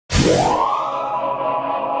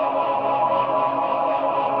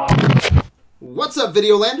What's up,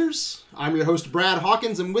 Videolanders? I'm your host, Brad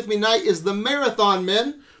Hawkins, and with me tonight is the Marathon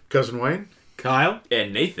Men. Cousin Wayne. Kyle.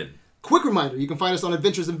 And Nathan. Quick reminder, you can find us on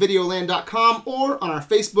adventuresinvideoland.com or on our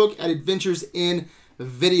Facebook at Adventures in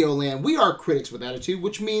Videoland. We are critics with attitude,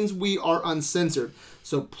 which means we are uncensored.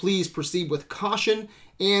 So please proceed with caution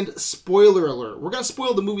and spoiler alert. We're going to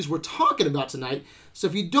spoil the movies we're talking about tonight, so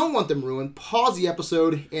if you don't want them ruined, pause the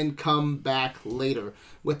episode and come back later.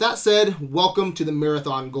 With that said, welcome to the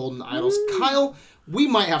Marathon Golden Idols. Kyle, we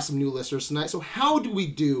might have some new listeners tonight, so how do we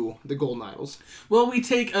do the Golden Idols? Well, we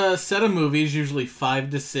take a set of movies, usually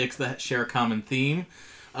 5 to 6, that share a common theme.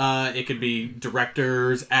 It could be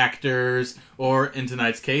directors, actors, or, in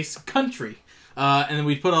tonight's case, country. And then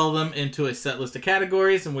we put all of them into a set list of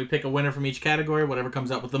categories, and we pick a winner from each category. Whatever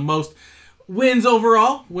comes out with the most wins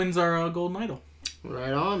overall wins our Golden Idol.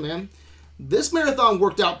 Right on, man. This marathon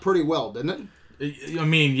worked out pretty well, didn't it? I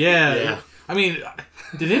mean, yeah. I mean,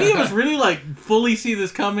 did any of us really, fully see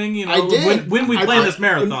this coming? You know, I did. When we planned this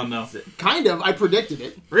marathon, though. Kind of. I predicted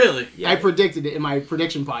it. Really? Yeah. I predicted it in my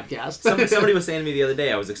prediction podcast. Somebody was saying to me the other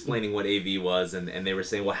day, I was explaining what AV was, and they were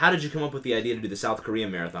saying, well, how did you come up with the idea to do the South Korean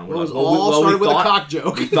marathon? It was started with a cock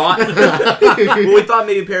joke. We thought, we thought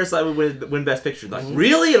maybe Parasite would win Best Picture. Like,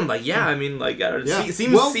 really? And I'm like, yeah, I mean,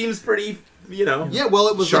 seems pretty... Yeah, well,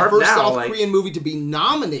 it was the first South Korean movie to be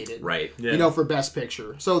nominated, right? Yeah. For Best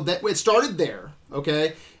Picture. So that it started there,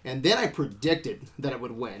 okay? And then I predicted that it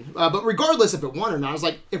would win. But regardless if it won or not, I was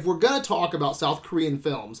like, if we're going to talk about South Korean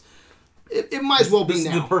films, it might as well be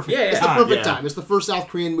now. It's the perfect It's the perfect time. It's the first South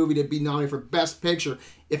Korean movie to be nominated for Best Picture.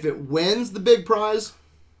 If it wins the big prize,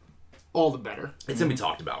 all the better. It's going to be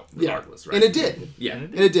talked about regardless, right? And it did. Yeah.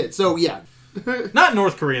 And it did. So, yeah. Not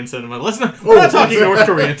North Korean cinema. We're not talking North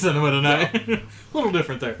Korean cinema tonight. A little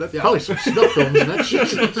different there. Probably some snuff films in that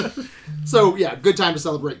shit. So, yeah, good time to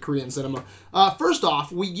celebrate Korean cinema. First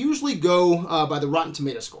off, we usually go by the Rotten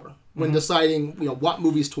Tomato score when deciding what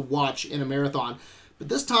movies to watch in a marathon. But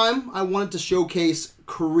this time, I wanted to showcase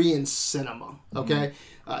Korean cinema, okay?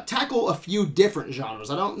 Tackle a few different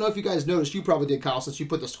genres. I don't know if you guys noticed. You probably did, Kyle, since you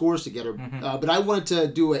put the scores together. But I wanted to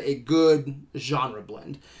do a good genre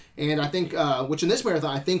blend. And I think, which in this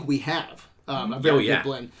marathon, I think we have a very good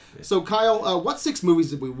blend. Yeah. So, Kyle, what 6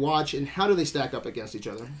 movies did we watch, and how do they stack up against each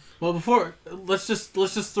other? Well, let's just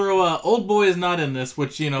throw Old Boy is not in this,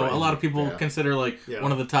 which a lot of people consider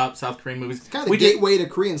one of the top South Korean movies. It's kind of the gateway to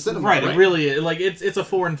Korean cinema, right? It really is. It's a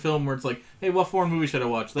foreign film where it's like, hey, what foreign movie should I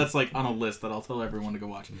watch? That's on a list that I'll tell everyone to go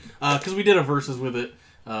watch. Because we did a versus with it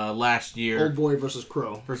last year. Old Boy versus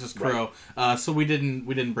Crow. Right. So we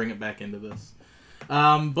didn't bring it back into this.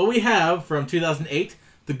 But we have, from 2008,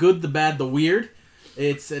 The Good, the Bad, the Weird.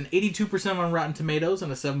 It's an 82% on Rotten Tomatoes and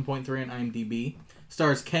a 7.3 on IMDb.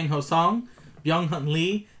 Stars Kang Ho-sung, Byung-hun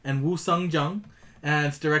Lee, and Woo Sung-jung. And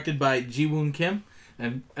it's directed by Ji-woon Kim.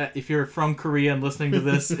 And if you're from Korea and listening to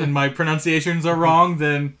this and my pronunciations are wrong,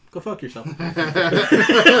 then go fuck yourself.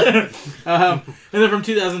 And then from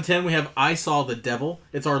 2010, we have I Saw the Devil.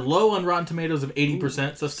 It's our low on Rotten Tomatoes of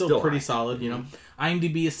 80%, so still pretty solid,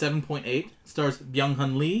 IMDb is 7.8. Stars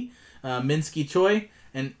Byung-hun Lee, Minsky Choi,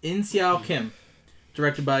 and In Seao Kim.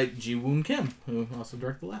 Directed by Ji-woon Kim, who also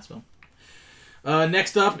directed the last film.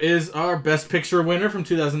 Next up is our Best Picture winner from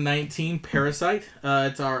 2019, Parasite.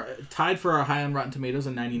 It's tied for our high on Rotten Tomatoes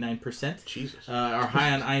at 99%. Jesus. Our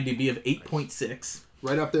high on IMDb of 8.6.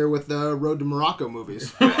 Right up there with the Road to Morocco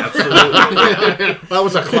movies. Absolutely. That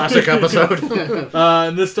was a classic episode.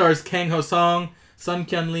 And this stars Kang Ho-sung, Sun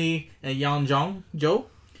Kyun Lee, and Yeon Jong-jo.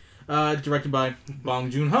 Directed by Bong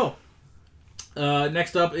Joon-ho.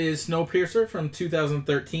 Next up is Snowpiercer from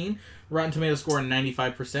 2013. Rotten Tomatoes score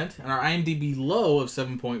 95%. And our IMDb low of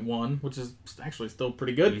 7.1, which is actually still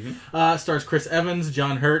pretty good. Stars Chris Evans,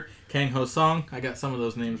 John Hurt, Kang Ho-sung. I got some of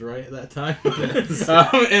those names right at that time.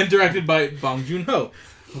 And directed by Bong Joon-ho.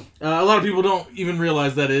 A lot of people don't even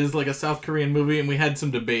realize that it is a South Korean movie. And we had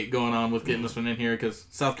some debate going on with getting this one in here because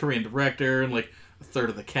South Korean director and a third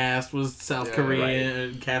of the cast was South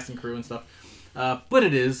Korean cast and crew and stuff. But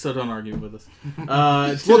it is, so don't argue with us.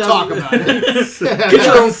 We'll talk about it. Get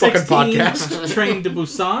your own fucking podcast. Train to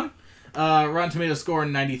Busan. Rotten Tomatoes score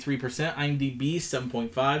 93%. IMDb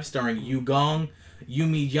 7.5. Starring Yu Gong,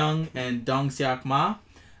 Yumi Young, and Dong Seok Ma.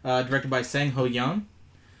 Directed by Sang Ho Young.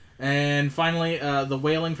 And finally, The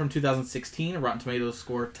Wailing from 2016. Rotten Tomatoes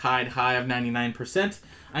score tied high of 99%.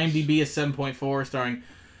 IMDb is 7.4. Starring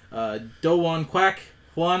Do Won Kwak,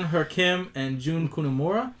 Hwan Her Kim, and Jun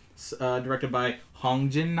Kunomura. directed by Hong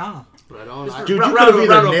Jin-na. Right on. Dude, you Round could have of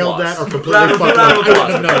either nailed applause. that or completely Round of fucked up. I applause.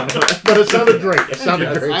 wouldn't have known. But it sounded great. It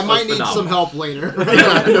sounded great. I might need phenomenal. some help later No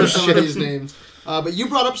with some shit. of these names. But you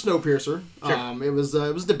brought up Snowpiercer.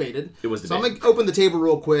 It was debated. It was So I'm debated. gonna open the table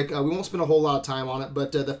real quick. We won't spend a whole lot of time on it,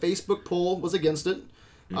 but the Facebook poll was against it.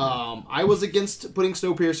 I was against putting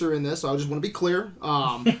Snowpiercer in this, so I just want to be clear,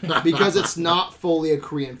 because it's not fully a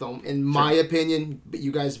Korean film, in my opinion. But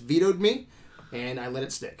you guys vetoed me, and I let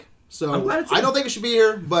it stick. So I'm glad it's I in. don't think it should be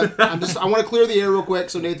here, but I want to clear the air real quick.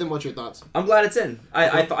 So Nathan, what's your thoughts? I'm glad it's in.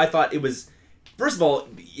 I thought it was. First of all,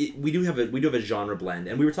 we do have a genre blend,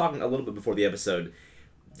 and we were talking a little bit before the episode.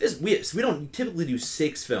 We don't typically do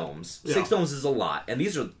 6 films. Yeah. 6 films is a lot, and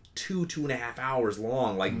these are 2.5 hours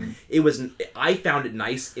long. Like it was. I found it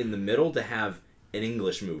nice in the middle to have an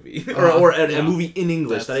English movie or a movie in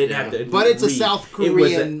English that I didn't have to. But it's a read. South It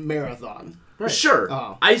was Korean marathon. Sure.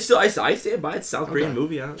 Oh. I stand by it. South Korean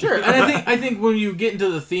movie. Yeah. Sure, and I think when you get into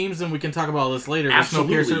the themes, and we can talk about this later, with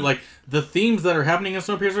Absolutely. Snowpiercer, like the themes that are happening in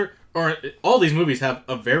Snowpiercer, or all these movies have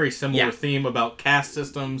a very similar theme about caste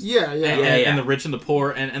systems, and the rich and the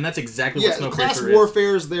poor, and that's exactly what Snowpiercer class is.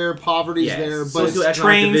 warfare's there, poverty's there, but it's Socioeconomic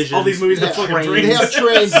trains. division. All these movies have Yeah. fucking they trains. have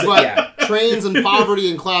trains, but Yeah. trains and poverty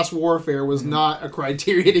and class warfare was not a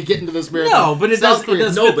criteria to get into this marathon. No, but it South does Korea-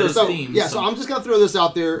 fit but those So, themes. yeah, so I'm just gonna throw this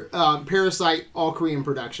out there. Parasite, all Korean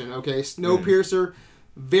production. Okay, Snowpiercer,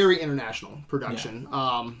 very international production.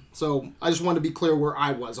 So I just wanted to be clear where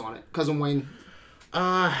I was on it. Cousin Wayne,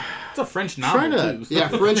 It's a French novel too. so- yeah,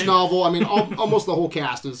 French novel. I mean, almost the whole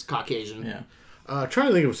cast is Caucasian. Yeah. Trying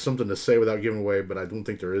to think of something to say without giving away, but I don't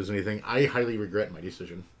think there is anything. I highly regret my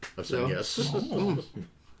decision of saying Yeah. yes.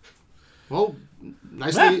 Well,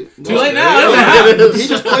 nicely. Too late There now. it He is.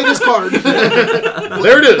 just played his card.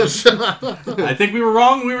 There it is. I think we were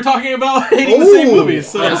wrong when we were talking about hating the same Ooh. movies.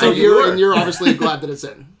 So Yeah, so you were. you're obviously glad that it's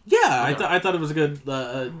in. yeah, I thought it was a good.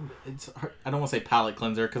 It's I don't want to say palate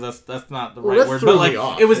cleanser because that's not the Well, right that word, threw but like me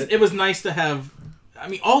off. it was nice to have. I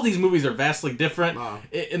mean, all these movies are vastly different Wow.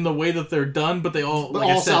 in the way that they're done, but they all, But like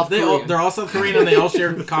I all said, South they're Korean. all South Korean and they all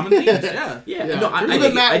share common themes. Yeah. Yeah. Yeah. No, I Even think-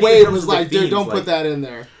 I Matt think in Wade terms was of the like, dude, themes, don't like- put that in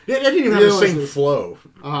there. Yeah, it didn't even have the same Realistic. flow.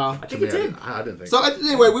 Uh-huh. I think it did. I didn't think. So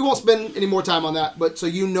anyway, we won't spend any more time on that, but so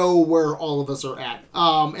you know where all of us are at.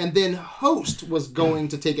 And then Host was going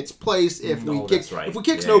to take its place if we kick that's right. if we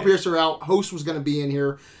kick Yeah. Snowpiercer out. Host was going to be in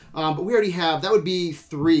here, but we already have that would be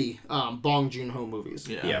 3 Bong Joon-ho movies.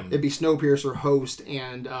 Yeah. It'd be Snowpiercer, Host,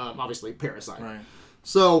 and obviously Parasite. Right.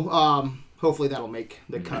 So hopefully that'll make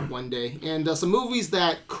the cut one day. And some movies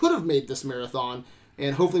that could have made this marathon.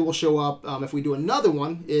 And hopefully will show up if we do another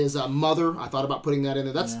one. Is Mother? I thought about putting that in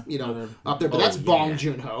there. That's Mother. up there, but Oh, that's yeah. Bong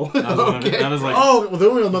Joon-ho. That was, one of it. Okay. That was like Oh, well, the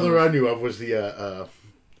only other I knew of was the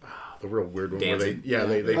real weird one Dancing?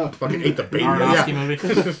 where they fucking ate the baby. Aronofsky Yeah,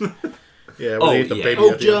 movie. yeah, where Oh, they ate the yeah. baby.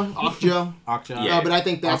 at the end. Okja. Okja. Yeah. But I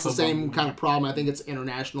think that's the Also same Bong. kind of problem. I think it's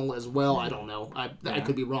international as well. I don't know. I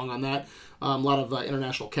could be wrong on that. A lot of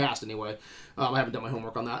international cast anyway. I haven't done my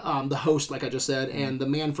homework on that. The Host, like I just said, and The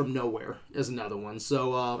Man from Nowhere is another one.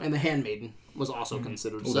 So and The Handmaiden was also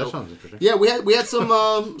considered. Oh, so that sounds interesting. yeah, we had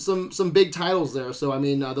some big titles there. So I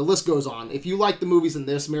mean, the list goes on. If you like the movies in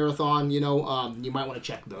this marathon, you might want to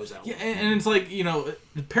check those out. Yeah, and it's like,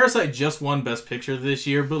 Parasite just won Best Picture this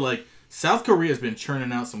year, but like South Korea's been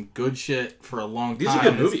churning out some good shit for a long time. These are good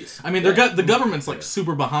It's- movies. I mean, the government's like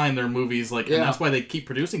super behind their movies, like, Yeah. and that's why they keep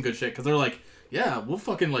producing good shit because they're like, yeah, we'll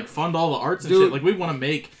fucking like fund all the arts and Dude. shit. Like, we want to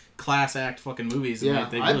make class act fucking movies. And Yeah,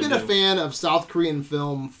 they I've really been a do. fan of South Korean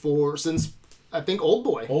film since I think Old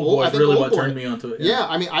Boy. Old I Boy's think really Old what Boy. turned me onto it. Yeah,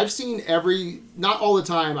 I mean, I've seen not all the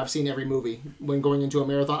time, I've seen every movie when going into a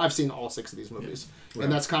marathon. I've seen all 6 of these movies. And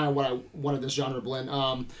that's kind of what I wanted this genre blend.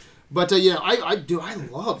 But I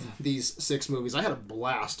love these 6 movies. I had a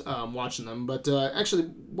blast watching them. But actually,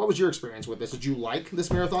 what was your experience with this? Did you like this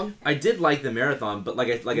marathon? I did like the marathon, but like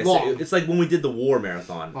I Long. said, it's like when we did the war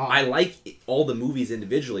marathon. Long. I like all the movies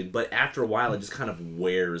individually, but after a while, it just kind of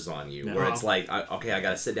wears on you. Where Yeah. it's like, I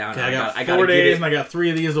gotta sit down. Okay, and I got gotta 4 give days it- and I got 3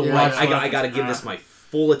 of these to Yeah. watch. I gotta give this my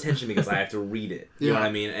full attention because I have to read it. You know Yeah. what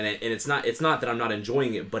I mean? And it's not that I'm not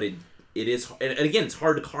enjoying it, but it is. And again, it's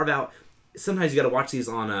hard to carve out. Sometimes you got to watch these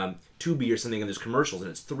on Tubi or something, and there's commercials, and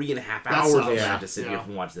it's 3.5 hours. sucks. I Yeah. have to sit here Yeah.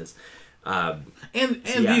 and watch this. And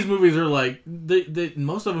yeah. these movies are like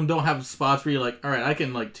most of them don't have spots where you're like, all right, I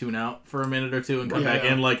can like tune out for a minute or two and come back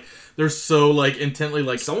Yeah. in. Like they're so like intently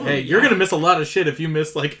like, Some of hey, them, you're yeah. gonna miss a lot of shit if you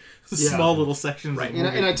miss like Yeah. small little sections. Right. Of And,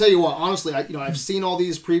 movie. and I tell you what, honestly, I've seen all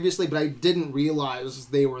these previously, but I didn't realize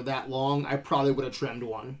they were that long. I probably would have trimmed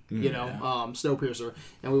one, Snowpiercer,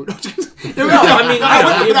 and we would. No, I mean,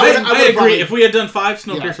 I agree. If we had done 5,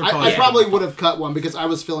 Snowpiercer I probably would have cut one because I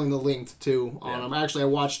was feeling the length too on them. Actually, I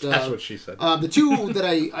watched. That's what she said. The two that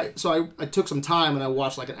I took some time and I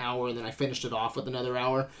watched like an hour and then I finished it off with another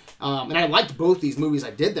hour. And I liked both these movies.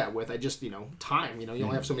 I did that with. I just time. You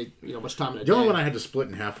only have so many much time in a day. The only one I had to split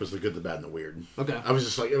in half was The Good, the Bad, and the Weird. Okay. I was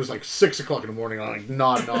just like, it was like 6 o'clock in the morning. I'm like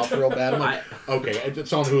nodding off real bad. I'm like, okay,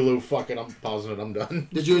 it's on Hulu. Fuck it, I'm pausing it. I'm done.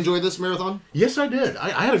 Did you enjoy this marathon? Yes, I did. I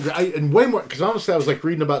had and way more because honestly, I was like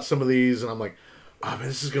reading about some of these, and I'm like, oh man,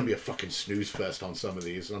 this is gonna be a fucking snooze fest on some of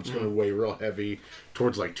these, and I'm just gonna weigh real heavy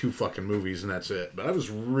towards like 2 fucking movies, and that's it. But I was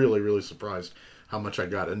really, really surprised how much I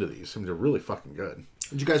got into these. I mean, they're really fucking good.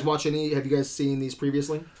 Did you guys watch any? Have you guys seen these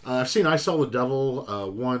previously? I've seen I Saw the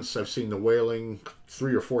Devil once. I've seen The Wailing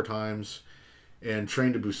 3 or 4 times. And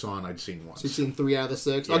Train to Busan I'd seen once. So you've seen 3 out of the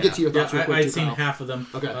 6? Yeah. I'll get to your thoughts real quick. I'd seen half of them.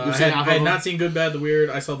 Okay. I had not seen Good, Bad, the Weird,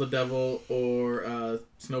 I Saw the Devil, or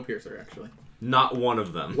Snowpiercer, actually. Not one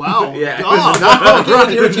of them. Wow. Yeah.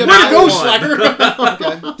 Way to go, slacker!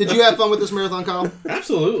 Okay. Did you have fun with this marathon, Kyle?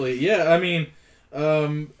 Absolutely. Yeah. I mean,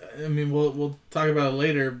 we'll talk about it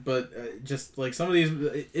later, but just like some of these,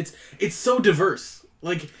 it's so diverse.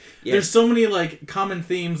 Like, there's so many like common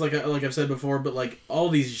themes, like I've said before, but like all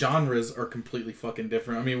these genres are completely fucking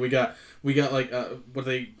different. I mean, we got like what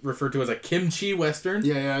they refer to as a kimchi western.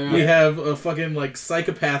 Yeah. We have a fucking like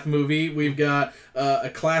psychopath movie. We've got a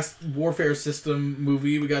class warfare system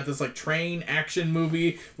movie. We got this like train action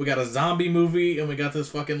movie. We got a zombie movie, and we got this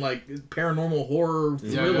fucking like paranormal horror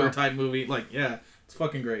thriller type movie. Like, it's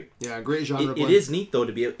fucking great. Yeah, great genre. It is neat though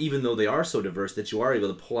to be, even though they are so diverse, that you are able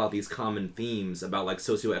to pull out these common themes about like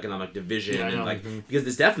socioeconomic division and like because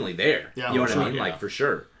it's definitely there. Yeah, you know what I mean? yeah. Like for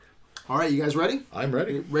sure. All right, you guys ready? I'm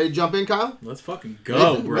ready. Ready to jump in, Kyle? Let's fucking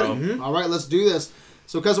go, Nathan, bro. ready? All right, let's do this.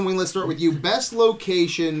 So, Cousin Wing, let's start with you. Best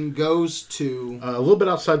location goes to... A little bit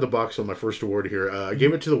outside the box on my first award here. I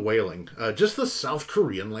gave it to The Wailing. Just the South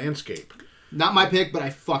Korean landscape. Not my pick, but I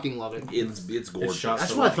fucking love it. It's gorgeous.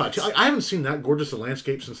 That's what I thought too. I haven't seen that gorgeous a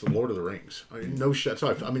landscape since The Lord of the Rings. I mean, no shit.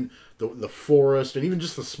 So I mean, the forest and even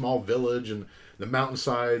just the small village and the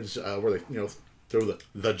mountainsides where they throw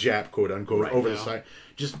the Jap quote unquote over the side.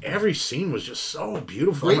 Just every scene was just so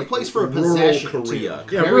beautiful. Great place for a possession. Korea.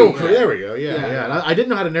 Too. Yeah, rural Korea. There we go. Yeah. And I didn't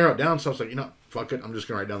know how to narrow it down, so I was like, fuck it. I'm just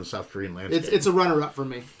gonna write down the South Korean landscape. It's a runner-up for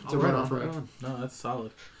me. It's a runner-up for me. No, that's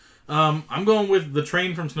solid. I'm going with the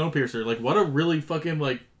train from Snowpiercer. Like, what a really fucking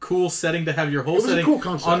like cool setting to have your whole setting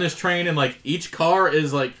on this train, and like each car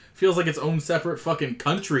is like feels like its own separate fucking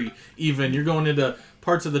country. Even you're going into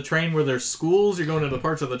parts of the train where there's schools. You're going into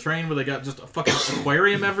parts of the train where they got just a fucking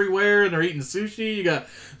aquarium everywhere, and they're eating sushi. You got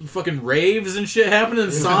fucking raves and shit happening,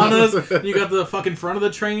 saunas. You got the fucking front of the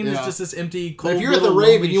train. It's just this empty, cold. But if you're at the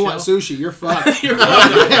rave and you want sushi, you're fucked. You're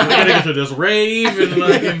I gotta get to this rave and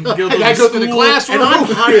I can go to the classroom. And I'm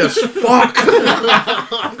high as fuck.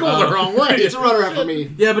 I'm going the wrong way. It's a runner-up for me.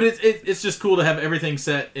 Yeah, but it's just cool to have everything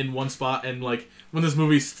set in one spot. And like when this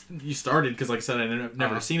movie started, because like I said, I've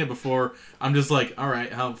never seen it before. I'm just like, all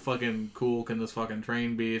right, how fucking cool can this fucking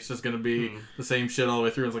train be? It's just gonna be the same shit all the way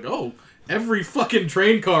through. It's like, oh, every fucking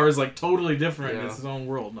train car is like totally different. Yeah. It's its own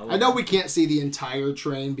world. I know we can't see the entire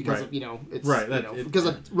train because of it's because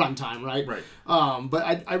of runtime, right? Right.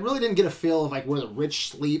 But I really didn't get a feel of like where the rich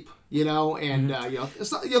sleep, and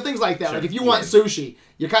it's not, things like that. Sure. Like if you want sushi,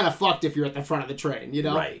 you're kind of fucked if you're at the front of the train,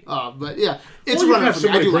 Right. But yeah, it's a runner for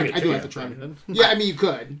me. I do like the train. I mean, yeah, I mean you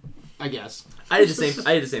could, I guess. I did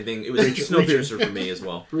the same thing. It was Snowpiercer for me as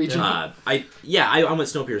well. I went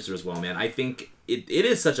Snowpiercer as well, man. I think it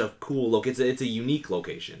is such a cool look. It's a unique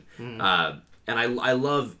location, and I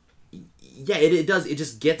love. Yeah, it does. It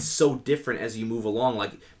just gets so different as you move along.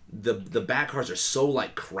 Like the back cars are so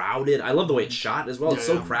like crowded. I love the way it's shot as well. It's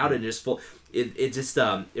so crowded and just full. It just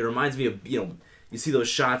it reminds me of You see those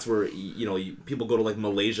shots where people go to like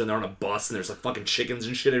Malaysia and they're on a bus and there's like fucking chickens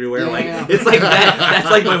and shit everywhere. It's like that.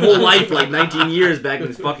 That's like my whole life, like 19 years back in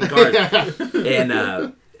these fucking cars.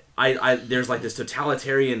 And I there's like this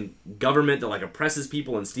totalitarian government that like oppresses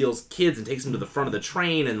people and steals kids and takes them to the front of the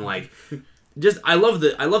train and like. Just I love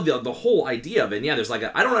the whole idea of it. And yeah, there's like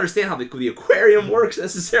I don't understand how the aquarium works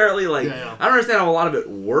necessarily. Like I don't understand how a lot of it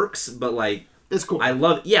works, but like it's cool. I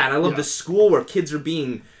love the school where kids are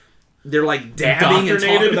they're like dabbing and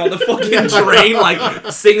talking about the fucking train,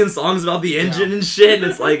 like singing songs about the engine and shit.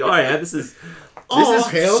 And it's like, all right, this is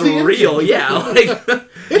surreal. Yeah, like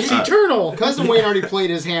It's eternal. Cousin Wayne already played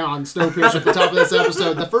his hand on Snowpiercer at the top of this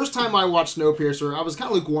episode. The first time I watched Snowpiercer, I was kind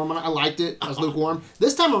of lukewarm. I liked it. I was lukewarm.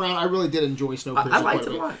 This time around, I really did enjoy Snowpiercer. I liked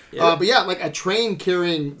it a lot. But yeah, like a train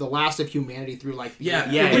carrying the last of humanity through like the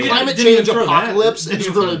climate Didn't even change throw apocalypse that. is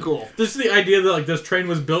really cool. This is the idea that like this train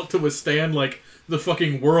was built to withstand like the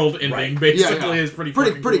fucking world ending. Basically, is pretty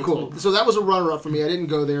cool. So that was a runner-up for me. I didn't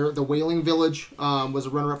go there. The Wailing Village was a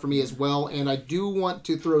runner-up for me as well, and I do want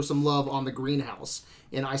to throw some love on the Greenhouse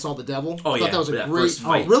in I Saw the Devil. I thought that was a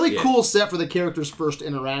great, really cool set for the character's first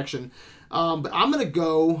interaction. But I'm gonna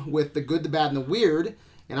go with the Good, the Bad, and the Weird.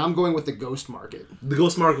 And I'm going with the Ghost Market. The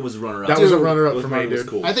Ghost Market was a runner-up. That was a runner-up for me, dude.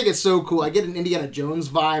 Cool. I think it's so cool. I get an Indiana Jones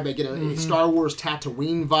vibe. I get a Star Wars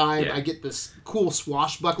Tatooine vibe. Yeah. I get this cool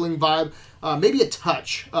swashbuckling vibe. Maybe a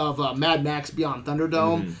touch of Mad Max Beyond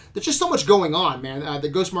Thunderdome. There's just so much going on, man. The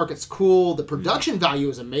Ghost Market's cool. The production value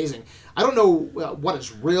is amazing. I don't know what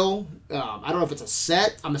is real. I don't know if it's a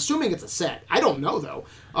set. I'm assuming it's a set. I don't know, though.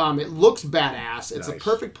 It looks badass. It's a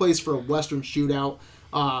perfect place for a Western shootout.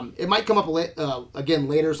 It might come up again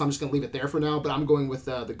later, so I'm just going to leave it there for now, but I'm going with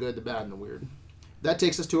the Good, the Bad, and the Weird. That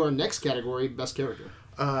takes us to our next category, Best Character.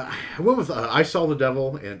 I went with I Saw the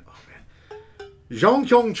Devil and, Jong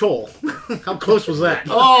Kyung Chol. How close was that?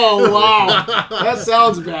 Oh, wow. That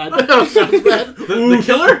sounds bad. The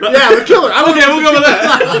killer? Yeah, the killer. Okay, we'll go with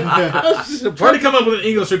that. Try to come up with an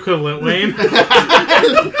English equivalent, Wayne.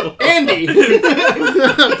 Andy.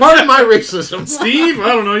 Pardon my racism. Steve? I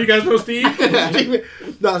don't know. You guys know Steve?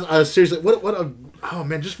 No, seriously, what a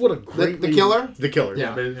just what a great The Killer? The Killer.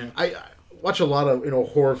 Yeah. I watch a lot of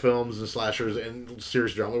horror films and slashers and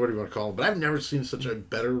serious drama, whatever you want to call them, but I've never seen such a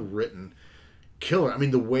better written killer. I mean,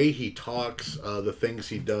 the way he talks, the things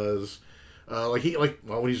he does,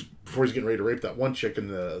 before he's getting ready to rape that one chick in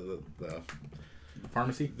the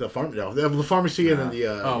pharmacy. The pharmacy and then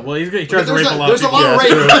the. He tries to rape a lot. There's a lot of rape.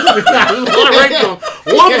 There's a lot of rape.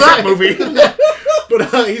 Love that movie.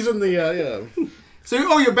 But he's in the.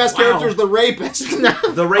 So, your best character is the rapist.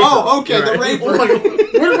 The raper. Oh, okay, the raper. Oh my God.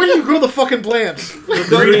 Where do you grow the fucking plants? The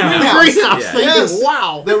greenhouse. Greenhouse. Yeah. Yes.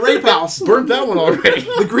 Wow. The rape house. Burnt that one already.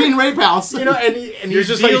 The green rape house. And he's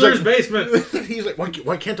just dealer's like, basement. He's like,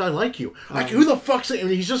 why can't I like you? Like, who the fuck's it? I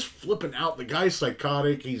mean, he's just flipping out. The guy's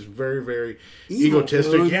psychotic. He's very, very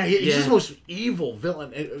egotistic. Dude. Yeah, he's the most evil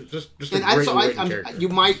villain. Just a And great character. you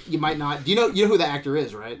might not. You know who the actor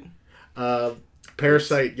is, right?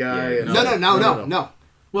 Parasite guy. Yeah, and No.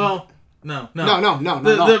 Well, no.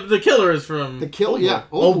 The The killer is from... The Killer, yeah.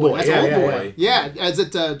 Old Boy. That's Yeah, Old yeah, Boy. Yeah. Is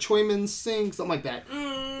it Choi Min Sing? Something like that.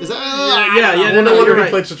 Is that? No wonder you're he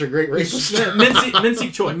right. played such a great racist.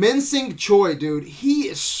 Mincy Choi. Min Sing Choi, dude. He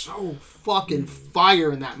is so fucking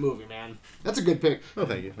fire in that movie, man. That's a good pick. Oh,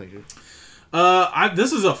 thank you.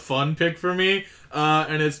 This is a fun pick for me.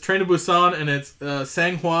 And it's Train to Busan, and it's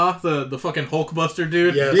Sang-Hwa, the fucking Hulkbuster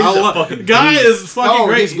dude. Yes. Guy is fucking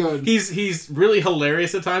great. He's good. He's really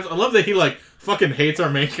hilarious at times. I love that he fucking hates our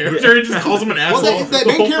main character and just calls him an asshole. Well, that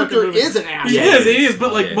main character is an asshole. He is,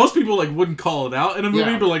 but most people wouldn't call it out in a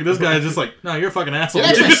movie, but this guy is just no, you're a fucking asshole. It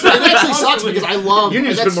actually sucks because I love. You need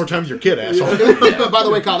to spend more time with your kid, asshole. By the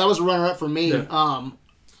way, Kyle, that was a runner-up for me. Yeah.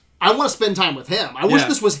 I want to spend time with him. I wish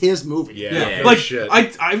this was his movie. Yeah. Shit.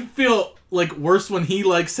 I feel worse when he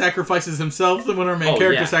sacrifices himself than when our main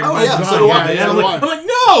character sacrifices yeah. himself. So do I. I'm like,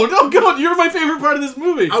 no, God, you're my favorite part of this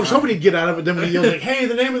movie. I was hoping he'd get out of it. Then when he yells hey,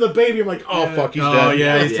 the name of the baby, I'm like, oh fuck, he's dead. Oh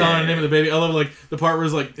yeah, he's telling the name of the baby. I love the part where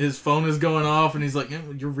his phone is going off and he's like,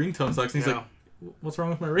 your ringtone sucks. And he's like, what's wrong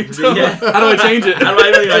with my ringtone? Yeah. How do I change it? How do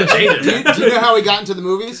I change it? Do you know how he got into the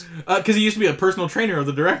movies? Because he used to be a personal trainer of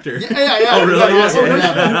the director. Yeah. Oh, really?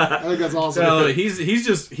 Yeah. I think that's awesome.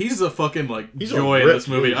 He's a fucking he's joy in this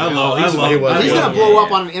movie. I love He's him. gonna blow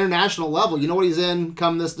up on an international level. You know what he's in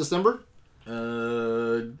come this December?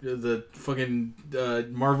 The fucking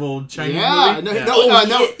Marvel Chinese movie?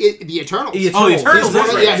 The Eternals. The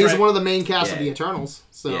Eternals. He's one of the main cast of the Eternals.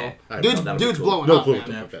 So, dude's blowing up,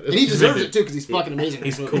 man. And he deserves it too because he's fucking amazing.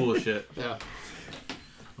 He's cool as shit. Yeah.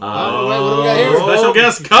 What do we got here? Special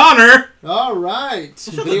guest Connor. All right.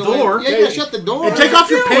 Shut the door. Yeah, you gotta shut the door. Hey, take off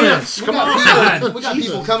your pants. Come on. We got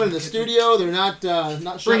people coming to the studio. They're not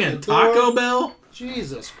shutting Bringing the door. Taco Bell.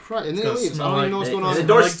 Jesus Christ. And then he It's leaves. I gonna don't even know what's going on. The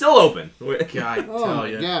door's still open. God, Oh my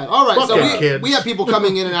you. God. All right, Fuck so yeah, kids. we have people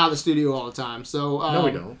coming in and out of the studio all the time. So No,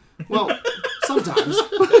 we don't. Well, sometimes.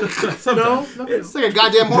 No. It's like a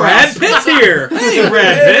goddamn Brad whorehouse. Pitt's here. Hey,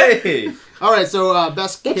 Brad Pitt. Hey. All right, so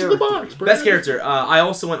best What's character. in the box, bro? Best character. I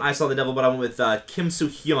also went. I Saw the Devil, but I went with Kim Soo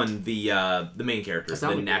Hyun, the main character, That's not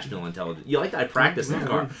the what- national intelligence. You like that? I practiced in the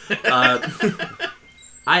car.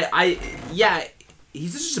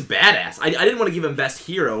 he's just a badass. I didn't want to give him best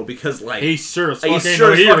hero because like He's sure as fuck he's ain't sure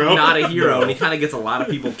no as fuck hero. not a hero, and he kind of gets a lot of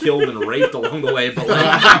people killed and raped along the way. But like,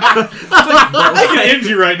 I can end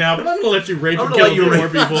you right now, but I'm gonna let you rape I'm and gonna kill let you more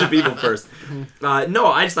rape a bunch people. of people first. No,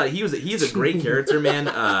 I just thought he's a great character, man.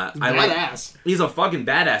 I like. Badass. He's a fucking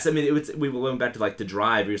badass. I mean, we went back to like The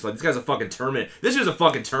Drive. You're just like, this guy's a fucking Terminator. This is a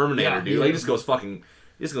fucking Terminator, Yeah, dude. Like, he just goes fucking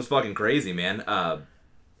crazy, man.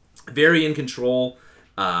 Very in control.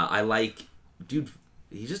 I like, dude.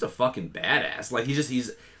 He's just a fucking badass. Like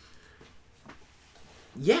he's.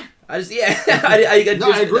 Yeah, I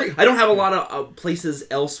agree. I don't have a lot of places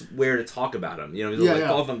elsewhere to talk about him. You know, Yeah, like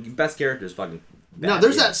yeah. all of them best characters, fucking. Now,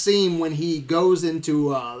 there's that scene when he goes into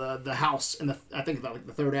the house in I think like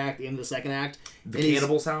the third act, the end of the second act. The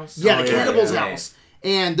cannibal's house. Yeah, the cannibal's yeah. house.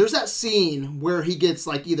 And there's that scene where he gets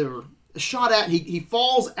like either shot at and he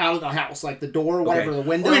falls out of the house, like the door, whatever, the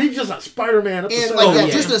window. I mean, he just like Spider-Man up the And side.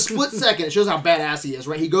 like just in a split second, it shows how badass he is,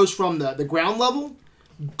 right? He goes from the ground level,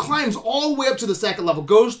 climbs all the way up to the second level,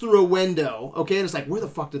 goes through a window, okay? And it's like, where the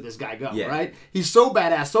fuck did this guy go, right? He's so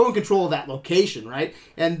badass, so in control of that location, right?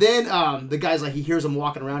 And then the guy's like, he hears him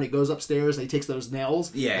walking around, he goes upstairs, and he takes those nails,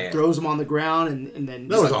 throws them on the ground, and then...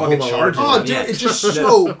 That was like, a fucking charge. oh, dude, it's just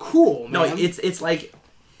so cool, man. No, it's like...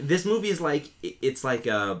 This movie is like it's like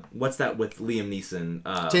what's that with Liam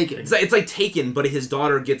Neeson? Taken. It's like Taken, but his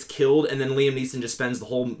daughter gets killed, and then Liam Neeson just spends the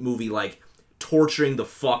whole movie like torturing the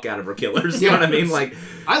fuck out of her killers. You know what I mean? Like,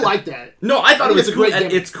 I like that. no, I thought it was it's a cool. great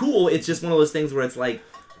gimmick. It's cool. It's just one of those things where it's like,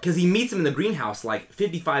 because he meets him in the greenhouse like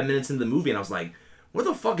 55 minutes into the movie, and I was like, where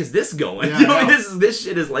the fuck is this going? Yeah, you know, I know. this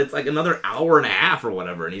shit is like it's like another hour and a half or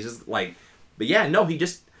whatever, and he's just like, but yeah, no, he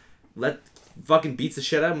just fucking beats the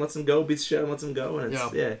shit out of him, lets him go, beats the shit out of him, lets him go, and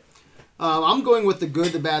it's yeah. I'm going with the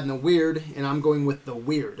good, the bad, and the weird, and I'm going with the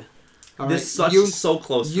weird. All This right? so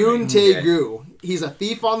close to Yoon me. Tae-gu. He's a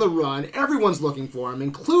thief on the run. Everyone's looking for him,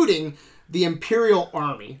 including the Imperial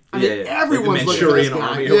Army. I mean, everyone's like looking for this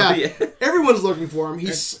Manchurian guy. Army. Yeah, everyone's looking for him.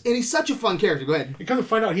 He's such a fun character. Go ahead. You come to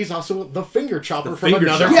find out he's also the finger chopper from finger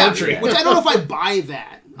another chopper. Yeah, country. which I don't know if I buy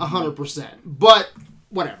that 100%, but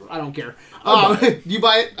whatever. I don't care. You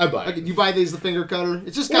buy it? I buy it. Okay, you buy these the finger cutter?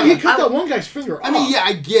 It's just Well, kind he of. cut that one guy's finger off. I mean, yeah,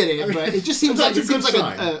 I get it, but it just seems like that's a good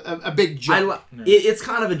sign. a big jump. It's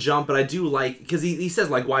kind of a jump, but I do like because he says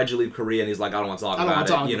like, "Why'd you leave Korea?" And he's like, "I don't want to talk about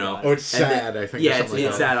it." You know? Oh, it's sad. I think. Yeah, or it's something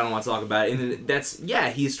like sad. I don't want to talk about it. And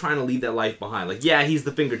then he's trying to leave that life behind. Like, yeah, he's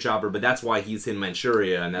the finger chopper, but that's why he's in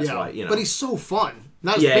Manchuria, and that's why you know. But he's so fun.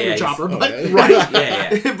 Not as a finger chopper, but right.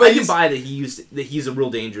 Yeah. But I can buy that he's a real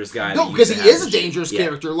dangerous guy. No, because he is a dangerous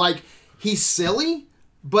character. Like, he's silly,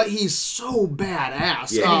 but he's so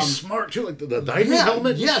badass. Yeah, he's smart too. Like the diving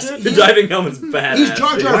helmet. Yes, and shit. The diving helmet's badass. He's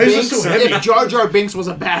Jar Jar Why is it Binks. so heavy? If Jar Jar Binks was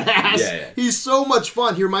a badass, Yeah. he's so much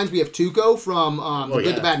fun. He reminds me of Tuco from The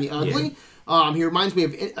Good, the Bad, and the Ugly. He reminds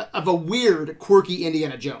me of a weird, quirky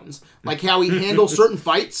Indiana Jones. Like how he handles certain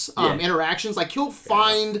fights, interactions. Like he'll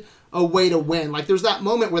find a way to win. Like there's that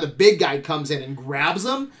moment where the big guy comes in and grabs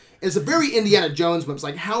him. It's a very Indiana Jones moment. It's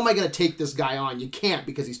like, how am I going to take this guy on? You can't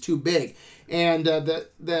because he's too big. And the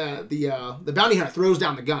bounty hunter throws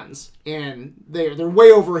down the guns, and they're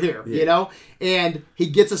way over here, you know. And he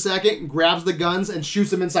gets a second, grabs the guns, and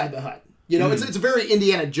shoots them inside the hut. You know, it's a very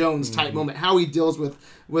Indiana Jones type moment. How he deals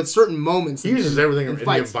with certain moments. He uses everything in the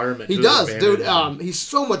fights. environment. He to does, his dude. advantage. He's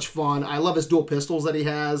so much fun. I love his dual pistols that he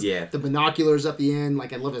has. Yeah. The binoculars at the end.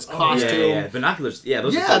 Like I love his costume. Yeah. Binoculars. Yeah,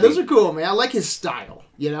 those Those are cool, man. I like his style.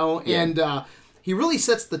 You know, and he really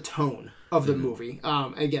sets the tone of the movie.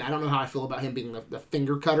 Again, I don't know how I feel about him being the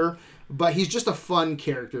finger cutter, but he's just a fun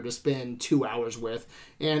character to spend 2 hours with.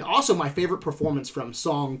 And also my favorite performance from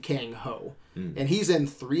Song Kang-ho. And he's in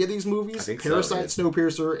 3 of these movies, Parasite,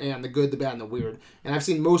 Snowpiercer, and The Good, the Bad, and the Weird. And I've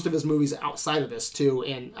seen most of his movies outside of this, too.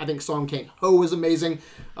 And I think Song Kang-ho is amazing.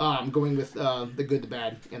 Going with The Good, the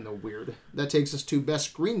Bad, and the Weird. That takes us to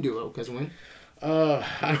Best Screen Duo, Keswin.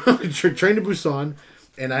 Train to Busan,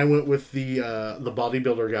 and I went with the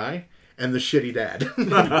bodybuilder guy and the shitty dad.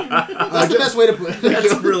 That's the best way to put it.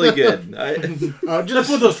 That's really good. That's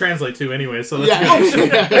what those translate to anyway. So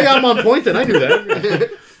Hey, I'm on point then. I knew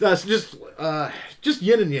that. That's just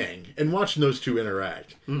yin and yang, and watching those two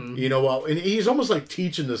interact. Mm-hmm. You know, and he's almost like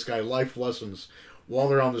teaching this guy life lessons while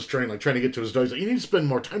they're on this train, like trying to get to his dog. He's like, you need to spend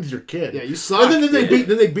more time with your kid. Yeah, you suck. And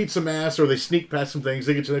then they beat some ass, or they sneak past some things.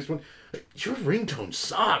 They get to the next one. Like, your ringtone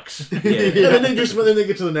sucks. And then they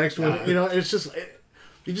get to the next one. You know, it's just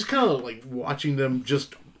you just kind of like watching them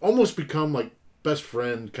just almost become like best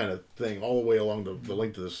friend kind of thing all the way along the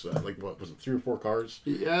length of this. Like what was it, 3 or 4 cars?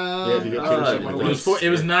 Yeah. To get to it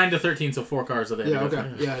was 9 to 13, so 4 cars a day. Yeah.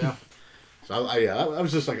 Okay. Yeah. So I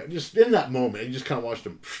was just like, just in that moment, you just kind of watched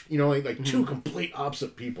them, like two complete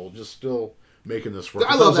opposite people, just still making this work.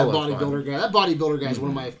 I love that bodybuilder guy. That bodybuilder guy is one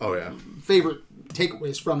of my favorite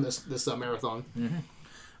takeaways from this marathon. Mm-hmm.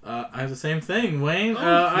 I have the same thing, Wayne.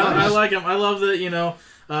 I like him. I love that,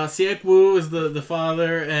 Siak Wu is the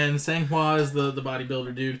father and Sang Hua is the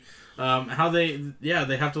bodybuilder dude. How they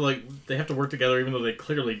have to work together even though they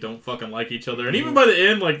clearly don't fucking like each other, and even by the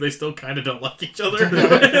end, like, they still kind of don't like each other.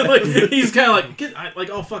 Like, he's kind of like,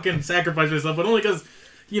 I'll fucking sacrifice myself, but only because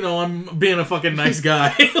I'm being a fucking nice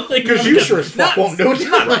guy. Because you sure as fuck won't do it.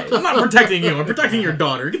 I'm not protecting you. I'm protecting your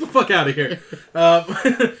daughter. Get the fuck out of here.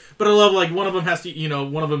 But I love, like, one of them has to,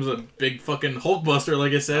 one of them's a big fucking Hulkbuster,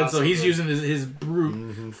 like I said, so he's using his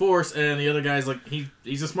brute force, and the other guy's like,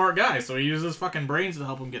 he's a smart guy, so he uses his fucking brains to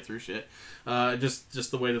help him get through shit.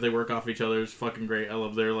 Just the way that they work off each other is fucking great. I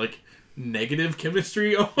love their, like, negative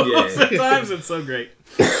chemistry almost at times. It's so great.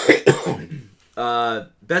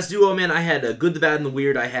 Best duo, man, I had Good, the Bad, and the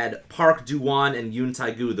Weird. I had Park Do-won and Yoon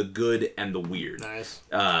Tae-gu, the Good and the Weird. Nice.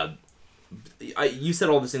 You said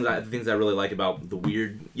all the things I really like about the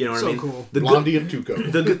Weird. You know what I mean? So cool. The Blondie and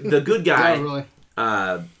Tuco. The good guy. Yeah, really.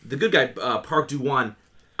 The good guy, Park Do-won.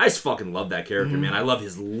 I just fucking love that character, man. I love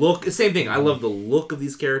his look. Same thing. I love the look of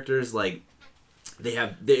these characters. Like,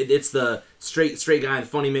 it's the straight guy and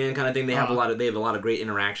funny man kind of thing. They have a lot of great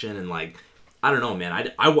interaction, and, like, I don't know,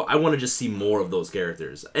 man. I want to just see more of those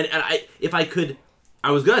characters. And if I could,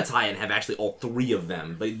 I was gonna tie and have actually all three of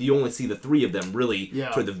them, but you only see the three of them really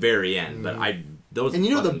toward the very end. But those. And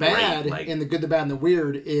the bad and the Good, the Bad, and the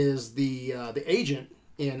Weird is the agent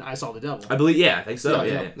in I Saw the Devil. I believe, I think so.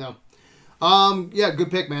 Yeah.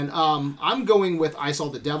 Good pick, man. I'm going with I Saw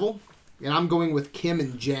the Devil, and I'm going with Kim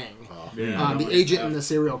and Jang. The agent and the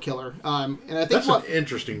serial killer. And I think that's an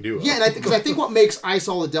interesting duo. Yeah, and I think what makes I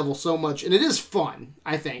Saw the Devil so much, and it is fun,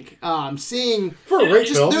 I think, seeing for a rape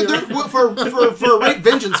film, for a rape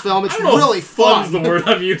vengeance film, it's really fun. Fun's the word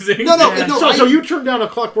I'm using. No. So you turned down A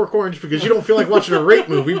Clockwork Orange because you don't feel like watching a rape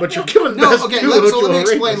movie, but you're giving let me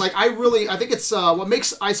explain. Like, I think it's what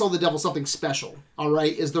makes I Saw the Devil something special. All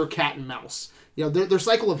right, is their cat and mouse. Their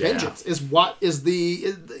cycle of vengeance is what is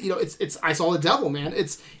it's I Saw the Devil, man.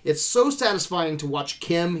 It's so satisfying to watch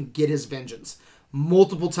Kim get his vengeance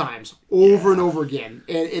multiple times over and over again,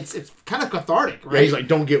 and it's kind of cathartic, right? Yeah, he's like,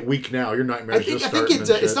 don't get weak now. Your nightmares just starting. I think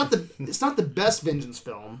it's not the best vengeance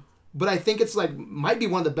film, but I think it's like might be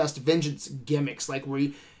one of the best vengeance gimmicks, like where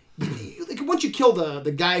like once you kill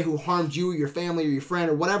the guy who harmed you, your family, or your friend,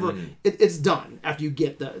 or whatever, it's done after you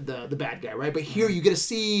get the bad guy, right? But here you get to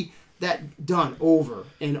see that done over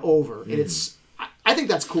and over, and I think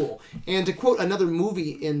that's cool. And to quote another movie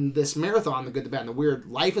in this marathon, The Good, the Bad, and the Weird,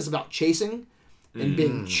 life is about chasing and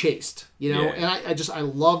being chased, and I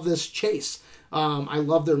love this chase. I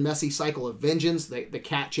love their messy cycle of vengeance. The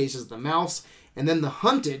cat chases the mouse, and then the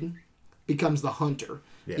hunted becomes the hunter.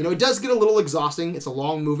 Yeah. It does get a little exhausting. It's a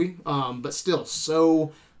long movie, but still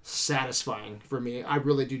so satisfying for me. I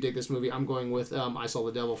really do dig this movie. I'm going with I Saw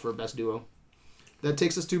the Devil for best duo. That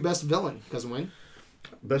takes us to best villain, Cousin Wayne.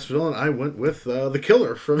 Best villain, I went with the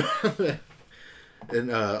killer from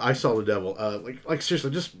and I Saw the Devil. Like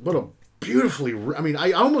seriously, just what a beautifully. I mean,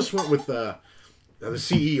 I almost went with the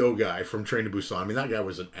CEO guy from Train to Busan. I mean, that guy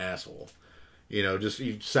was an asshole. Just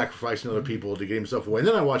he sacrificing other people to get himself away. And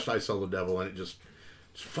then I watched I Saw the Devil, and it just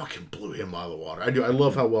fucking blew him out of the water. I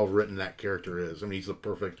love how well written that character is. I mean, he's the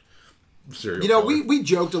perfect. We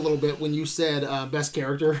joked a little bit when you said best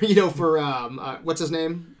character, for what's his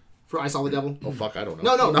name for I Saw the Devil. Oh fuck, I don't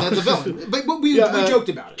know. No, that's the villain. But we joked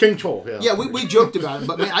about it. King Chol. Yeah, we joked about it.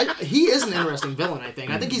 But man, he is an interesting villain. I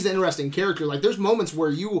think he's an interesting character. Like, there's moments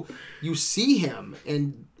where you see him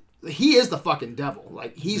and he is the fucking devil.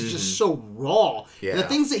 Like, he's just so raw. Yeah. And the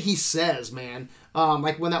things that he says, man.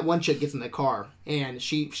 Like when that one chick gets in the car and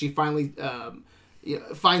she finally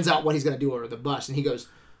finds out what he's gonna do over the bus, and he goes,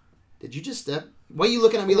 "Did you just step? Why are you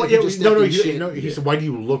looking at me like you just stepped in shit?" He said, "Why do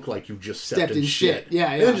you look like you just stepped in shit?"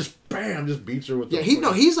 Yeah. And then just bam, just beats her with.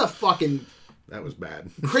 He's a fucking. That was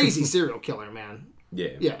bad. Crazy serial killer, man. Yeah.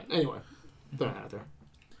 Yeah. Anyway, throwing it out there.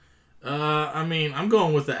 I mean, I'm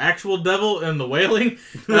going with the actual devil and the Wailing,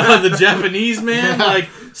 the Japanese man, like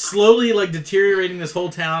slowly like deteriorating this whole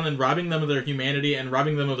town and robbing them of their humanity and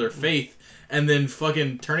robbing them of their faith. And then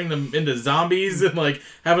fucking turning them into zombies and like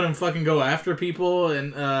having them fucking go after people,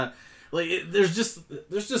 and there's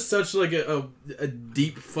just such like a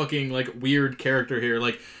deep fucking like weird character here.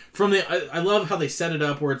 Like I love how they set it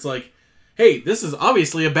up where it's like, hey, this is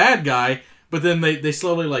obviously a bad guy, but then they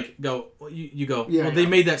slowly like go, you go, well, they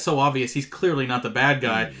made that so obvious, he's clearly not the bad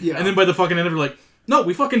guy, and then by the fucking end of it, like, no,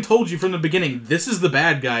 we fucking told you from the beginning, this is the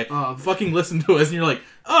bad guy. Fucking listen to us. And you're like,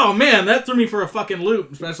 oh man, that threw me for a fucking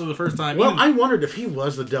loop, especially the first time. Well, I wondered if he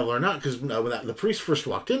was the devil or not, because when the priest first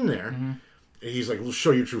walked in there, he's like, we'll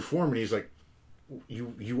show your true form, and he's like,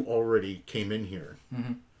 you already came in here.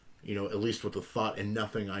 You know, at least with the thought, and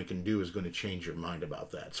nothing I can do is going to change your mind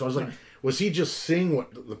about that. So I was like, was he just seeing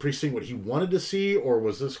the priest seeing what he wanted to see, or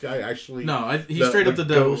was this guy actually? No, he's straight up the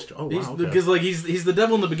devil. Oh, wow, okay. Because like he's the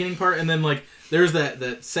devil in the beginning part, and then like there's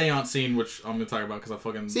that seance scene which I'm gonna talk about because I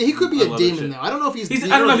fucking see. He could be a demon though. I don't know if he's.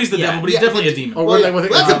 I don't know if he's the devil, but he's definitely a demon. Oh, well,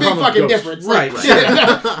 that's a big fucking difference, right?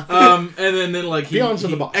 And then like he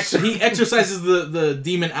exercises the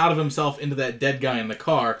demon out of himself into that dead guy in the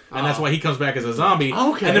car, and that's why he comes back as a zombie.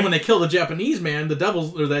 Okay. And then when they kill the Japanese man, the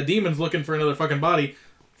devil's or that demon's looking for another fucking body.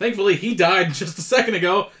 Thankfully, he died just a second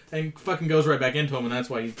ago and fucking goes right back into him, and that's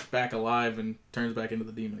why he's back alive and turns back into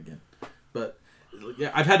the demon again. But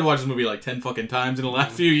yeah, I've had to watch this movie like 10 fucking times in the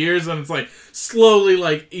last few years, and it's like slowly,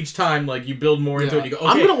 like each time, like you build more into it. And you go,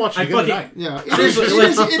 okay, I'm gonna watch it again tonight. Yeah,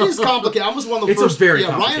 it is complicated. I was one of the first. Very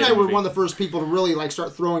Ryan and I were one of the first people to really like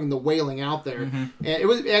start throwing the Wailing out there, and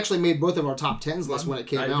it actually made both of our top 10s lists when it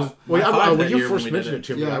came out. Well, when you first mentioned it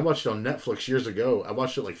to me, I watched it on Netflix years ago. I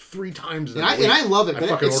watched it like 3 times. And I love it.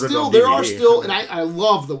 But it's still there are still, and I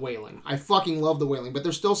love the Wailing. I fucking love the Wailing. But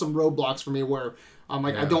there's still some roadblocks for me where.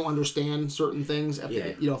 I don't understand certain things. I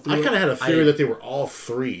kind of had a theory that they were all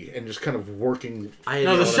 3 and just kind of working.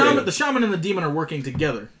 The shaman and the demon are working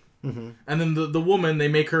together, and then the woman, they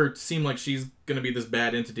make her seem like she's gonna be this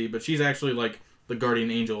bad entity, but she's actually like the guardian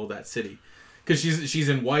angel of that city. Because she's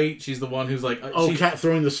in white, she's the one who's like cat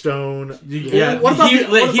throwing the stone. Yeah, what about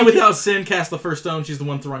he without sin cast the first stone. She's the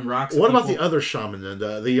one throwing rocks. What about the other shaman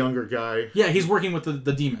then, the younger guy? Yeah, he's working with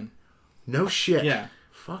the demon. No shit. Yeah.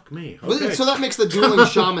 Fuck me. Okay. So that makes the dueling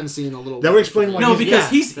shaman scene a little. That would explain why. No, because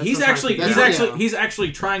he's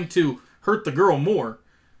actually trying to hurt the girl more.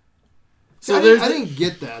 So I didn't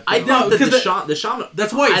get that. I thought that the shaman.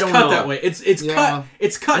 That's why it's cut that way. It's cut.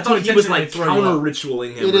 It's cut. I thought he was like counter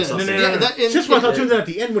ritualing him or something. Just what I thought too. That at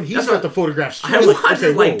the end when he's got the photographs. I watched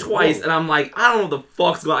it like twice, and I'm like, I don't know what the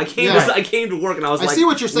fuck's going on. I came to work, and I was like, I see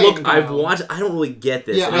what you're saying. Look, I've watched. I don't really get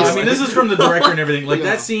this. Yeah, I mean, this is from the director and everything. Like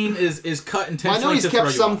that scene is cut intentionally. I know he's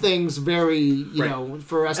kept some things very, you know,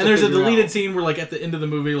 for us. And there's a deleted scene where, like, at the end of the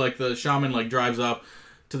movie, like the shaman like drives up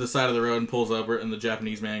to the side of the road and pulls over, and the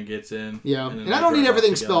Japanese man gets in. Yeah, and I don't need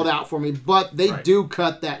everything spelled out for me, but they do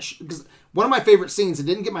cut that. Because one of my favorite scenes, it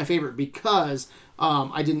didn't get my favorite because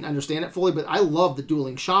I didn't understand it fully, but I love the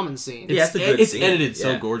dueling shaman scene. It's a good scene. Edited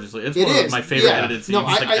so gorgeously. It's one of my favorite edited scenes. No,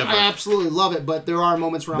 I absolutely love it, but there are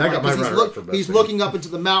moments where I'm like, he's looking up into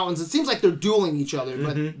the mountains. It seems like they're dueling each other,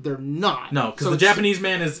 but they're not. No, because the Japanese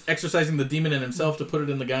man is exercising the demon in himself to put it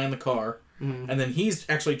in the guy in the car. And then he's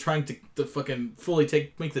actually trying to fucking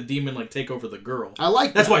fully make the demon like take over the girl. I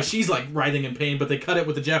like that. That's why she's like writhing in pain, but they cut it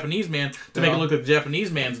with the Japanese man to make it look like the Japanese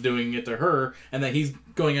man's doing it to her, and that he's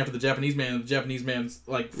going after the Japanese man, and the Japanese man's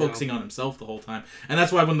like focusing on himself the whole time. And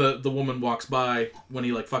that's why when the woman walks by, when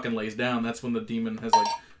he like fucking lays down, that's when the demon has like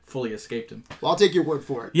fully escaped him. Well, I'll take your word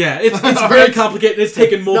for it. Yeah, it's very complicated. It's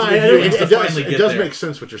taken multiple viewings to finally get there. It does make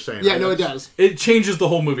sense what you're saying. Yeah, no, it does. It changes the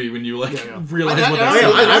whole movie when you realize what that's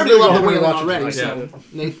I already love the Wailing already. So,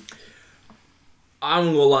 Nate? I'm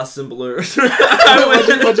gonna go a lot simpler.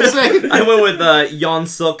 What'd you say? I went with Yeon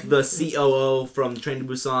Suk, the COO from Train to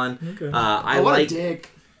Busan. Okay. What a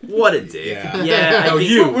dick. What a dick. Yeah, I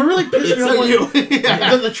think we're really pissing off you.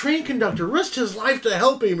 The train conductor risked his life to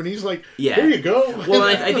help him, and he's like, here you go. Well,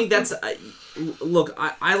 I think that's... look,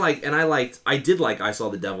 I did like I Saw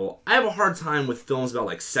the Devil. I have a hard time with films about,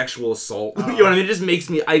 like, sexual assault. You know what I mean? It just makes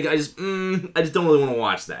me... I just don't really want to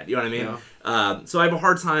watch that. You know what I mean? Yeah. So I have a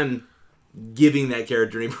hard time giving that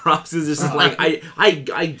character any props. It's just like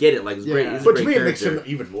I get it. Like it's great. It's but to me, it makes him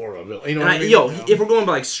even more of it. You know what I mean? If we're going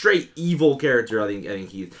by like straight evil character, I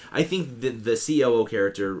think the COO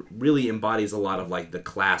character really embodies a lot of like the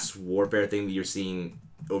class warfare thing that you're seeing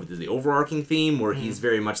over the overarching theme, where he's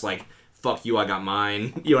very much like, "Fuck you, I got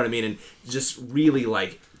mine." You know what I mean? And just really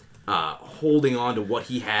like holding on to what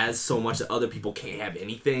he has so much that other people can't have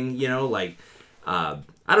anything. You know, like I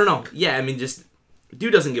don't know. Yeah, I mean just.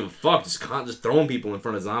 Dude doesn't give a fuck, just throwing people in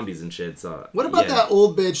front of zombies and shit. So what about that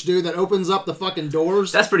old bitch, dude, that opens up the fucking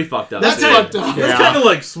doors? That's pretty fucked up. That's fucked up. That's kind of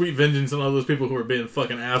like Sweet Vengeance and all those people who were being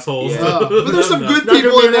fucking assholes. Yeah. But there's some good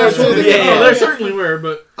people in there too. There certainly were,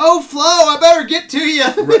 but... Oh, Flo, I better get to you.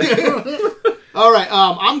 All right,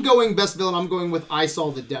 I'm going best villain. I'm going with I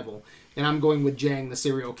Saw the Devil. And I'm going with Jang, the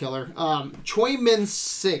serial killer. Choi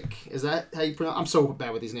Min-sik. Is that how you pronounce? I'm so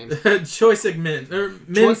bad with these names. Choi Sik-min. Or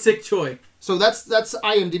Min-sik Choi. So that's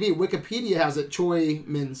IMDb. Wikipedia has it Choi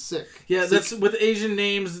Min-sik. Yeah, that's with Asian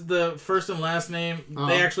names, the first and last name.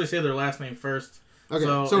 They actually say their last name first. Okay,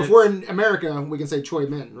 so if we're in America, we can say Choi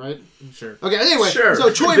Min, right? Sure. Okay, anyway, sure. So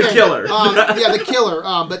Choi the Min. Killer. The killer.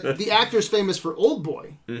 But the actor's famous for Old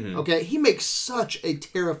Boy. Mm-hmm. Okay, he makes such a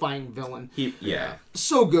terrifying villain. Yeah.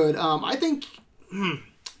 So good. I think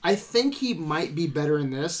he might be better in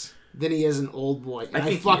this than he is in Old Boy. And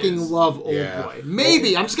I fucking love Old Boy.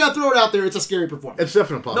 Maybe. I'm just going to throw it out there. It's a scary performance. It's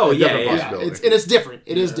definitely possible. Oh, yeah. It's different.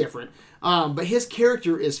 It is different. But his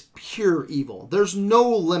character is pure evil. There's no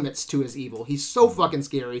limits to his evil. He's so fucking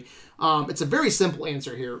scary. It's a very simple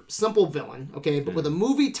answer here. Simple villain. Okay, but with a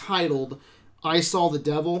movie titled I Saw the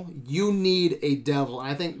Devil, you need a devil. And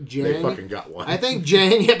I think Jang... They fucking got one. I think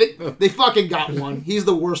Jang... they fucking got one. He's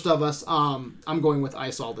the worst of us. I'm going with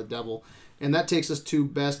I Saw the Devil. And that takes us to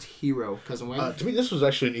Best Hero. Cousin Wayne? To me, this was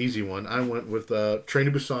actually an easy one. I went with Train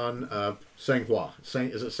to Busan, Sang-hwa.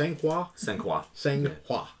 Is it Sang-hwa? Sang-hwa.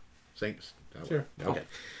 Sang-hwa. Sure. Okay.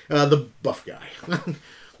 The buff guy.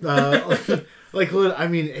 I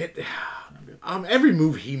mean, every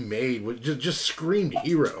move he made would just screamed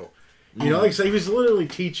hero. You know, like I say, he was literally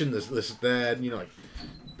teaching this, that, you know, like,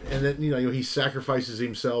 and then, you know, he sacrifices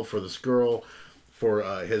himself for this girl, for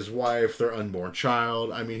his wife, their unborn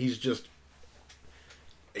child. I mean, he's just,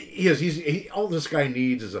 all this guy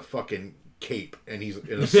needs is a fucking cape, and he's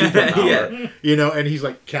in a superpower, you know, and he's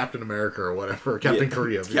like Captain America or whatever, Captain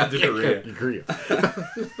Korea. Captain Korea.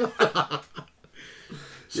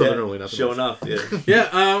 Southern only, nothing showing else. off, yeah.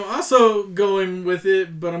 Yeah, also going with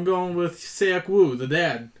it, but I'm going with Seok Woo, the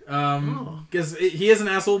dad. Because he is an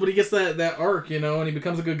asshole, but he gets that arc, you know, and he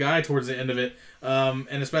becomes a good guy towards the end of it.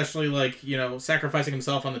 And especially, like, you know, sacrificing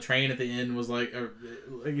himself on the train at the end was like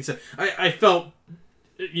you said, I felt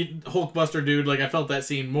Hulkbuster dude, like, I felt that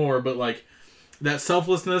scene more, but, like, that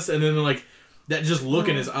selflessness, and then, like, that just look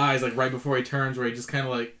in his eyes, like, right before he turns, where he just kind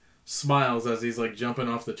of, like, smiles as he's, like, jumping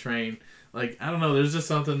off the train. Like, I don't know, there's just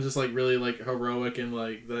something just, like, really, like, heroic and,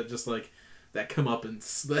 like, that just, like, that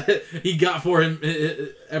comeuppance that he got for him,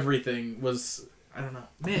 everything was, I don't know.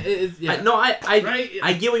 Man,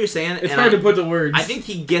 I get what you're saying. It's hard to put the words. I think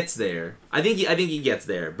he gets there. I think he gets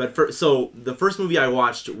there. But so the first movie I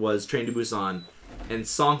watched was Train to Busan, and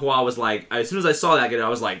Sang-hwa was like, as soon as I saw that, I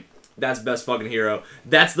was like, that's best fucking hero.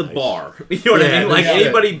 That's the bar. You know what I mean? Like,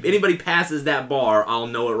 anybody passes that bar, I'll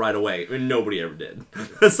know it right away. I mean, nobody ever did.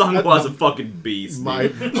 Sang-hwa's a fucking beast.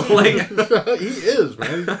 Like, he is,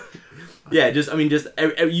 man. Yeah,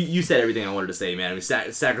 you said everything I wanted to say, man. He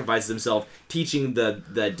sacrifices himself, teaching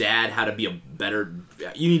the dad how to be a better.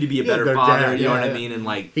 You need to be a better father. Dad, you know what I mean? And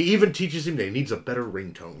like, he even teaches him that he needs a better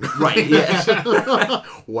ringtone. Right? Yeah.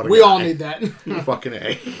 We all need that. Fucking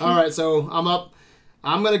A. All right, so I'm up.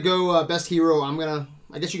 I'm gonna go best hero.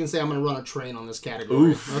 I guess you can say I'm gonna run a train on this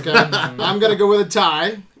category. Oof. Okay. I'm gonna go with a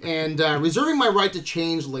tie, and reserving my right to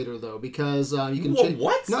change later though, because you can change.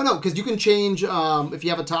 What? No, because you can change if you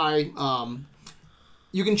have a tie.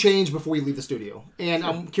 You can change before you leave the studio. And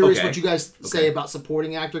I'm curious what you guys say about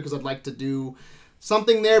supporting actor, because I'd like to do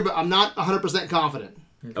something there, but I'm not 100% confident.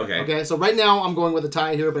 Okay. So right now I'm going with a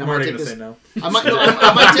tie here, but I might take this. Say no. I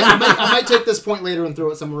might take this point later and throw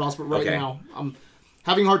it somewhere else. But right now I'm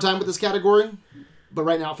having a hard time with this category. But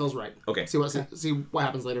right now it feels right. Okay. See what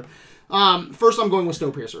happens later. First I'm going with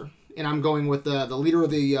Snowpiercer, and I'm going with the leader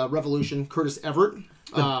of the revolution, Curtis Everett.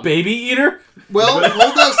 Baby eater? Well,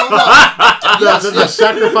 hold on. The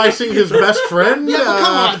sacrificing his best friend? Yeah, but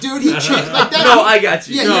come on, dude. He changed like that. No, I got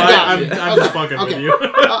you. Yeah, No, you got it. I'm just fucking with you.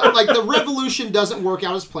 Like, the revolution doesn't work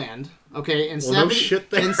out as planned. Okay, and Well, no shit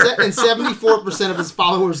there. and 74% of his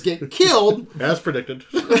followers get killed. As predicted.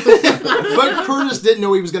 But Curtis didn't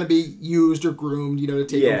know he was going to be used or groomed, to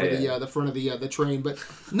take over the front of the train. But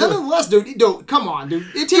nonetheless, dude, come on, dude.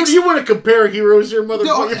 It takes. Dude, you want to compare heroes here, motherfucker?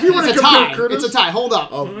 No, if you want to compare Curtis, it's a tie. Hold up.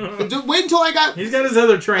 Dude, wait until I got. He's got his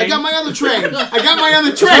other train. I got my other train.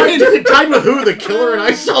 tied with who? The killer, and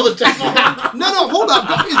I saw the devil. No, hold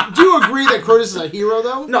up. Do you agree that Curtis is a hero,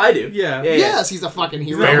 though? No, I do. Yeah. Yes, he's a fucking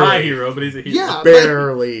hero. He's not my hero, but he's a hero. Yeah,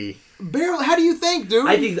 Barely. Barely. How do you think, dude?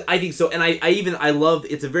 I think so, and I love.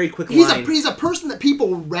 It's a very quick line. He's a person that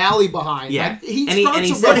people rally behind. Yeah. Like, he And he starts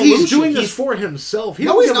a said- But revolution. he's doing this for himself.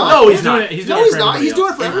 No, he's not. No, he's not. He's No, he's not. He's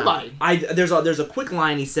doing it for everybody. There's a quick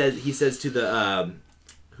line he says to the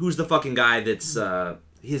who's the fucking guy that's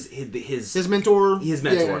his mentor.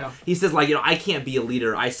 Yeah. He says, like, I can't be a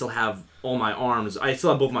leader. I still have all my arms. I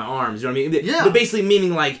still have both my arms. You know what I mean? Yeah. But basically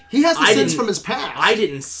meaning, like, he has the sins from his past. I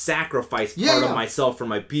didn't sacrifice part of myself for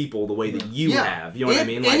my people the way that you have. You know what I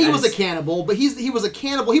mean? Like, and he was a cannibal, but he was a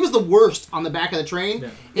cannibal. He was the worst on the back of the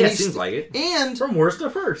train. Yeah, it seems like it. And from worst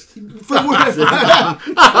to first. From worst.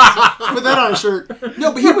 Put that on a shirt.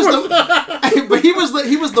 No, but he was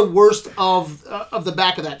the worst of the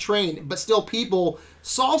back of that train. But still, people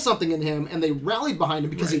saw something in him and they rallied behind him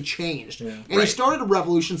because he changed. Yeah. And he started a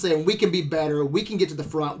revolution saying, we can be better, we can get to the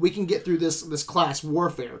front, we can get through this class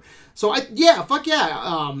warfare. So fuck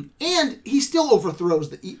yeah. And he still overthrows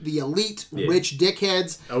the elite rich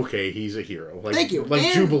dickheads. Okay, he's a hero. Like, thank you.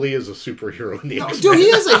 Like, Jubilee is a superhero in the X-Men. Dude, he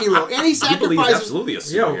is a hero, and he sacrifices. Jubilee is absolutely a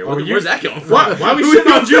superhero. Where's that going from? Why are we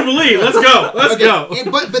shitting on Jubilee? Let's go. Let's go.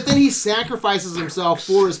 And, but then he sacrifices himself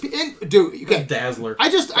for his. And, dude, okay. Dazzler. I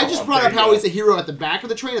just brought up how he's a hero at the back of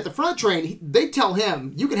the train. At the front of the train, they tell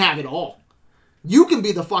him, you can have it all. You can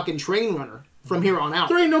be the fucking train runner from here on out.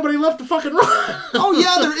 There ain't nobody left to fucking run. Oh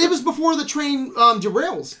yeah, it was before the train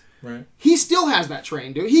derails. Right. He still has that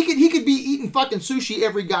train, dude. He could be eating fucking sushi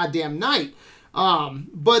every goddamn night.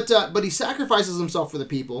 But he sacrifices himself for the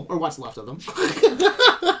people, or what's left of them.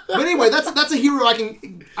 But anyway, that's a hero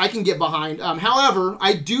I can get behind. However,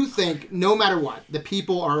 I do think no matter what, the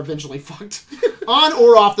people are eventually fucked on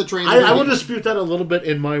or off the train. I will dispute that a little bit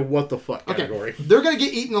in my what the fuck category. Okay. They're gonna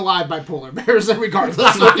get eaten alive by polar bears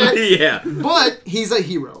regardless. Okay. Yeah. But he's a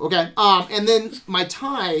hero. Okay. And then my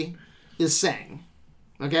tie is Sang.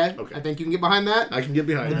 Okay. I think you can get behind that. I can get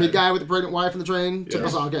behind the big guy with the pregnant wife in the train. Took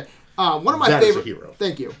us all. Okay. One of my that favorite. Is a hero.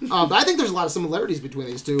 Thank you. But I think there's a lot of similarities between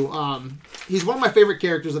these two. He's one of my favorite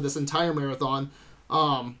characters of this entire marathon.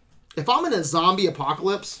 If I'm in a zombie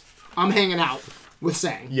apocalypse, I'm hanging out with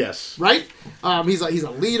Sang. Yes. Right? He's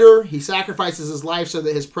a leader. He sacrifices his life so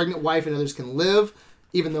that his pregnant wife and others can live,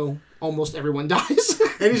 even though almost everyone dies.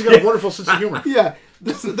 And he's got a wonderful sense of humor. Yeah.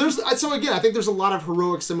 So again, I think there's a lot of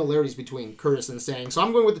heroic similarities between Curtis and Sang. So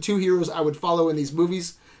I'm going with the two heroes I would follow in these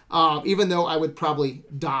movies. Even though I would probably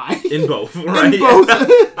die. In both, right?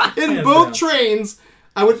 In both trains,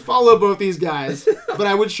 I would follow both these guys, but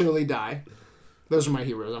I would surely die. Those are my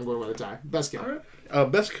heroes. I'm going with a tie. Best kill.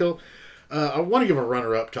 Right. Best kill. I want to give a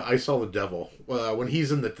runner-up to I Saw the Devil when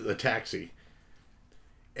he's in the taxi.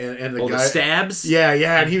 And the guy... the stabs? Yeah,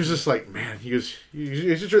 and he was just like, man, he's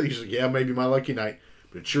like, yeah, maybe my lucky night.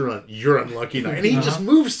 But you're unlucky night. And he just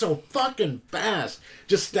moves so fucking fast.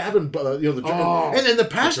 Just stabbing the driver. And then the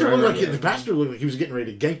pastor looked like he was getting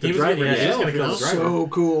ready to gank the driver. He was gonna kill the driver. So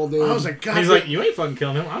cool, dude. I was like, God. He's like, you ain't fucking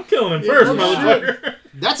killing him. I'm killing him first, motherfucker.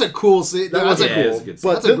 That's a cool scene. That's a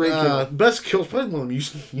great kill. Best kill, probably one of the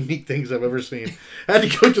most unique things I've ever seen. I had to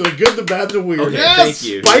go to the good, the bad, the weird. Okay, thank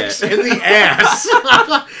you. Spikes in the ass.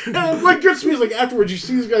 And what gets me is like afterwards, you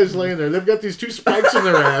see these guys laying there. They've got these two spikes in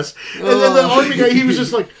their ass, and then the army guy, he was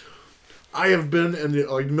just like, I have been in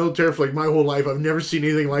the military for my whole life. I've never seen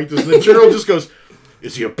anything like this. And the general just goes,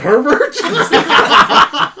 "Is he a pervert?"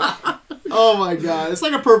 Oh my god, it's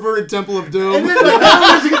like a perverted Temple of Doom. And then not only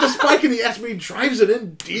does he get the spike in the ass, but he drives it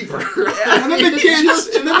in deeper. And then the kids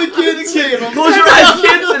came. Close your eyes,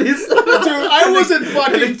 kids. And his dude, I was in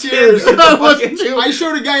fucking tears. I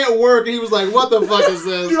showed a guy at work, and he was like, "What the fuck is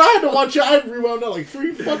this?" Dude, I had to watch it. I had rewound that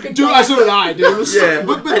 3 fucking dude, times. so did I, dude. It was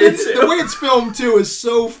but the way it's filmed too is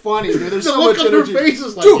so funny, dude. There's so much energy. Their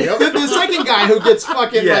faces, dude, the second guy who gets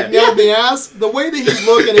fucking nailed in the ass, the way that he's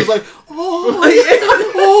looking is like, oh.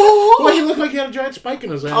 Well, he looked like he had a giant spike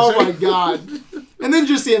in his ass. Oh my god. And then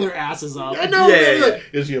just seeing their asses up. I know. Like,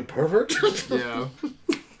 is he a pervert? Yeah.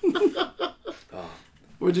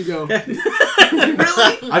 Where'd you go? Really?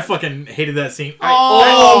 I fucking hated that scene.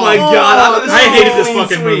 Oh my god! I hated this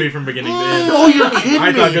fucking movie from beginning to end. Oh, you're kidding me!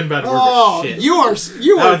 I thought Good and Bad were shit. You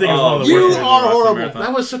are horrible.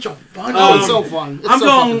 That was such a fun. It's so fun. I'm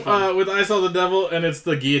going with I Saw the Devil, and it's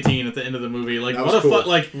the guillotine at the end of the movie. Like, what a fuck!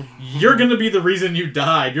 Like, you're gonna be the reason you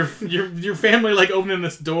died. Your family opening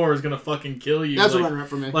this door is gonna fucking kill you. That's a runner-up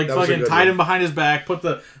for me. Like, fucking tied him behind his back, put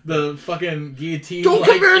the fucking guillotine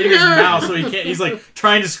in his mouth so he can't. He's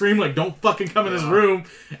trying to scream don't fucking come in his room,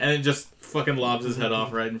 and it just fucking lobs his head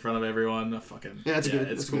off right in front of everyone. It's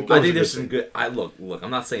cool. I think there's some good. Look.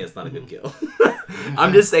 I'm not saying it's not a good kill.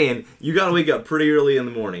 I'm just saying you gotta wake up pretty early in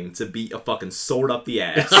the morning to beat a fucking sword up the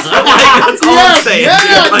ass. That's all I'm saying.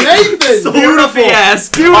 Yeah, Nathan. Sword up the ass.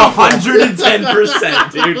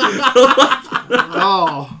 110%, dude.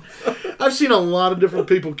 Oh. I've seen a lot of different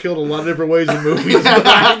people killed a lot of different ways in movies, but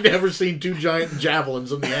I've never seen 2 giant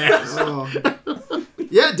javelins in the ass.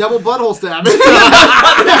 Yeah, double butthole stab.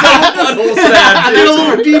 Butthole stab, There's a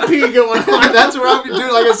little DP going on. That's where I'm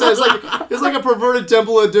doing. Like I said, it's like a perverted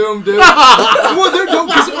Temple of Doom, dude. Well,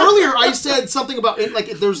 because earlier I said something about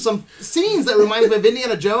like there's some scenes that reminds me of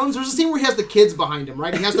Indiana Jones. There's a scene where he has the kids behind him,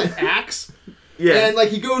 right? He has that axe, and like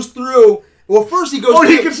he goes through. Well, first he goes. Oh,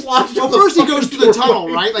 he gets lost. Well, first he goes through the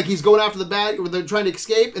tunnel, right? Like he's going after the bad, where they're trying to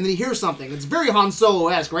escape, and then he hears something. It's very Han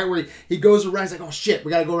Solo-esque, right? Where he goes around, he's like, "Oh shit,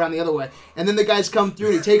 we gotta go around the other way." And then the guys come through,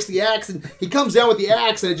 and he takes the axe, and he comes down with the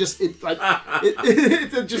axe, and it just gets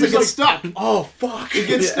stuck. Oh fuck! He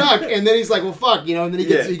gets stuck, and then he's like, "Well, fuck," and then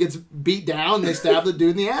he gets beat down, and they stab the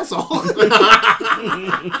dude in the asshole.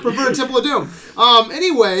 Preferred Temple of Doom.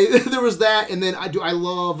 Anyway, there was that, and then I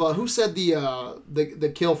love who said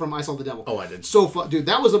the kill from I Saw the Devil. Oh, I did. So fun, dude.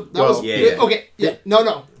 That was yeah. okay. Yeah,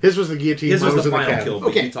 no. His was the guillotine. His was the in final cab. kill. But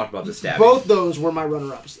Okay. you talked about the stabbing. Both those were my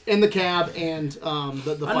runner-ups in the cab and the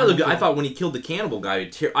Another final good. kill. I thought when he killed the cannibal guy,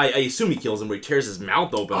 I assume he kills him where he tears his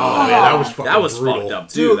mouth open. Oh, yeah, that was fucking that was brutal. fucked up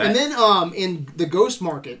too. Dude, and then in the Ghost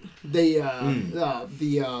Market, the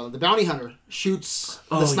bounty hunter shoots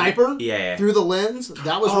the sniper through the lens.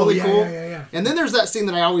 That was really cool. Yeah. And then there's that scene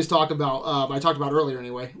that I always talk about. I talked about earlier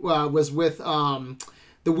anyway. Was with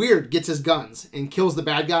the Weird gets his guns and kills the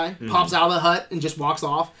bad guy, pops out of the hut and just walks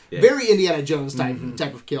off. Yeah. Very Indiana Jones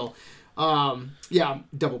type of kill.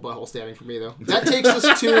 Double butthole stabbing for me though. That takes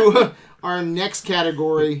us to our next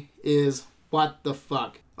category is what the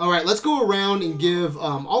fuck. All right, let's go around and give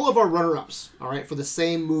all of our runner-ups. All right, for the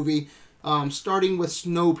same movie, starting with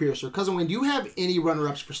Snowpiercer. Cousin Wayne, do you have any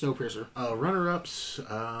runner-ups for Snowpiercer? Runner-ups.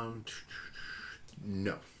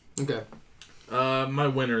 No. Okay. My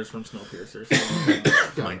winner is from Snowpiercer.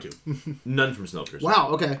 So, Mine too. none from Snowpiercer. Wow.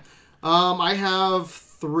 Okay. I have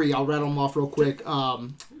 3. I'll rattle them off real quick.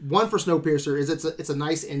 One for Snowpiercer is it's a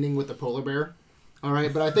nice ending with the polar bear. All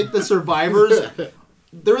right, but I think the survivors.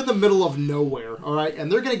 They're in the middle of nowhere, all right,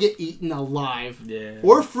 and they're gonna get eaten alive,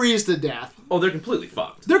 or freeze to death. Oh, they're completely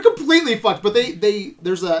fucked. They're completely fucked, but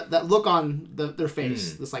there's that look on their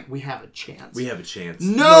face that's like, we have a chance. We have a chance.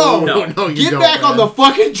 No, you get don't, back on man. the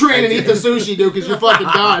fucking train and eat the sushi, dude, because you're fucking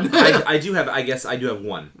done. I do have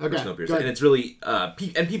one for Okay, Snowpiercer, go ahead. and it's really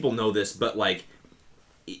and people know this, but like.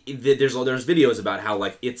 There's videos about how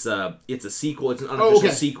like it's a sequel, it's an unofficial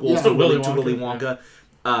sequel to Willy Wonka.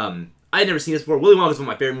 I had never seen this before. Willy Wonka is one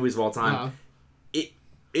of my favorite movies of all time.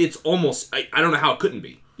 It's almost I don't know how it couldn't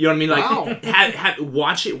be. You know what I mean? Like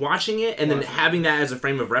watching it, and then having that as a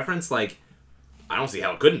frame of reference. Like I don't see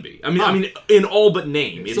how it couldn't be. I mean, in all but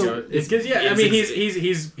name. It's because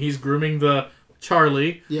he's grooming the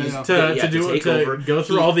Charlie to go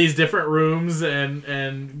through all these different rooms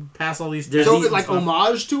and pass all these. So is it like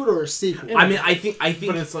homage to it or a sequel? I mean, I think,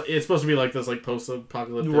 but it's supposed to be like this, like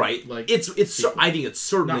post-apocalyptic, right? Like I think it's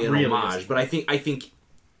certainly an homage, but I think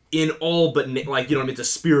in all but like you know what I mean, it's a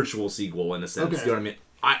spiritual sequel in a sense. Okay. You know what I mean?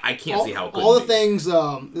 I can't see how it could all the be. things.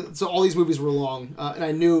 So all these movies were long, and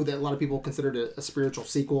I knew that a lot of people considered it a spiritual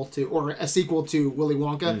sequel or a sequel to Willy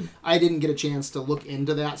Wonka. I didn't get a chance to look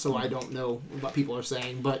into that, so I don't know what people are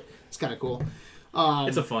saying, but it's kind of cool.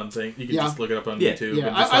 It's a fun thing. You can just look it up on YouTube. Yeah,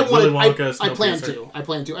 and just Willy Wonka, I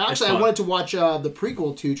plan to. Actually, I wanted to watch the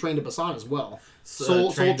prequel to Train to Busan as well.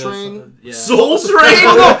 Soul Train. Soul Train? There's no way!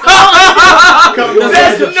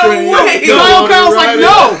 Kyle's like,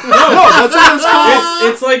 no, that's what it's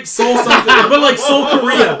called. It's like Soul something, but like Soul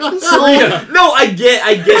Korea. No, I get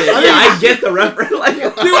it. Yeah, I get the reference. Like,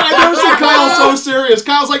 dude, I've never seen Kyle so serious.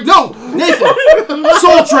 Kyle's like, no, Nathan,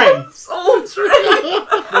 Soul Train. Soul Train.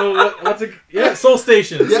 What's it? Yeah, Soul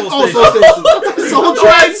Station. Yeah, Soul Soul Station. Soul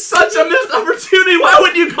Train. That's such a missed opportunity. Why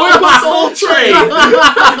would you call it Soul Train?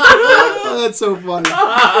 Oh, that's so funny.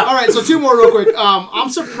 All right, so 2 more real quick. I'm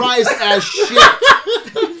surprised as shit.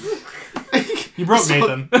 You broke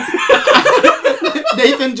Nathan.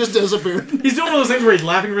 Nathan just disappeared. He's doing one of those things where he's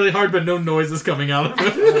laughing really hard, but no noise is coming out of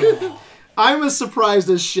him. I'm as surprised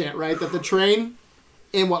as shit, right, that the train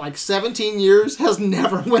in like 17 years has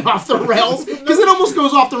never went off the rails, because it almost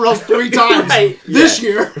goes off the rails 3 times this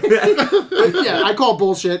year. Yeah, I call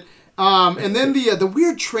bullshit. And then the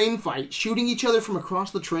weird train fight, shooting each other from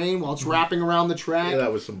across the train while it's wrapping around the track. Yeah,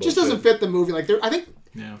 that was some bullshit. Just doesn't fit the movie. Like I think,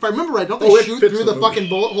 if I remember right, don't they it shoot fits through the the movie. fucking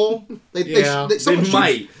bullet hole? Someone shoots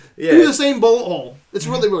might. Yeah. through the same bullet hole. It's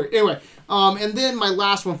really weird. Anyway, and then my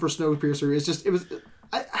last one for Snowpiercer is just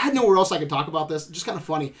I had nowhere else I could talk about this. Just kind of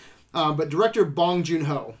funny. But director Bong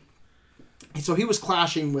Joon-ho. So he was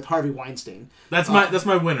clashing with Harvey Weinstein. That's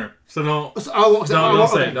my winner. So don't say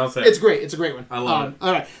it. Don't say it. It's great. It's a great one. I love it.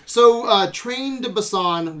 All right. So Train to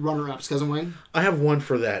Busan runner-ups, Cousin Wayne. I have one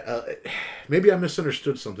for that. Maybe I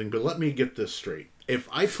misunderstood something, but let me get this straight. If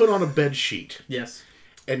I put on a bed sheet Yes.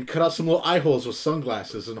 and cut out some little eye holes with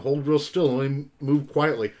sunglasses and hold real still and only move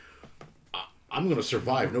quietly, I'm going to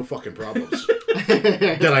survive. No fucking problems.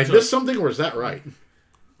 Did I miss something, or is that right?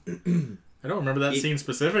 I don't remember that scene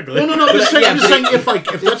specifically. No. I'm just saying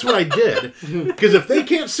if that's what I did. Because if they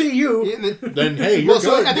can't see you, then hey, you're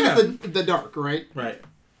good. I think it's the dark, right? Right.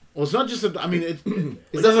 Well, it's not just that. I mean,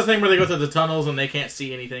 Is that the thing where they go through the tunnels and they can't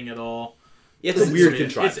see anything at all? Yeah, it's a weird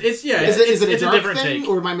contrivance. Is it a dark different thing,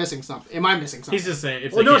 or am I missing something? He's just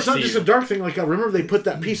saying. Well, no, it's not just a dark thing. Like, I remember they put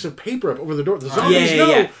that piece of paper up over the door. The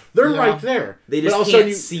zombies they're right there. They just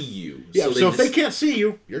can't see you. Yeah, so if they can't see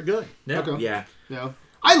you, you're good. Yeah. Okay. Yeah.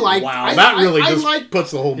 I like. Wow, that really just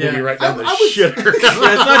puts the whole movie right down the shitter. It's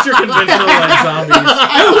not your conventional zombies.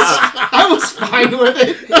 I was fine with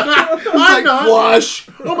it. I'm not. Flush.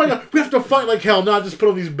 Oh my god, we have to fight like hell, not just put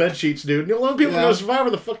on these bed sheets, dude. The only people gonna survive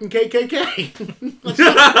are the fucking KKK.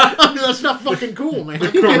 That's not fucking cool, man.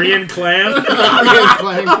 The Korean clan.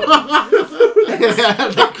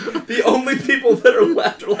 The only people that are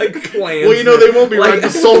left are like clans. Well, they won't be riding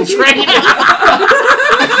the Soul Train.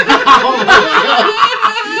 Oh my god.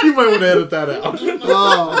 You might want to edit that out. Oh,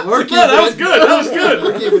 that was good. That was good.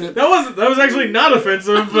 We're keeping it. That was actually not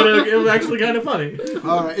offensive, but it was actually kind of funny.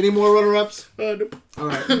 All right. Any more runner-ups? Nope. All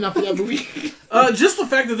right. Enough of that movie. Just the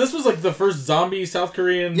fact that this was like the first zombie South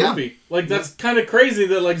Korean movie. Like that's kind of crazy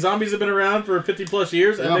that like zombies have been around for 50+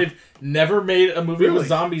 years and they've never made a movie with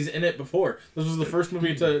zombies in it before. This was the first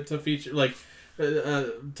movie to feature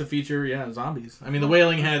zombies. I mean, The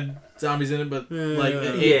Wailing had zombies in it, but like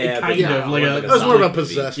it kind of like it was more of a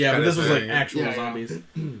possessed. Yeah, but this was like actual zombies.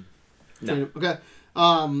 No. Okay.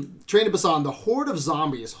 Train to Busan, the horde of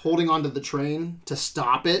zombies holding onto the train to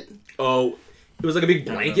stop it. Oh, it was like a big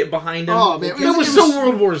blanket behind him. Oh man, it was so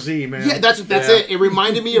World War Z, man. Yeah, that's it. It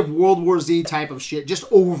reminded me of World War Z type of shit. Just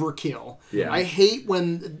overkill. Yeah. I hate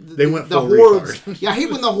when they went the hordes. I hate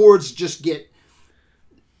when the hordes just get.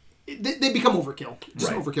 They become overkill.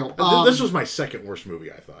 Just overkill. This was my second worst movie,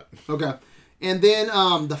 I thought. Okay. And then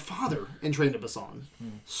the father in Train to Busan.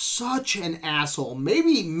 Such an asshole.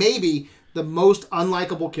 Maybe the most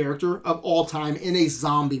unlikable character of all time in a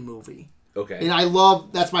zombie movie. Okay. And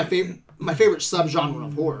that's my favorite subgenre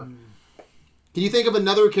of horror. Can you think of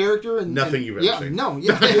another character? Nothing you've ever seen. No.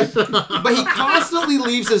 Yeah. But he constantly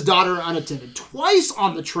leaves his daughter unattended. Twice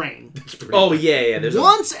on the train. Yeah.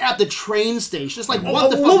 Once at the train station. It's like, what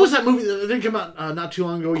the fuck? What was that movie that didn't come out not too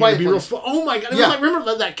long ago? Quiet Place. Oh my god. It was like,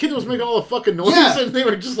 remember that kid was making all the fucking noise and they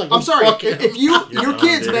were just like, I'm sorry. If your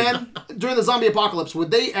kids, man, during the zombie apocalypse,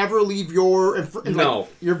 would they ever leave your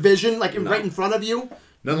vision right in front of you?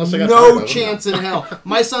 Unless I got no chance in hell.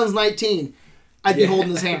 My son's 19. I'd be holding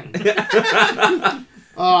his hand.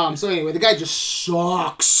 So anyway, the guy just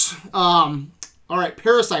sucks. All right,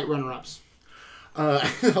 Parasite runner-ups.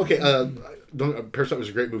 Parasite was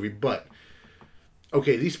a great movie, but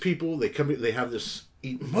these people they have this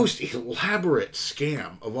most elaborate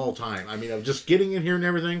scam of all time. I mean, of just getting in here and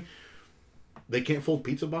everything. They can't fold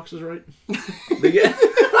pizza boxes right.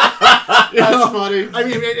 That's funny. I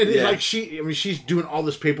mean, it's like she's doing all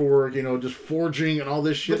this paperwork, just forging and all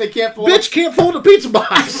this shit. But they can't fold. Bitch can't fold a pizza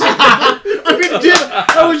box.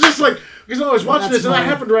 I was just like, because I was watching this and I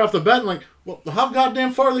happened right off the bat and like, well, how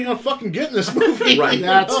goddamn far are they gonna fucking get in this movie? Right.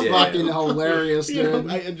 That's fucking hilarious, dude.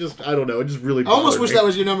 I don't know. It just really. I almost wish that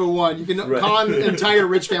was your number one. You can con an entire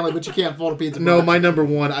rich family, but you can't fold a pizza box. No, my number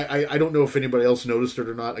one. I don't know if anybody else noticed it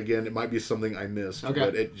or not. Again, it might be something I missed. Okay.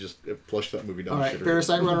 But it flushed that movie down. All right,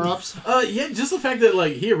 Parasite runner-ups. Just the fact that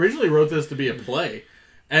like he originally wrote this to be a play.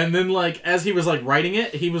 And then, like, as he was, like, writing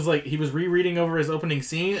it, he was rereading over his opening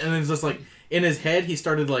scene, and then it's just, like, in his head, he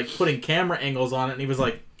started, like, putting camera angles on it, and he was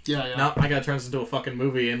like, no, I gotta turn this into a fucking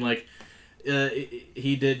movie, and, like,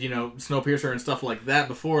 he did, Snowpiercer and stuff like that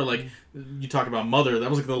before, like, you talk about Mother, that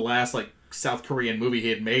was, like, the last, like, South Korean movie he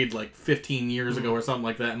had made, like, 15 years ago or something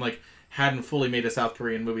like that, and, like, hadn't fully made a South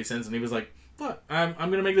Korean movie since, and he was like, fuck, I'm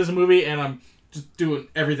gonna make this a movie, and I'm just doing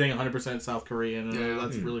everything 100% South Korean, and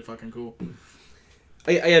that's really fucking cool.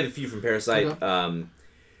 I have a few from Parasite. Okay.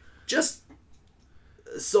 Just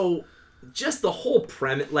the whole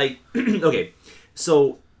premise, like, okay,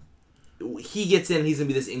 so he gets in, he's gonna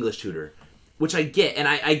be this English tutor, which I get, and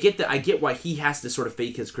I get that, I get why he has to sort of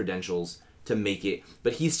fake his credentials to make it,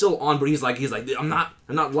 but he's still on, but he's like, I'm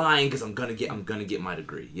not lying because I'm gonna get my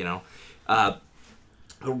degree,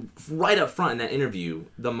 right up front in that interview,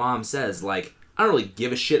 the mom says, like, I don't really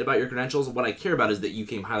give a shit about your credentials. What I care about is that you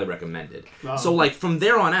came highly recommended. Oh. So, like, from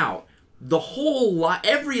there on out, the whole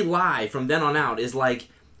every lie from then on out is like,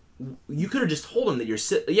 you could have just told him that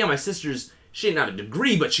my sister's, she didn't have a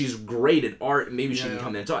degree, but she's great at art. Maybe she can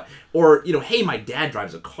come in and talk. Or, hey, my dad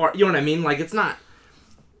drives a car. You know what I mean? Like, it's not,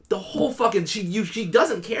 the whole fucking she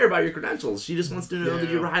doesn't care about your credentials. She just wants to know that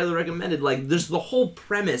you're highly recommended. Like, there's the whole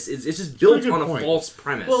premise it's just built on a false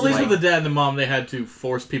premise. Well, at least with the dad and the mom, they had to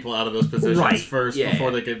force people out of those positions first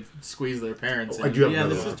before they could squeeze their parents. I do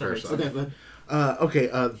have another one. Okay,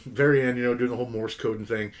 very end, doing the whole Morse code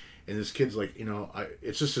thing, and this kid's like,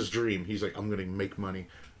 it's just his dream. He's like, I'm gonna make money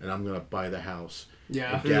and I'm gonna buy the house.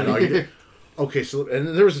 Yeah. Dad, okay, so and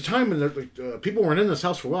there was a time when people weren't in this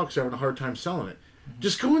house for a while because they were having a hard time selling it.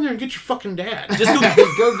 Just go in there and get your fucking dad. Just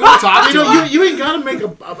go talk to him. You ain't got to make a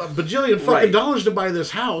bajillion fucking dollars to buy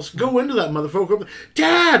this house. Go into that motherfucker.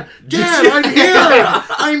 Dad,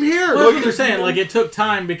 I'm here. Well, that's what they're saying. Like, it took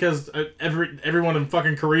time because everyone in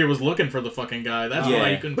fucking Korea was looking for the fucking guy. That's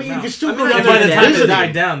why you couldn't. But you can still and go down by the there time and it visit died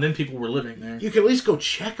him. down, then people were living there. You can at least go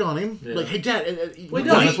check on him. Yeah. Like, hey, Dad. Well, he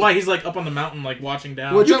does. That's why he's like up on the mountain, like watching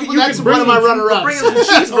down. Well, that's one of my runner-ups. Bring him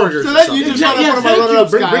some cheeseburgers. So that you just got one of my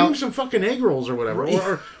runner-ups, Bring him some fucking egg rolls or whatever,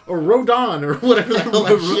 or Rodon or whatever the hell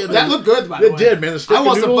that shit. That looked good, by the way. It did, man. The stick I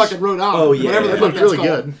want some noodles. fucking Rodon. Oh, yeah. Whatever the That fuck looked that's really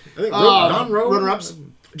called. good. I think runner-ups.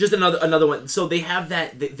 Just another one. So they have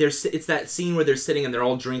that. It's that scene where they're sitting and they're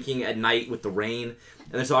all drinking at night with the rain,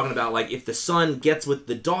 and they're talking about like if the son gets with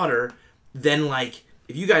the daughter, then like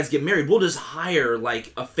if you guys get married, we'll just hire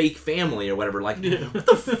like a fake family or whatever. Like, what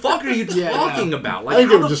the fuck are you talking about? Like,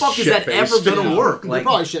 how the fuck is that ever gonna work? They're Like,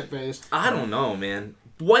 probably shit-faced. I don't know, man.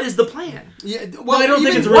 What is the plan? Yeah, Well, I don't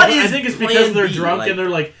think it's real. what is I think it's because plan they're B? drunk Like- and they're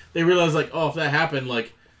like they realize like, oh, if that happened,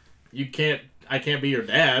 like I can't be your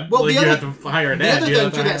dad. Well, like, the you other- have to hire a The dad. other You thing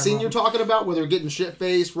have too, to that hire scene a you're mom. talking about, where they're getting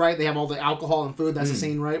shit-faced, right? They have all the alcohol and food. That's the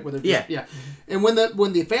scene, right? Where they're just, yeah. And when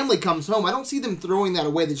the family comes home, I don't see them throwing that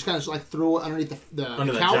away. They just kind of like throw it underneath the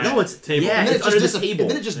Under the couch. giant No, it's table. yeah, And then it's it under just the table.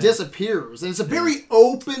 and then it just disappears, and it's a very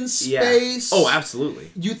open space. Oh, absolutely.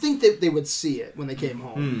 You think that they would see it when they came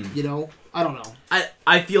home? I don't know.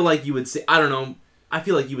 I feel like you would see. I don't know. I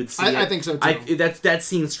feel like you would see. I think so too. That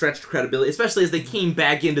scene stretched credibility, especially as they came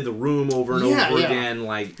back into the room over and over again.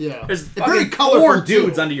 Like, there's very fucking colorful, 4 too.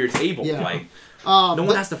 dudes under your table. Yeah. Like, no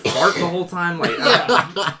one has to fart the whole time. Like,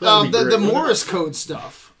 the Morse code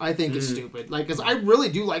stuff I think is stupid. Like, because I really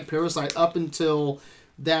do like Parasite up until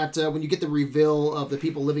that when you get the reveal of the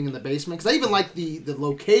people living in the basement. Because I even like the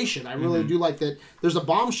location. I really do like that. There's a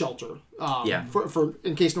bomb shelter. For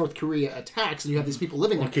in case North Korea attacks, and you have these people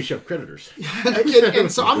living there. In case you have creditors.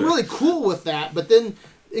 and so I'm really cool with that. But then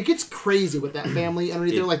it gets crazy with that family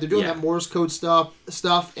underneath there. Like they're doing that Morse code stuff.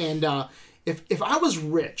 And if I was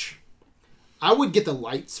rich, I would get the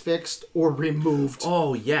lights fixed or removed.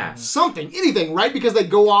 oh yeah. Something, anything, right? Because they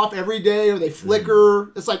go off every day or they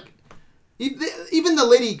flicker. It's like, even the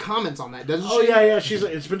lady comments on that, doesn't she? Oh yeah. She's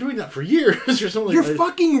like, it's been doing that for years or something. You're like that.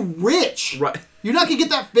 fucking rich. Right. You're not going to get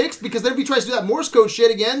that fixed because then if he tries to do that Morse code shit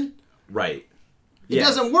again, Right. it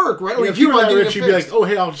doesn't work, right? Or If you were that rich, you'd be like, oh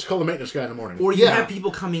hey, I'll just call the maintenance guy in the morning. Or you have people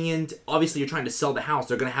coming in. Obviously, you're trying to sell the house.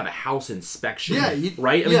 They're going to have a house inspection. Yeah,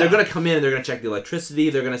 right. I mean, they're going to come in and they're going to check the electricity.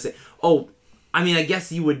 They're going to say, "Oh, I mean, I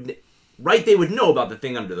guess you would." Right, they would know about the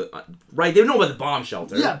thing under the. Right, they would know about the bomb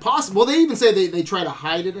shelter. Yeah, possible. They even say they try to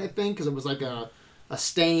hide it. I think because it was like a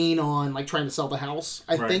stain on like trying to sell the house.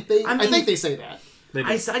 I think they say that.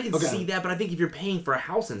 I can see that, but I think if you're paying for a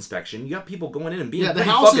house inspection, you got people going in and being the pretty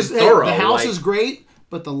house fucking is thorough. the house is great,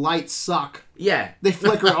 but the lights suck. Yeah, they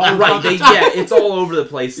flicker all right. It's all over the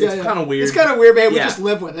place. It's kind of weird. It's kind of weird, man. We just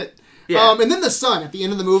live with it. Yeah. And then the son at the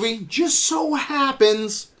end of the movie just so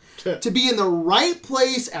happens to be in the right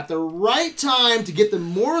place at the right time to get the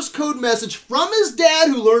Morse code message from his dad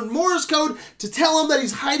who learned Morse code to tell him that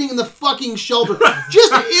he's hiding in the fucking shelter.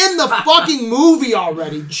 Just in the fucking movie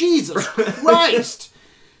already. Jesus Christ.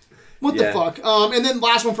 What the fuck? And then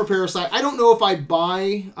last one for Parasite. I don't know if I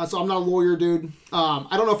buy, so I'm not a lawyer, dude. I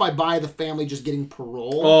don't know if I buy the family just getting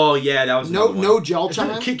parole. Oh, yeah, that was no jail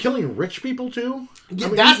time. Killing rich people, too? Yeah,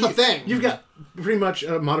 that's the thing. You've got pretty much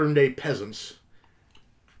modern-day peasants.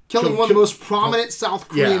 Killing one of the most prominent South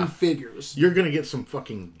Korean figures. You're going to get some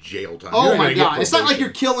fucking jail time. Oh my god. It's not like you're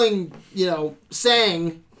killing,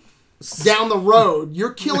 Sang down the road.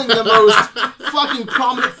 You're killing the most fucking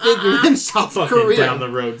prominent figure in South Korea. Down the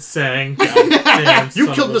road, Sang.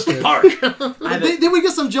 You killed Mr. Park. Then we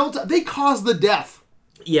get some jail time. They caused the death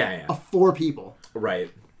of 4 people.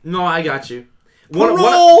 Right. No, I got you.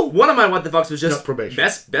 Parole! One of my what the fucks was just probation.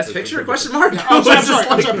 Best picture? Question mark? Yeah, I'm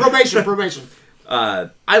sorry. Probation.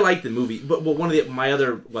 I like the movie, but one of my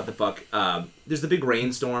other what the fuck. There's the big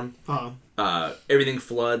rainstorm. Everything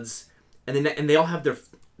floods, and they all have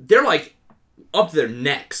they're like up to their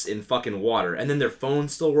necks in fucking water, and then their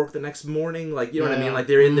phones still work the next morning. Like, you know what I mean? Like,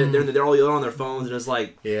 they're in there, they're all on their phones, and it's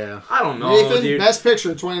like, I don't know, Nathan, dude. Best Picture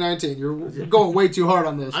 2019. You're going way too hard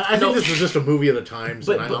on this. I think this is just a movie of the times,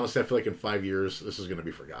 and I honestly feel like in 5 years this is going to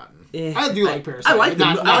be forgotten. I do like Parasite. I like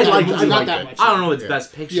them. Not like that it. much. I don't know if it's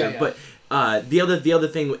Best Picture, Yeah. but the other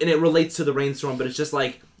thing, and it relates to the rainstorm, but it's just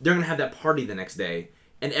like they're gonna have that party the next day,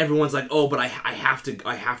 and everyone's like, oh, but I have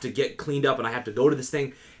to get cleaned up, and I have to go to this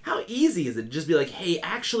thing. How easy is it to just be like, hey,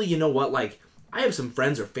 actually, you know what, like, I have some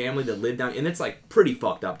friends or family that live down, and it's like pretty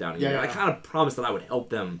fucked up down here. Yeah. I kind of promised that I would help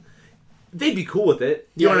them. They'd be cool with it.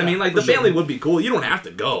 You know what I mean? Like, the family would be cool. You don't have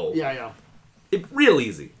to go. Yeah. It's real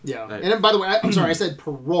easy. Yeah. And then, by the way, I'm sorry, I said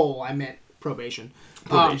parole. I meant probation.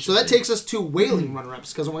 So that takes us to Wailing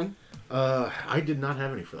runner-ups. Cousin Wayne? I did not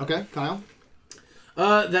have any for that. Okay, Kyle?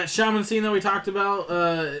 That shaman scene that we talked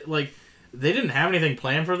about, like, they didn't have anything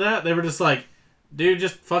planned for that. They were just like, dude,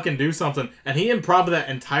 just fucking do something. And he improv that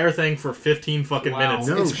entire thing for 15 fucking minutes.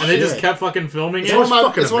 No and shit. they just kept fucking filming It's it. one of my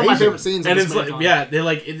amazing. favorite scenes. And in it's this like, marathon. yeah,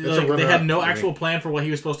 they had no runner-up actual for me. plan for what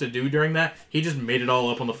he was supposed to do during that. He just made it all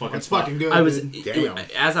up on the fucking It's spot. fucking good. I was dude.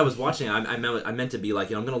 as I was watching it, I meant to be like,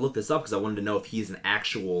 you know, I'm gonna look this up because I wanted to know if he's an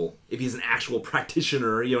actual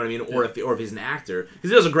practitioner, you know what I mean, or if he's an actor, because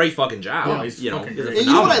he does a great fucking job. Yeah, he's you know, fucking he does a great. And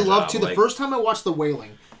you know what I phenomenal love too? job, The first time I watched The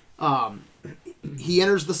Wailing, he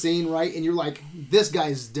enters the scene, right, and you're like, this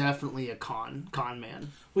guy's definitely a con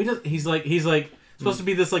man. He's like supposed to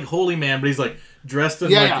be this like holy man, but he's like dressed in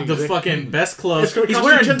Yeah, like yeah. the fucking best clothes. It's gonna He's cost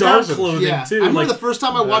you wearing dark 10,000. clothing Yeah, too. I remember like, the first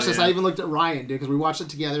time I watched this, yeah. I even looked at Ryan, dude, because we watched it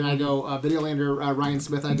together, and I go, Videolander Ryan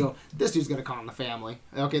Smith, and I go, this dude's gonna con the family.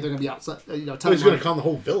 Okay, they're gonna be outside, He's going to con the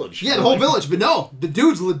whole village. Yeah, the whole village, but no, the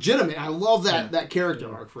dude's legitimate. I love that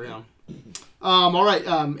character arc for him. All right,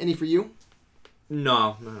 any for you?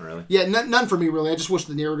 No, not really. Yeah, none for me really. I just wish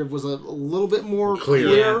the narrative was a little bit more Clear.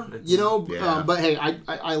 clear, Yeah, you know. yeah. But hey,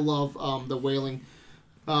 I love The Wailing.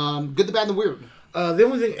 Good, the Bad, and the Weird. The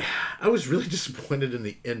only thing, I was really disappointed in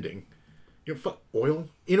the ending. You know, fuck oil.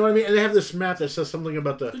 You know what I mean? And they have this map that says something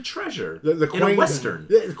about The treasure. the in a Quang western.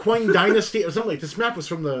 the Quang dynasty or something like. This map was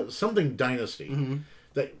from the something dynasty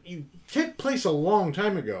that you took place a long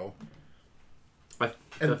time ago.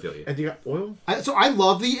 I feel you. And you got oil. So I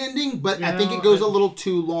love the ending, but I think it goes a little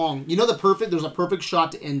too long. You know, there's a perfect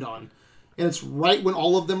shot to end on, and it's right when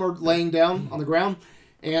all of them are laying down on the ground,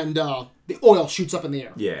 and the oil shoots up in the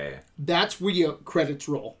air. Yeah. That's where your credits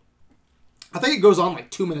roll. I think it goes on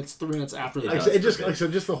like 2 minutes, 3 minutes after that. Like I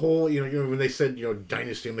said, just the whole you know when they said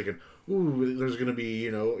dynasty, I'm thinking, ooh, there's gonna be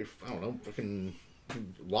I don't know, fucking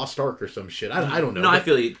Lost Ark or some shit. I don't know. No, I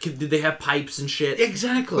feel you. Did they have pipes and shit?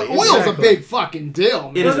 Exactly. But oil's a big fucking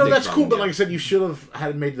deal. It Man. is a big that's cool, problem, but yeah. like I said, you should have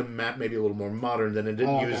had made the map maybe a little more modern than it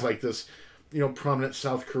didn't use like this, prominent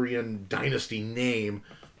South Korean dynasty name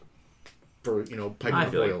for piping I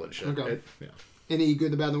up feel oil and shit. Okay. Yeah. Any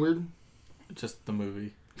good, the bad, and the weird? Just the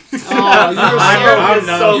movie. Oh, I'm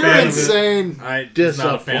not a you're fan of it. insane. I'm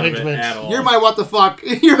not a fan of it Disappointment. at all. You're my what the fuck.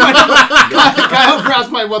 You're my Kyle Kraus,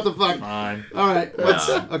 my what the fuck. Fine. All right.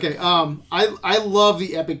 Okay. I love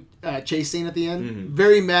the epic chase scene at the end. Mm-hmm.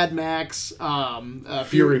 Very Mad Max.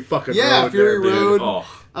 Fury fucking yeah, road Fury there, dude. Road.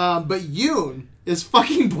 Oh, But Yoon is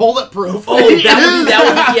fucking bulletproof. that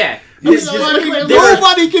would be yeah.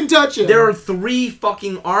 Nobody can touch him. There are 3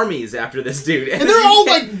 fucking armies after this dude, and they're all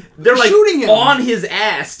like they're like shooting him on his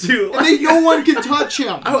ass too. and no one can touch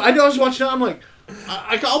him. I know. I was watching it. I'm like,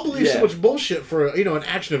 I'll believe so Yeah. much bullshit for an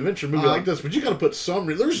action adventure movie like this, but you got to put some.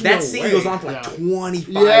 There's That no scene way. goes on for like 25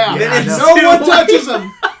 Yeah, minutes. no too. one touches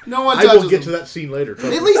him. No one I touches will get him. to that scene later. trust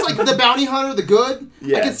At me. least like the bounty hunter, the good. I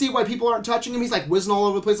Yeah. can see why people aren't touching him. He's like whizzing all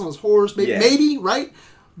over the place on his horse. Maybe, Yeah. maybe right?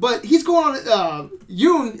 But he's going on.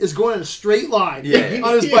 Yoon is going in a straight line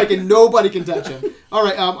on his bike, and nobody can touch him. All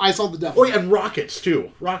right, I saw the devil. Oh yeah, and rockets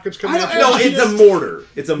too. Rockets coming I out. don't No, it's a mortar.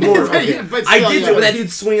 It's a mortar. Yeah, but I still, did yeah. see when that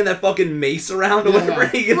dude's swinging that fucking mace around or Yeah. whatever.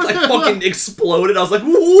 He gets like fucking exploded. I was like,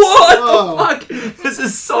 what Oh. the fuck? This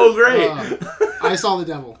is so great. I saw the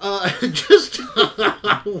devil. Just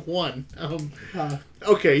one.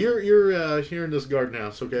 Okay, you're in this garden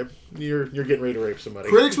house. Okay, you're getting ready to rape somebody.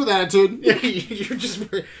 Critics with attitude. Yeah, you're just,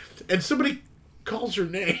 and somebody calls your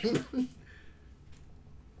name.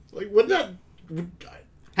 Like, wouldn't that?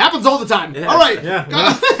 Happens all the time. Yeah. All right. Yeah.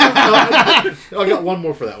 I got one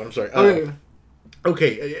more for that one. I'm sorry. Okay.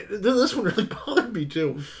 Okay, this one really bothered me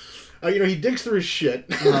too. He digs through his shit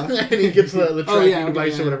and he gets the tracking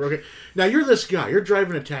device or whatever. Okay, now you're this guy. You're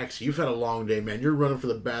driving a taxi. You've had a long day, man. You're running for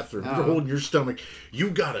the bathroom. You're holding your stomach. You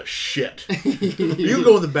got a shit. You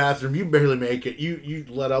go in the bathroom. You barely make it. You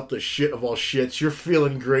let out the shit of all shits. You're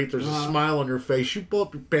feeling great. There's a smile on your face. You pull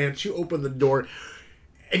up your pants. You open the door.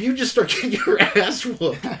 and you just start getting your ass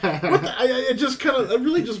whooped. It just kind of, it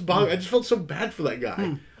really just bothered. I just felt so bad for that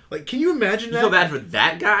guy. Like, can you imagine that? You feel bad for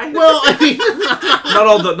that guy? Well, I mean,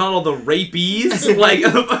 not all the rapies. Like,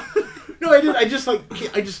 no, I did. I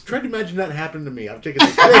just tried to imagine that happened to me. I'm taking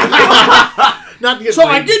the not to get. So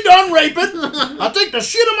I get done raping. I take the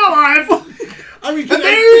shit of my life. I mean, and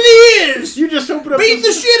there he is. You just open up, beat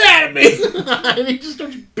the shit out of me, and he just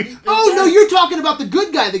starts beating. Oh no, you're talking about the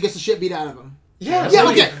good guy that gets the shit beat out of him. Yeah,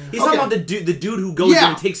 okay. He's talking about the dude who goes in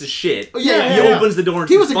and takes a shit. Oh, He opens the door and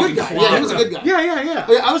he was a good guy. Yeah, he was a good guy. Yeah.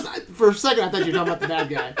 I was for a second. I thought you were talking about the bad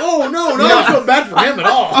guy. Oh no, I don't feel bad for him at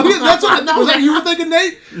all. Oh, yeah, that's what was that you were thinking,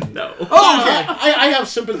 Nate? No. Oh, okay. I have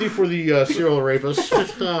sympathy for the serial rapist.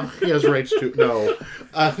 He has rights too. No.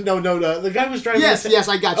 No. The guy was driving. Yes,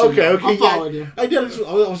 I got you. Okay. I'm following you. I did.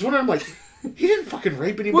 I was wondering, like, he didn't fucking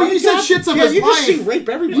rape anybody. Well, you said shits of his life. You just see rape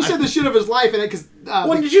everybody. You said the shit of his life, and because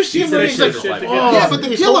did you see him? He said He's shit like, of his life. yeah, but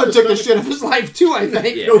the killer took the shit of his life too. I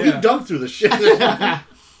think. Yeah. No, he dug through the shit. A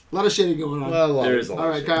lot of shitting going on. There is a lot. All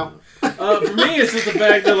right, Kyle. For me, it's just the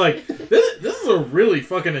fact that, like, this is a really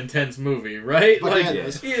fucking intense movie, right? Fuck Like, yeah, it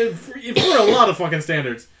is. for a lot of fucking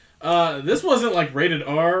standards. This wasn't, like, rated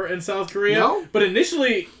R in South Korea. No? But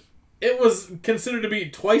initially, it was considered to be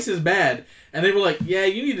twice as bad. And they were like, yeah,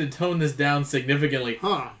 you need to tone this down significantly.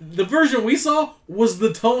 Huh. The version we saw was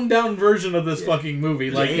the toned down version of this fucking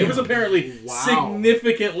movie. Like, it was apparently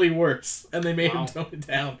significantly worse. And they made him tone it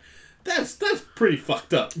down. That's pretty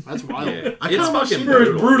fucked up. That's wild. Yeah. It's fucking For as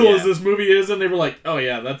brutal yeah. as this movie is, and they were like, "Oh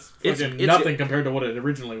yeah, that's fucking It's- nothing compared to what it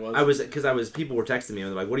originally was." People were texting me and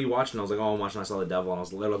they're like, "What are you watching?" I was like, "Oh, I'm watching I Saw the Devil." And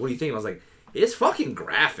they're like, "What do you think?" And I was like, "It's fucking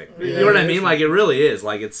graphic." You know what I mean? Like, it really is.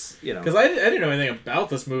 Like, it's, you know. Because I didn't know anything about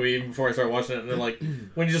this movie even before I started watching it, and then like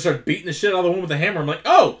when you just start beating the shit out of the one with the hammer, I'm like,